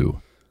is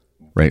 2,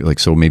 right? Like,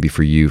 so maybe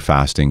for you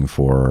fasting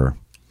for,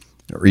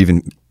 or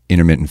even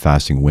intermittent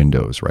fasting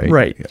windows, right?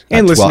 Right.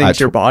 And listening to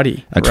your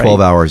body. At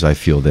 12 hours, I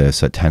feel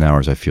this. At 10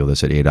 hours, I feel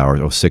this. At 8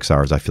 hours, 6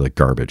 hours, I feel like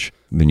garbage.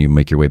 Then you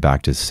make your way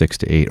back to 6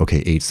 to 8.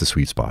 Okay, 8's the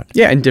sweet spot.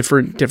 Yeah, and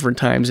different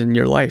times in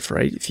your life,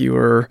 right? If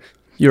you're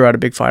at a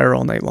big fire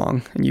all night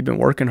long and you've been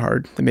working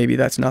hard, then maybe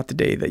that's not the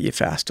day that you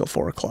fast till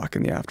 4 o'clock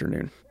in the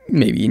afternoon.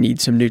 Maybe you need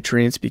some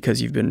nutrients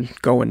because you've been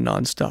going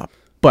nonstop.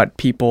 But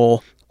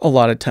people, a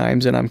lot of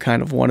times, and I'm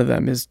kind of one of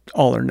them, is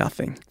all or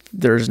nothing.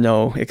 There's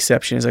no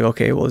exception. It's like,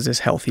 okay, well, is this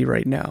healthy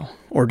right now?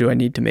 Or do I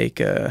need to make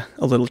a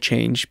little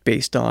change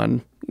based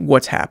on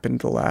what's happened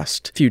the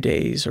last few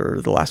days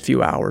or the last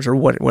few hours or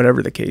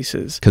whatever the case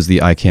is? Because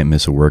the I can't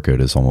miss a workout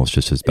is almost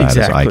just as bad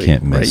as I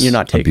can't miss right. You're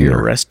not taking a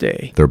rest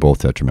day. They're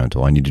both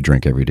detrimental. I need to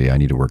drink every day. I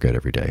need to work out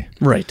every day.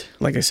 Right.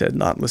 Like I said,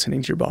 not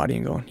listening to your body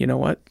and going, you know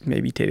what,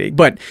 maybe today.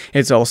 But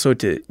it's also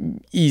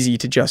easy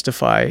to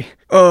justify,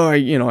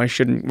 I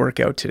shouldn't work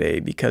out today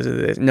because of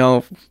this.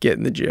 No, get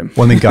in the gym.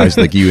 Well, I think guys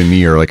like you and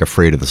me are like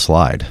afraid of the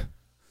slide.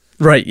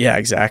 Right. Yeah,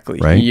 exactly.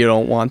 Right? You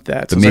don't want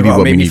that. So maybe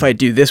if I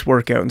do this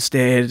workout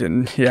instead,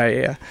 and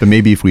yeah. But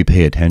maybe if we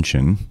pay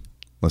attention,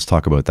 let's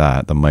talk about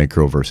that, the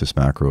micro versus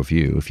macro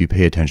view. If you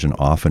pay attention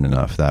often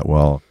enough that,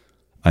 well,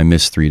 I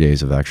missed 3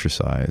 days of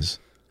exercise,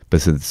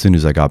 but as soon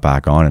as I got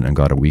back on it and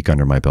got a week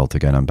under my belt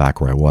again, I'm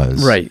back where I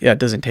was. Right. Yeah, it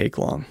doesn't take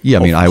long. Yeah,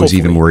 I mean, I was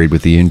even worried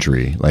with the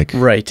injury. Like,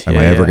 am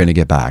I ever going to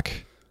get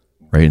back?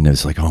 Right. And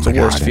it's like, oh my God. It's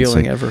the worst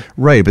feeling ever.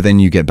 Right. But then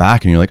you get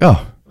back and you're like,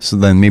 oh. So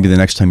then maybe the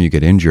next time you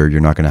get injured, you're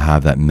not going to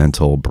have that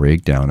mental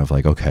breakdown of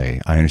like, okay,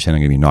 I understand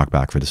I'm going to be knocked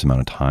back for this amount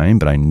of time,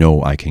 but I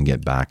know I can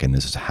get back and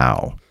this is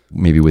how.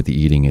 Maybe with the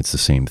eating, it's the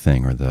same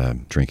thing, or the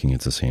drinking,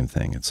 it's the same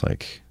thing. It's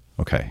like,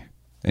 okay.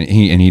 And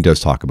he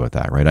does talk about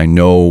that, right? I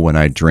know when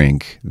I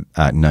drink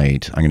at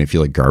night, I'm going to feel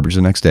like garbage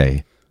the next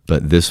day.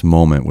 But this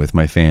moment with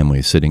my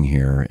family sitting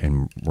here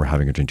and we're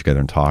having a drink together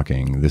and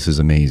talking, this is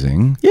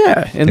amazing.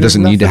 Yeah. And it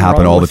doesn't need to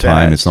happen all the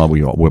time. It's not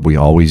what we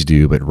always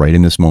do, but right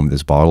in this moment,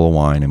 this bottle of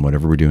wine and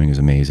whatever we're doing is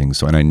amazing.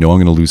 So, and I know I'm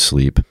going to lose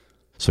sleep.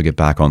 So I get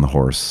back on the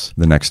horse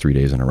the next 3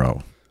 days in a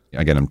row.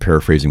 Again, I'm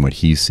paraphrasing what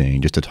he's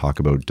saying just to talk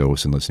about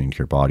dose and listening to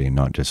your body and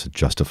not just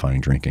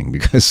justifying drinking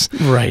because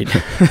right.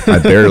 I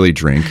barely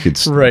drink.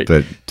 It's right.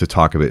 But to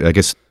talk about, I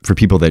guess for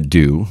people that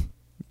do,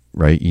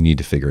 right? You need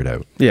to figure it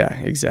out. Yeah,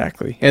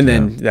 exactly. And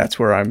then that's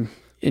where I'm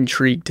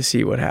intrigued to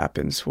see what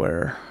happens,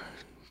 where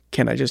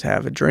can I just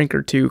have a drink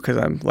or two? Because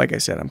like I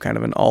said, I'm kind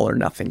of an all or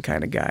nothing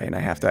kind of guy and I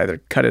have to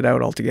either cut it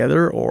out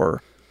altogether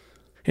or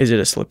is it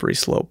a slippery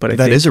slope? But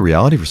that is a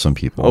reality for some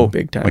people. Oh,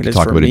 big time. We can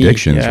talk about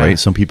addictions, right?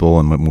 Some people,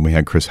 and when we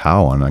had Chris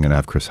Howe on, I'm going to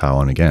have Chris Howe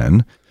on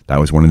again. That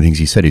was one of the things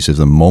he said. He says,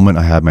 the moment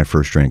I had my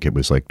first drink, it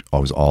was like, I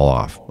was all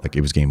off. Like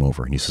it was game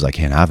over. And he says, I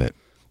can't have it.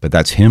 But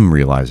that's him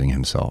realizing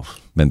himself.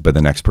 But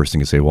the next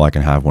person can say, well, I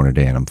can have one a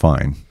day and I'm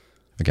fine.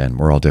 Again,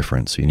 we're all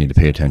different. So you need to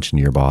pay attention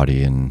to your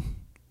body and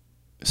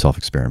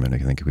self-experiment. I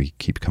think we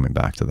keep coming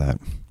back to that.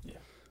 Yeah.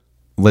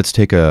 Let's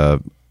take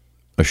a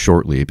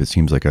short leap. It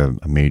seems like a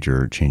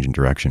major change in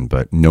direction,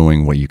 but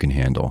knowing what you can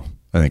handle.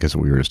 I think that's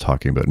what we were just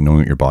talking about, knowing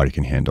what your body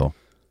can handle.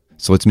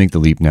 So let's make the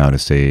leap now to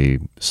say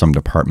some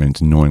departments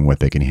knowing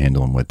what they can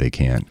handle and what they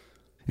can't,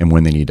 and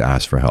when they need to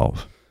ask for help,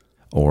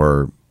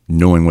 or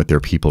knowing what their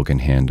people can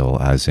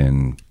handle, as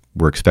in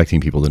we're expecting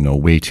people to know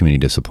way too many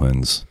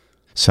disciplines,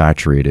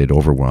 saturated,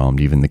 overwhelmed,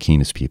 even the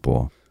keenest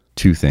people.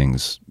 Two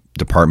things: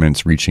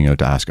 departments reaching out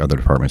to ask other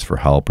departments for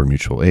help or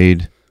mutual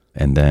aid,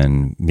 and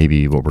then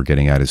maybe what we're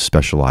getting at is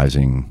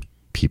specializing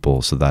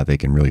people so that they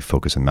can really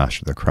focus and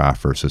master their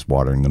craft versus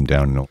watering them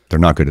down. And they're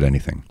not good at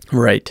anything.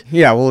 Right.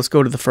 Yeah, well, let's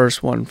go to the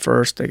first one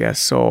first, I guess.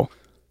 So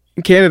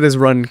Canada's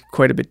run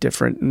quite a bit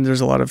different, and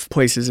there's a lot of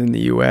places in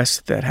the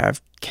U.S. that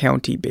have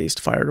county-based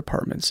fire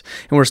departments,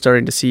 and we're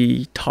starting to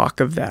see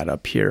talk of that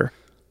up here.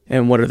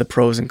 And what are the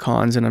pros and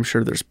cons? And I'm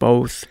sure there's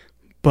both.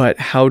 But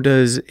how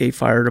does a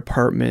fire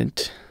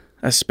department,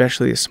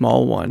 especially a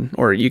small one,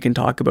 or you can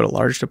talk about a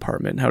large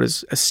department, how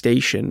does a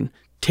station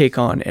take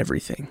on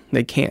everything?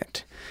 They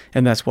can't.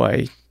 And that's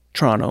why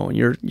Toronto and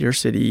your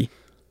city,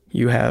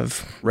 you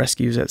have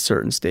rescues at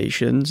certain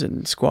stations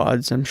and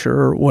squads, I'm sure,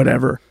 or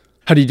whatever.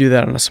 How do you do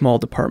that on a small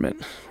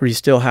department where you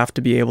still have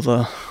to be able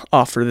to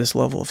offer this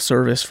level of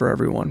service for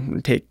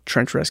everyone? Take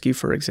trench rescue,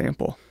 for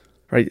example,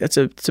 right? It's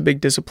a big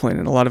discipline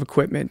and a lot of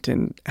equipment.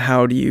 And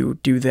how do you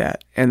do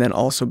that and then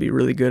also be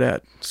really good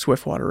at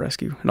swift water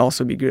rescue and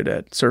also be good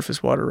at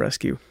surface water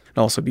rescue and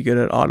also be good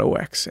at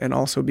AutoX and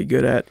also be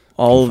good at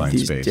all of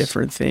these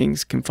different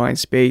things, confined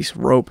space,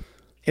 rope.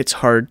 It's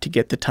hard to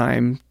get the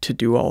time to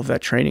do all of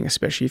that training,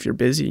 especially if you're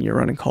busy and you're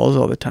running calls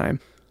all the time.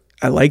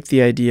 I like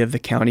the idea of the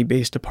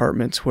county-based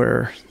departments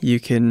where you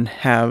can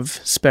have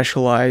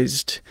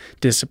specialized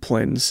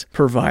disciplines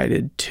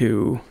provided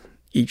to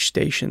each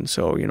station.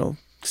 So,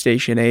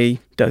 Station A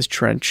does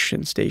trench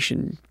and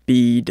Station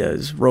B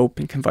does rope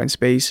and confined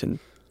space and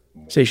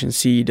Station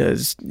C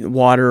does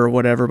water or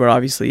whatever. But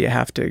obviously you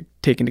have to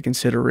take into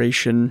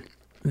consideration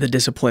the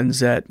disciplines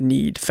that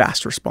need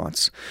fast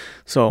response.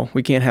 So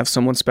we can't have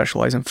someone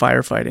specialize in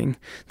firefighting.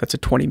 That's a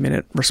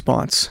 20-minute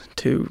response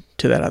to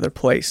that other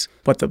place.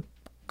 But the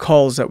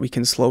calls that we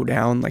can slow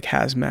down, like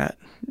hazmat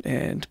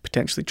and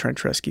potentially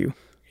trench rescue,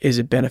 is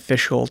it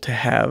beneficial to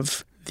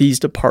have these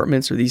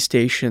departments or these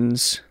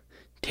stations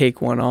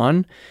take one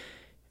on?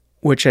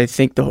 Which I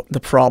think the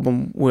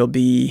problem will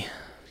be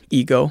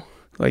ego.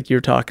 Like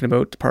you're talking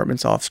about,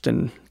 departments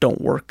often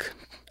don't work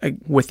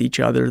with each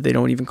other. They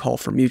don't even call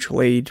for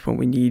mutual aid when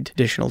we need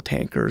additional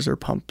tankers or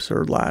pumps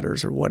or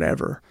ladders or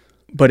whatever.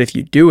 But if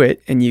you do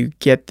it and you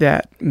get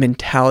that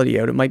mentality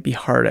out, it might be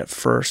hard at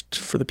first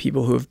for the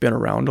people who have been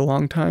around a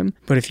long time.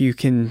 But if you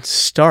can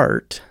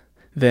start,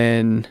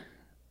 then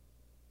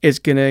it's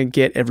going to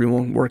get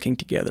everyone working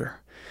together.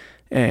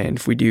 And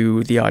if we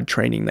do the odd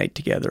training night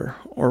together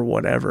or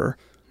whatever,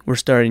 we're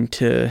starting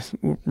to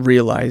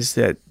realize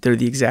that they're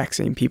the exact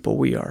same people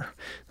we are.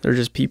 They're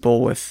just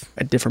people with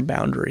a different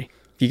boundary.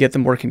 If you get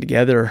them working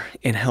together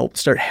and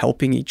start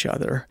helping each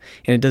other,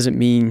 and it doesn't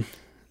mean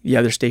the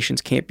other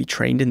stations can't be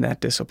trained in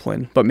that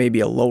discipline, but maybe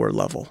a lower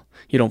level.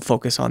 You don't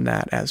focus on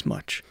that as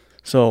much.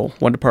 So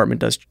one department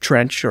does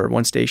trench or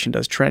one station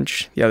does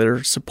trench. The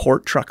other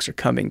support trucks are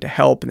coming to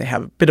help and they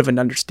have a bit of an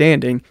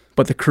understanding,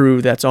 but the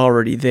crew that's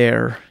already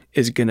there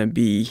is going to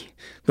be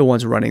the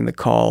ones running the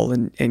call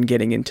and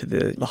getting into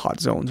the hot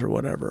zones or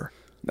whatever.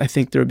 I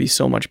think there would be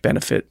so much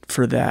benefit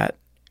for that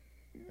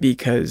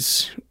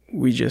because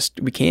we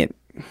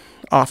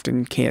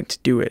often can't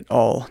do it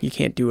all. You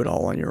can't do it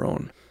all on your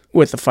own.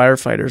 With the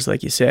firefighters,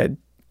 like you said,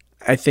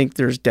 I think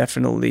there's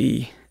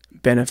definitely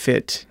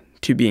benefit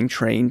to being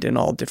trained in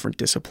all different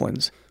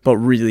disciplines, but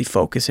really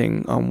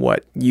focusing on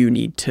what you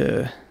need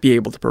to be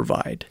able to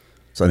provide.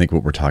 So I think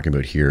what we're talking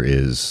about here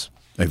is,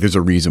 like, there's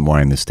a reason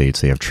why in the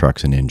States they have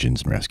trucks and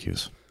engines and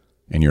rescues.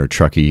 And you're a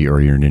truckie or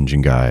you're an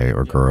engine guy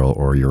or girl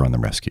or you're on the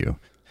rescue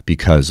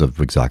because of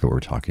exactly what we're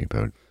talking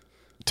about.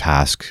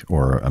 Task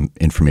or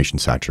information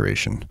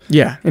saturation.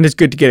 Yeah, and it's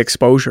good to get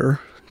exposure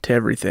to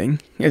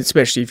everything,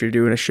 especially if you're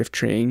doing a shift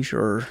change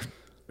or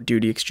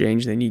duty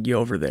exchange, they need you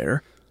over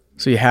there.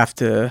 So you have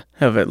to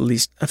have at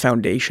least a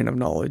foundation of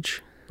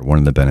knowledge. One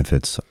of the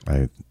benefits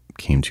I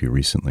came to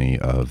recently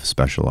of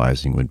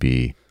specializing would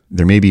be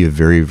there may be a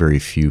very, very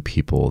few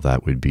people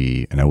that would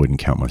be, and I wouldn't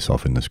count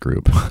myself in this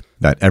group,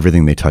 that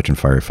everything they touch in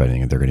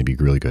firefighting they're going to be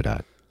really good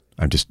at.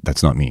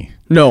 That's not me.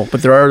 No,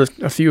 but there are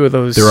a few of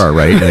those. There are,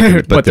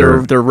 right? But they're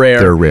rare.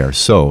 They're rare.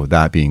 So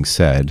that being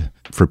said,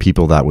 for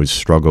people that would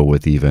struggle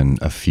with even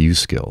a few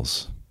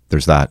skills,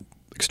 there's that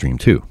extreme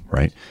too,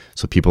 right?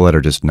 So people that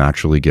are just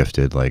naturally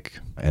gifted,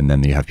 and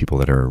then you have people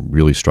that are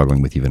really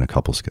struggling with even a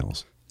couple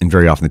skills. And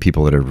very often the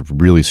people that are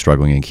really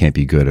struggling and can't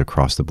be good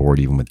across the board,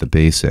 even with the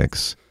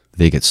basics,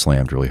 they get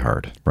slammed really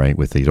hard, right?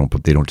 They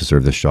don't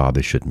deserve this job.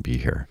 They shouldn't be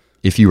here.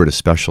 If you were to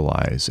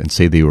specialize and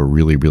say they were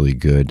really, really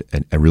good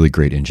and a really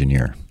great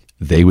engineer,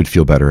 they would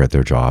feel better at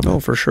their job. Oh,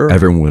 for sure.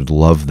 Everyone would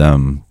love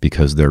them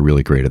because they're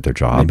really great at their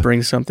job. They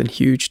bring something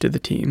huge to the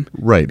team.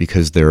 Right,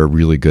 because they're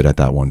really good at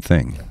that one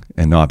thing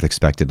and not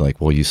expected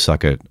you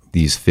suck at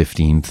these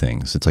 15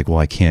 things. It's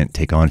I can't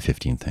take on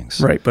 15 things.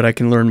 Right, but I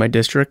can learn my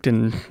district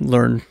and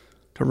learn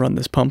to run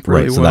this pump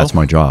really well. So that's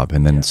my job.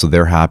 And then so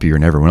they're happier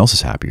and everyone else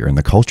is happier and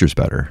the culture's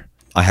better.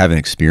 I haven't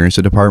experienced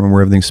a department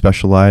where everything's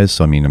specialized.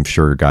 So, I'm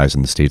sure guys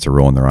in the States are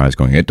rolling their eyes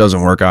going, it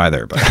doesn't work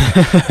either. But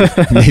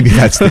maybe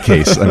that's the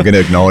case. I'm going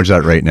to acknowledge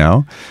that right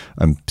now.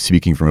 I'm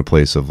speaking from a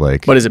place of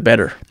but is it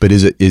better? But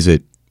is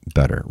it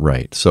better?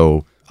 Right.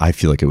 So I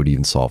feel like it would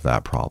even solve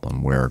that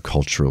problem where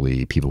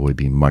culturally people would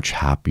be much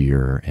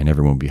happier and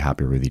everyone would be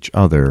happier with each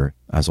other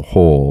as a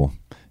whole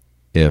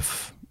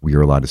if we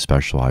are allowed to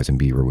specialize and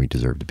be where we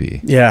deserve to be.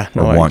 Yeah.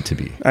 Or want to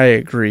be. I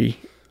agree.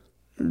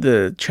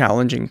 The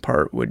challenging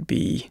part would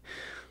be,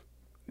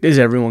 is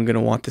everyone going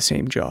to want the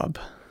same job?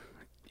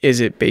 Is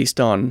it based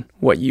on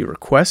what you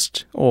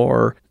request,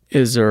 or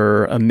is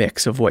there a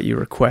mix of what you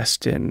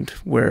request and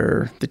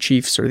where the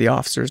chiefs or the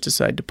officers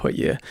decide to put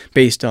you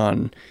based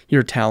on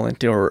your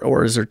talent,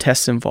 or is there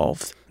tests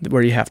involved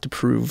where you have to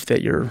prove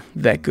that you're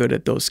that good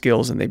at those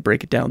skills and they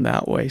break it down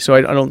that way? So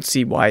I don't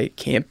see why it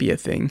can't be a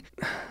thing.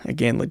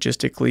 Again,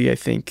 logistically, I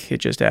think it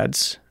just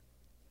adds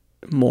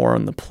more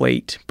on the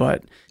plate,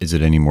 but is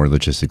it any more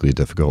logistically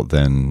difficult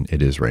than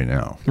it is right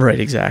now? Right,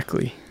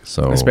 exactly.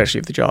 So especially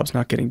if the job's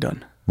not getting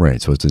done.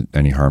 Right. So is it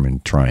any harm in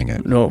trying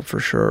it? No, for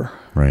sure.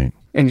 Right.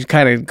 And it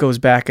kind of goes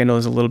back, I know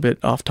it's a little bit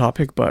off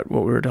topic, but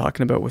what we were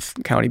talking about with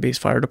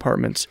county-based fire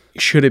departments,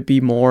 should it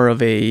be more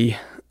of a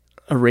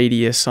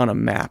radius on a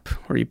map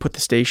where you put the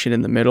station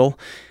in the middle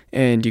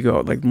and you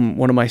go, like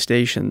one of my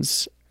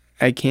stations,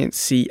 I can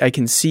see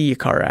a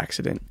car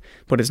accident,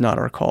 but it's not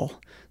our call.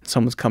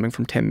 Someone's coming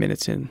from 10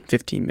 minutes in,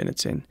 15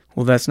 minutes in.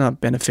 Well, that's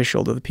not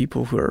beneficial to the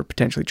people who are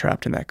potentially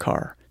trapped in that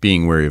car.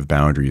 Being wary of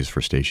boundaries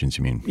for stations,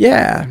 you mean?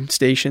 Yeah,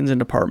 stations and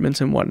departments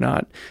and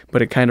whatnot.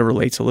 But it kind of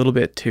relates a little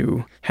bit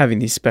to having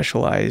these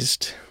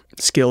specialized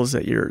skills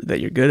that you're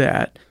good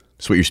at.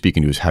 So what you're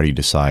speaking to is how do you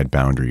decide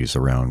boundaries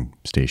around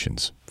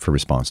stations for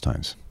response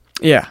times?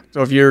 Yeah.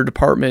 So if your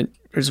department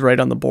is right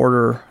on the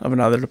border of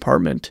another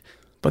department,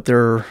 but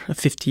they're a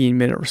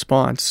 15-minute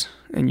response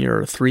and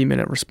you're a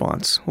 3-minute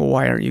response, well,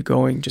 why aren't you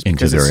going just into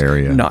because their it's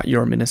area? Not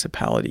your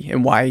municipality?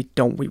 And why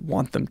don't we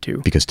want them to?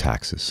 Because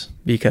taxes.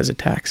 Because of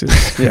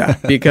taxes. Yeah,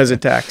 because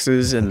of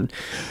taxes and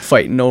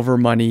fighting over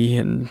money.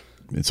 And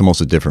it's almost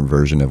a different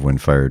version of when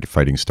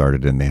firefighting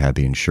started and they had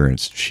the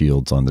insurance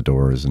shields on the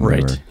doors. And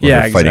right.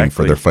 they're fighting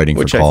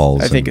for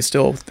calls. I think is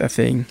still a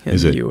thing in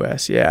the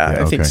U.S.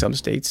 Yeah, I think some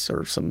states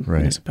or some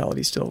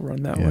municipalities still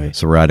run that way.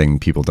 So we're adding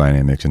people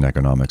dynamics and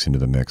economics into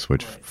the mix,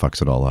 which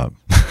fucks it all up.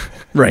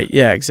 Right.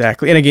 Yeah,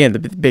 exactly. And again,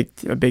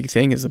 a big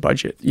thing is the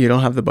budget. You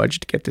don't have the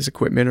budget to get this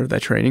equipment or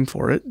that training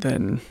for it,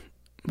 then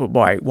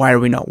why are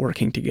we not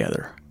working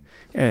together?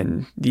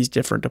 And these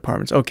different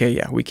departments, okay,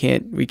 yeah, we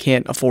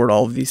can't afford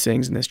all of these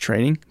things in this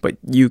training, but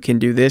you can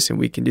do this and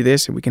we can do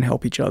this and we can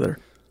help each other.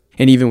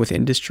 And even with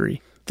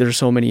industry, there's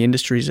so many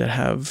industries that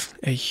have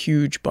a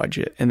huge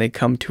budget and they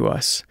come to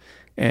us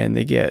and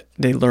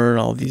they learn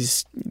all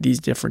these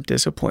different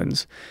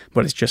disciplines,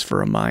 but it's just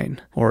for a mine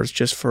or it's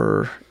just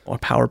for a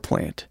power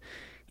plant.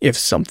 If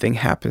something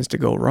happens to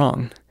go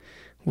wrong,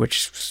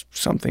 which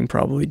something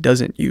probably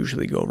doesn't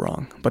usually go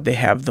wrong, but they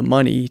have the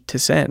money to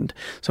send.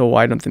 So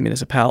why don't the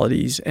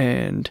municipalities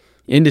and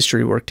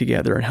industry work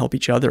together and help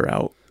each other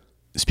out?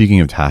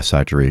 Speaking of task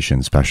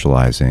saturation,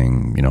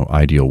 specializing,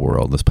 ideal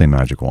world, let's play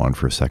Magic Wand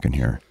for a second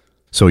here.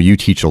 So you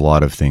teach a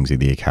lot of things at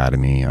the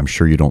academy. I'm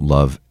sure you don't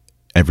love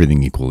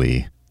everything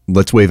equally.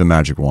 Let's wave a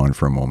magic wand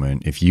for a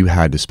moment. If you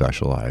had to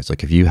specialize,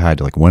 like if you had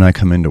to, like when I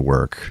come into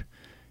work,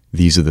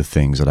 these are the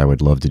things that I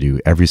would love to do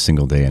every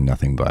single day and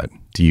nothing but.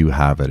 Do you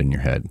have it in your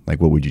head? Like,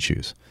 what would you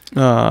choose?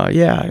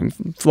 Yeah,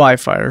 fly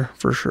fire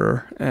for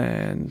sure.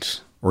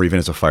 Or even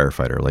as a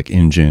firefighter, like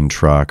engine,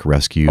 truck,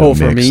 rescue, mix.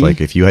 For me? Like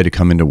if you had to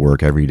come into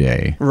work every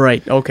day.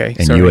 Right, okay.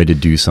 And you had to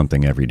do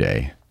something every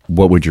day,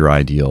 what would your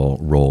ideal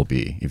role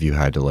be if you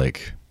had to,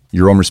 like,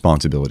 your own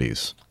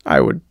responsibilities?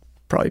 I would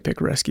probably pick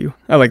rescue.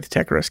 I like the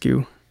tech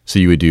rescue. So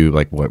you would do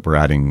like what we're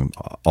adding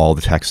all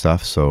the tech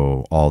stuff,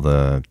 so all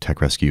the tech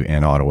rescue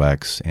and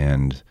AutoX,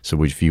 and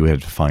so if you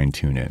had to fine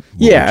tune it.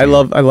 Yeah, I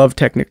love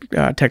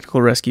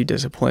technical rescue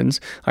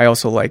disciplines. I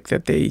also like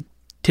that they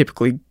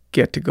typically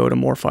get to go to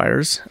more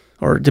fires,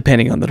 or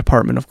depending on the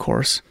department, of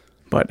course.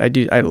 But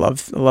I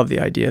love the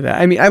idea of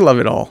that. I mean, I love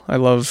it all. I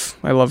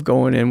love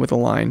going in with a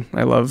line.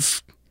 I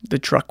love the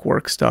truck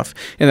work stuff,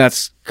 and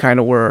that's kind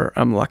of where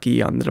I'm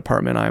lucky on the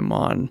department I'm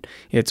on.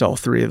 It's all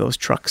three of those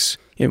trucks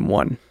in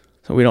one.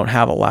 So we don't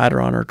have a ladder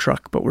on our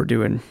truck, but we're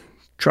doing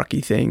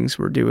trucky things,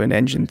 we're doing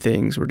engine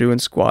things, we're doing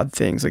squad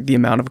things. Like the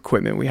amount of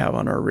equipment we have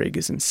on our rig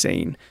is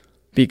insane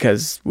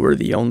because we're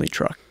the only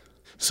truck.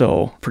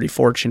 So pretty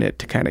fortunate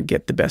to kind of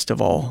get the best of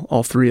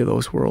all three of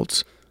those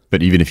worlds.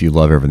 But even if you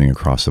love everything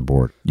across the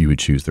board, you would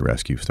choose the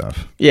rescue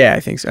stuff. Yeah, I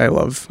think so. I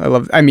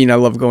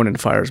love going into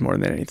fires more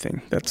than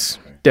anything. That's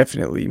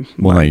definitely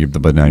now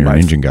you're an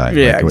engine guy.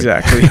 Yeah,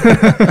 exactly.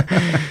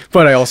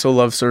 But I also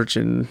love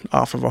searching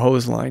off of a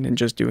hose line and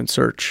just doing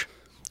search.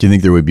 Do you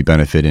think there would be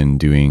benefit in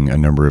doing a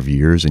number of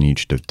years in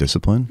each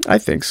discipline? I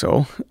think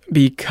so,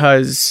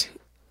 because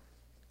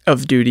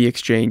of duty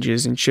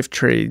exchanges and shift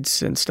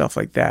trades and stuff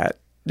like that.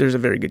 There's a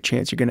very good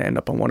chance you're going to end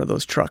up on one of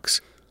those trucks.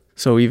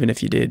 So even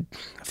if you did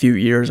a few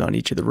years on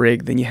each of the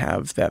rig, then you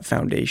have that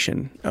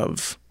foundation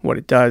of what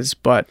it does.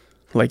 But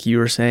like you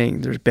were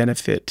saying, there's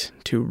benefit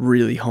to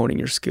really honing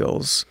your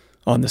skills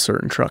on the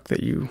certain truck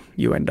that you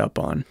end up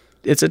on.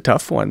 It's a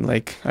tough one.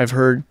 Like I've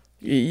heard,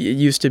 it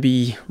used to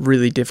be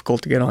really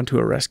difficult to get onto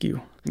a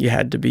rescue. You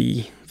had to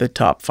be the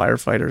top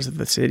firefighters of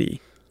the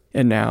city.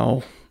 And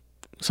now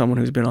someone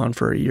who's been on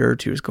for a year or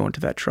two is going to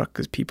that truck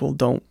because people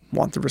don't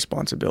want the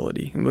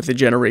responsibility. And with the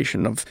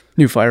generation of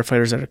new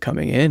firefighters that are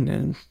coming in,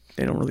 and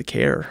they don't really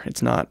care.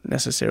 It's not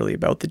necessarily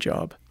about the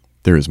job.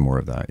 There is more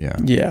of that, yeah.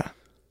 Yeah.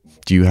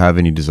 Do you have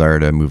any desire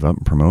to move up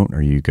and promote, or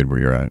are you good where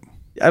you're at?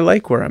 I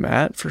like where I'm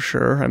at for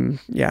sure. I'm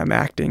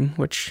acting,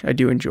 which I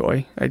do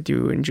enjoy. I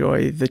do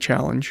enjoy the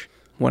challenge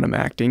when I'm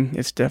acting.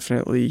 It's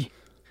definitely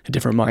a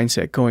different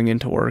mindset going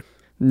into work.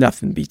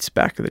 Nothing beats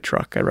back of the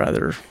truck. I'd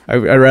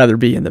rather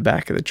be in the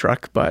back of the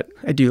truck, but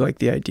I do like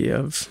the idea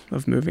of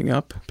moving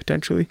up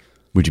potentially.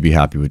 Would you be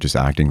happy with just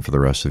acting for the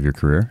rest of your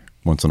career,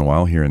 once in a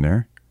while here and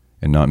there,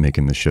 and not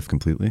making the shift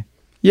completely?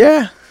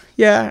 Yeah.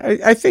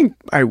 I think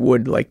I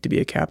would like to be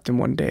a captain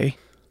one day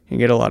and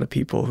get a lot of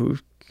people who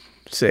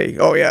say,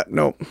 oh yeah,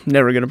 no,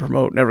 never going to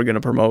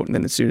promote. And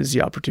then as soon as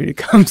the opportunity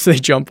comes, they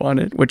jump on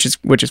it, which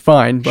is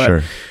fine. But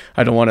sure.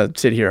 I don't want to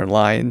sit here and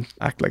lie and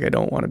act like I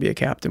don't want to be a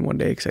captain one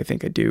day, because I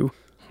think I do.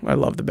 I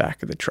love the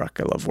back of the truck.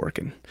 I love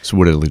working. So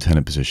would a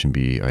lieutenant position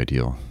be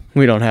ideal?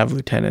 We don't have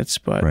lieutenants,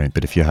 but... Right,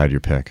 but if you had your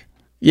pick.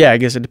 Yeah, I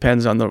guess it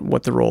depends on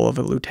what the role of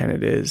a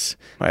lieutenant is,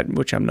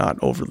 which I'm not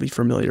overly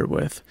familiar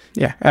with.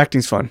 Yeah,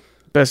 acting's fun.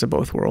 Best of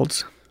both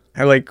worlds.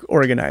 I like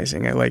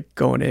organizing. I like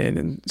going in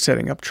and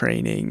setting up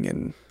training,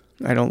 and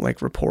I don't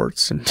like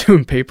reports and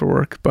doing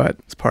paperwork, but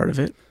it's part of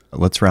it.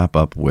 Let's wrap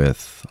up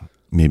with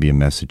maybe a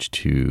message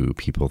to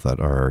people that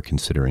are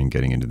considering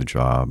getting into the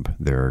job.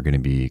 They're going to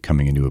be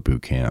coming into a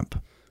boot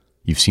camp.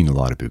 You've seen a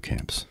lot of boot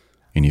camps,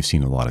 and you've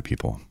seen a lot of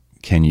people.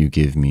 Can you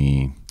give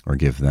me or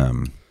give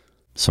them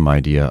some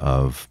idea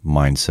of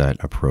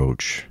mindset,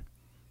 approach,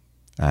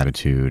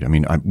 attitude? I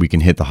mean, we can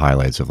hit the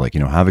highlights of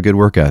have a good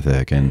work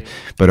ethic,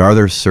 but are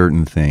there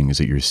certain things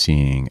that you're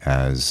seeing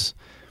as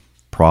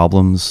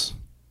problems,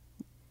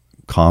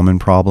 common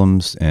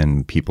problems,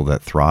 and people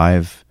that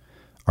thrive?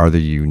 Are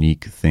there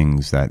unique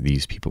things that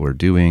these people are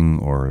doing,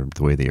 or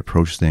the way they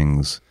approach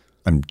things?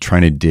 I'm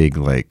trying to dig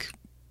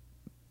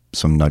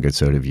some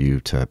nuggets out of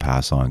you to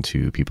pass on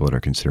to people that are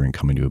considering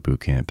coming to a boot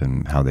camp,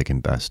 and how they can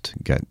best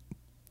get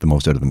the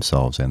most out of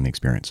themselves and the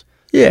experience.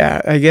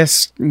 Yeah, I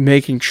guess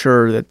making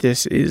sure that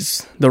this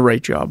is the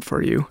right job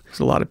for you. Because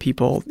a lot of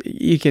people,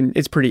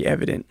 it's pretty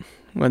evident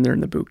when they're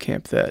in the boot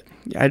camp that,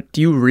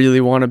 do you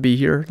really want to be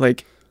here?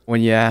 Like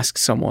when you ask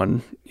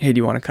someone, hey, do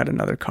you want to cut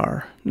another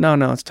car? No,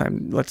 it's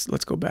time. Let's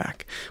go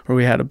back. Or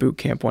we had a boot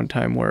camp one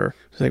time where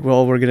it's like,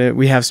 well,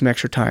 we have some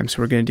extra time,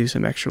 so we're going to do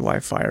some extra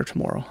live fire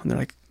tomorrow. And they're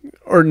like,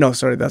 or no,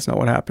 sorry, that's not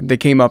what happened. They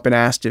came up and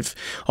asked if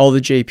all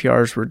the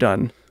JPRs were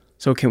done.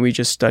 So can we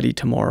just study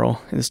tomorrow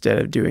instead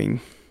of doing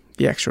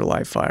the extra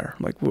live fire?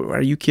 I'm like,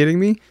 are you kidding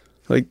me?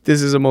 Like,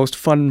 this is the most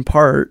fun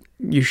part.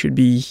 You should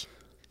be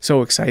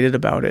so excited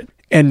about it.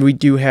 And we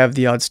do have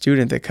the odd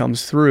student that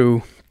comes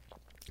through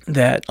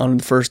that on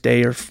the first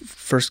day or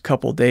first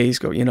couple days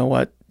go, you know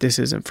what, this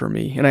isn't for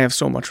me. And I have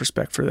so much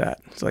respect for that.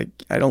 It's like,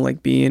 I don't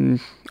like being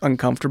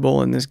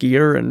uncomfortable in this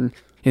gear and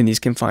in these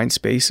confined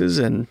spaces.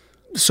 And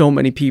so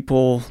many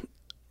people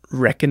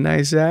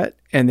recognize that,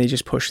 and they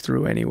just push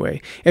through anyway.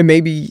 And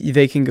maybe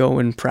they can go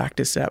and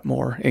practice that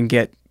more and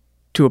get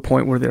to a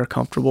point where they're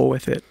comfortable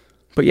with it.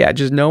 But yeah,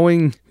 just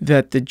knowing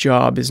that the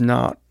job is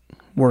not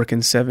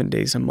working 7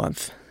 days a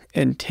month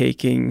and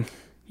taking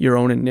your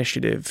own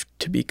initiative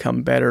to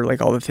become better,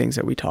 like all the things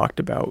that we talked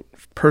about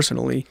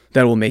personally,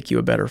 that will make you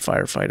a better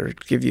firefighter,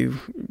 give you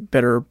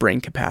better brain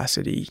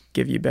capacity,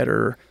 give you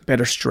better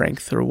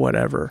strength or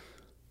whatever.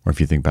 Or if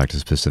you think back to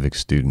specific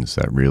students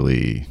that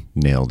really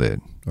nailed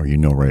it, or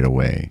right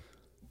away,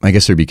 I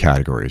guess there'd be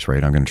categories,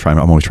 right? I'm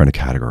always trying to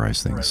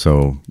categorize things. Right.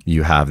 So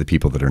you have the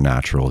people that are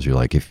naturals. You're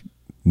like, if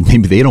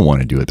maybe they don't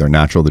want to do it, they're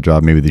natural at the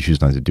job, maybe they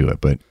choose not to do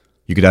it. But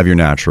you could have your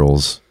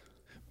naturals.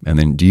 And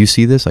then do you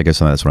see this? I guess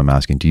that's what I'm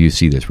asking. Do you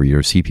see this where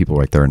you see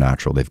people they're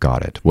natural, they've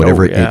got it.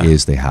 Whatever it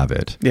is, they have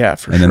it. Yeah,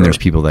 for sure. And then there's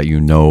people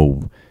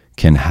that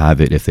can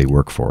have it if they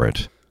work for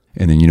it.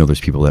 And then there's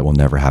people that will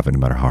never have it no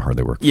matter how hard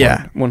they work for it.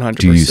 Yeah, 100%.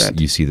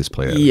 Do you see this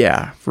play out?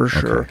 Yeah, for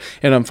sure. Okay.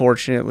 And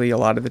unfortunately, a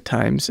lot of the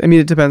times,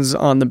 it depends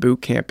on the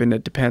boot camp, and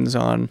it depends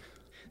on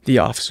the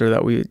officer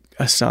that we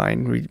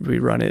assign. We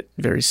run it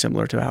very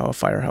similar to how a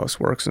firehouse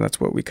works, and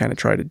that's what we kind of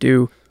try to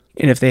do.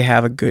 And if they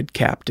have a good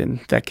captain,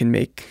 that can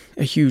make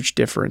a huge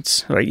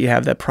difference. Right? You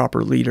have that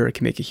proper leader, it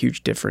can make a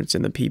huge difference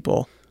in the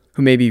people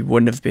who maybe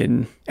wouldn't have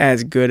been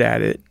as good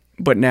at it,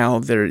 but now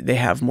they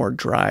have more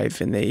drive,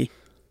 and they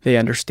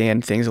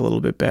understand things a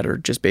little bit better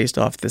just based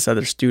off this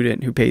other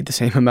student who paid the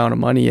same amount of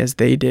money as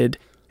they did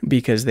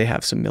because they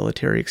have some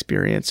military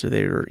experience, or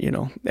they were,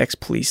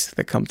 ex-police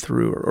that come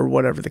through, or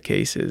whatever the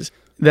case is.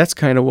 That's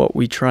kind of what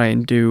we try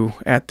and do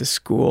at the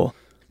school,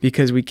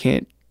 because we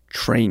can't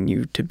train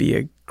you to be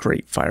a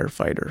great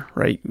firefighter,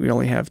 right? We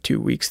only have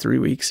 2 weeks, 3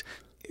 weeks.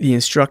 The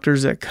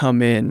instructors that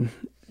come in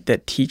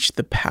that teach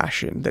the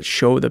passion, that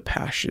show the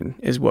passion,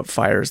 is what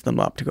fires them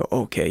up to go,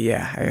 okay,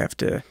 yeah, I have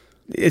to.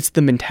 It's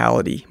the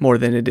mentality more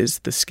than it is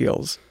the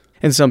skills.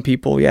 And some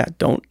people,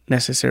 don't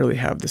necessarily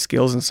have the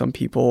skills, and some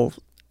people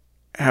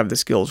have the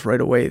skills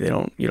right away.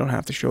 You don't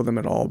have to show them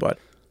at all. But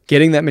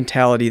getting that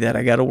mentality that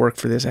I got to work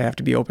for this, I have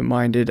to be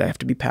open-minded, I have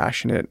to be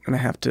passionate, and I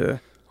have to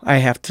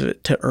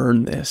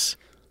earn this,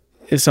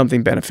 is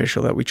something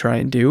beneficial that we try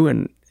and do.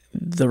 And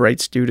the right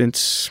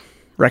students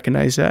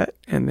recognize that,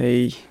 and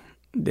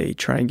they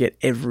try and get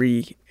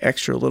every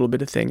extra little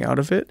bit of thing out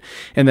of it.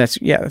 And that's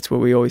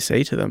what we always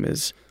say to them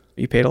is,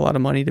 You paid a lot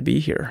of money to be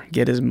here.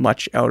 Get as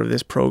much out of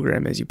this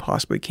program as you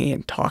possibly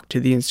can. Talk to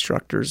the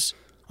instructors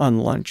on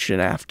lunch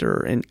and after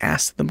and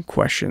ask them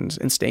questions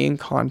and stay in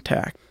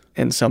contact.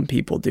 And some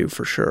people do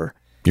for sure.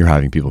 You're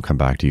having people come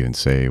back to you and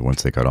say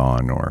once they got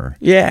on, or...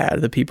 Yeah,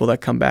 the people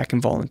that come back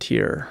and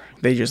volunteer,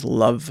 they just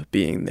love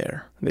being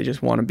there. They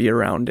just want to be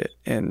around it.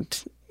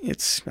 And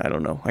it's, I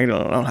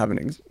don't have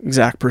an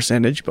exact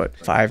percentage, but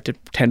 5 to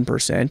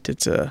 10%,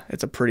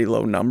 it's a pretty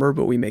low number,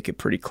 but we make it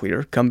pretty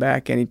clear. Come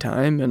back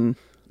anytime, and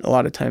a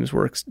lot of times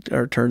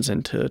turns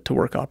into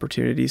work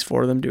opportunities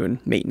for them, doing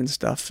maintenance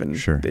stuff. And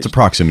sure, it's a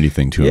proximity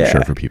thing too, I'm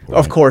sure, for people.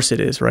 Of course it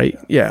is, right?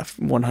 Yeah,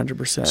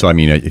 100%. So I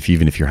mean,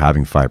 even if you're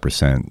having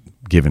 5%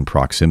 given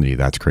proximity,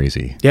 that's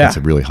crazy. Yeah, that's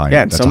a really high.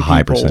 Yeah, and that's some a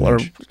high people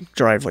percentage.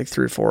 Drive like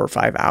 3 or 4 or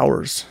 5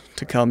 hours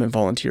to come and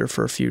volunteer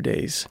for a few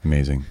days.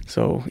 Amazing.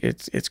 So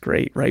it's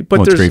great, right?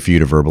 But it's great for you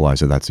to verbalize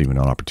that that's even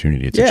an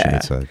opportunity.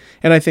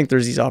 And I think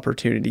there's these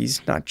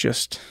opportunities not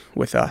just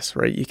with us,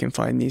 right? You can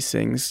find these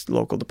things,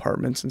 local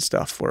departments and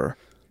stuff where,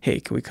 hey,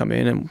 can we come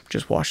in and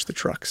just wash the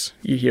trucks?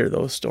 You hear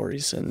those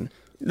stories, and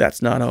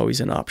that's not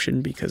always an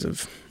option because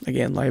of,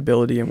 again,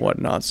 liability and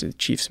whatnot. So the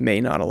chiefs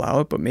may not allow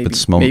it, but maybe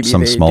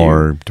some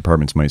smaller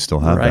departments might still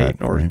have that.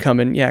 Or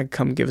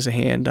come give us a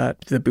hand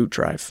at the boot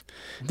drive.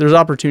 There's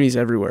opportunities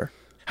everywhere.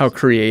 How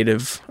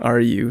creative are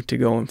you to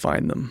go and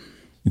find them?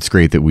 It's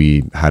great that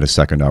we had a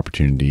second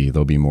opportunity.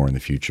 There'll be more in the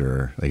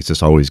future. Like, it's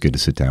just always good to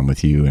sit down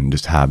with you and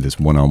just have this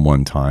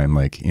one-on-one time,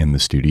 like in the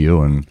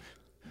studio, and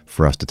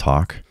for us to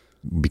talk.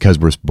 Because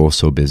we're both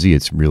so busy,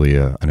 it's really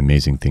an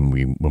amazing thing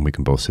when we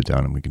can both sit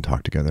down and we can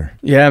talk together.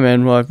 Yeah,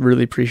 man. Well, I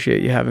really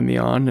appreciate you having me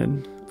on,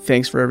 and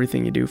thanks for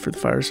everything you do for the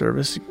fire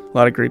service. A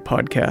lot of great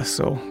podcasts,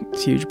 so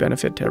it's a huge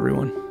benefit to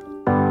everyone.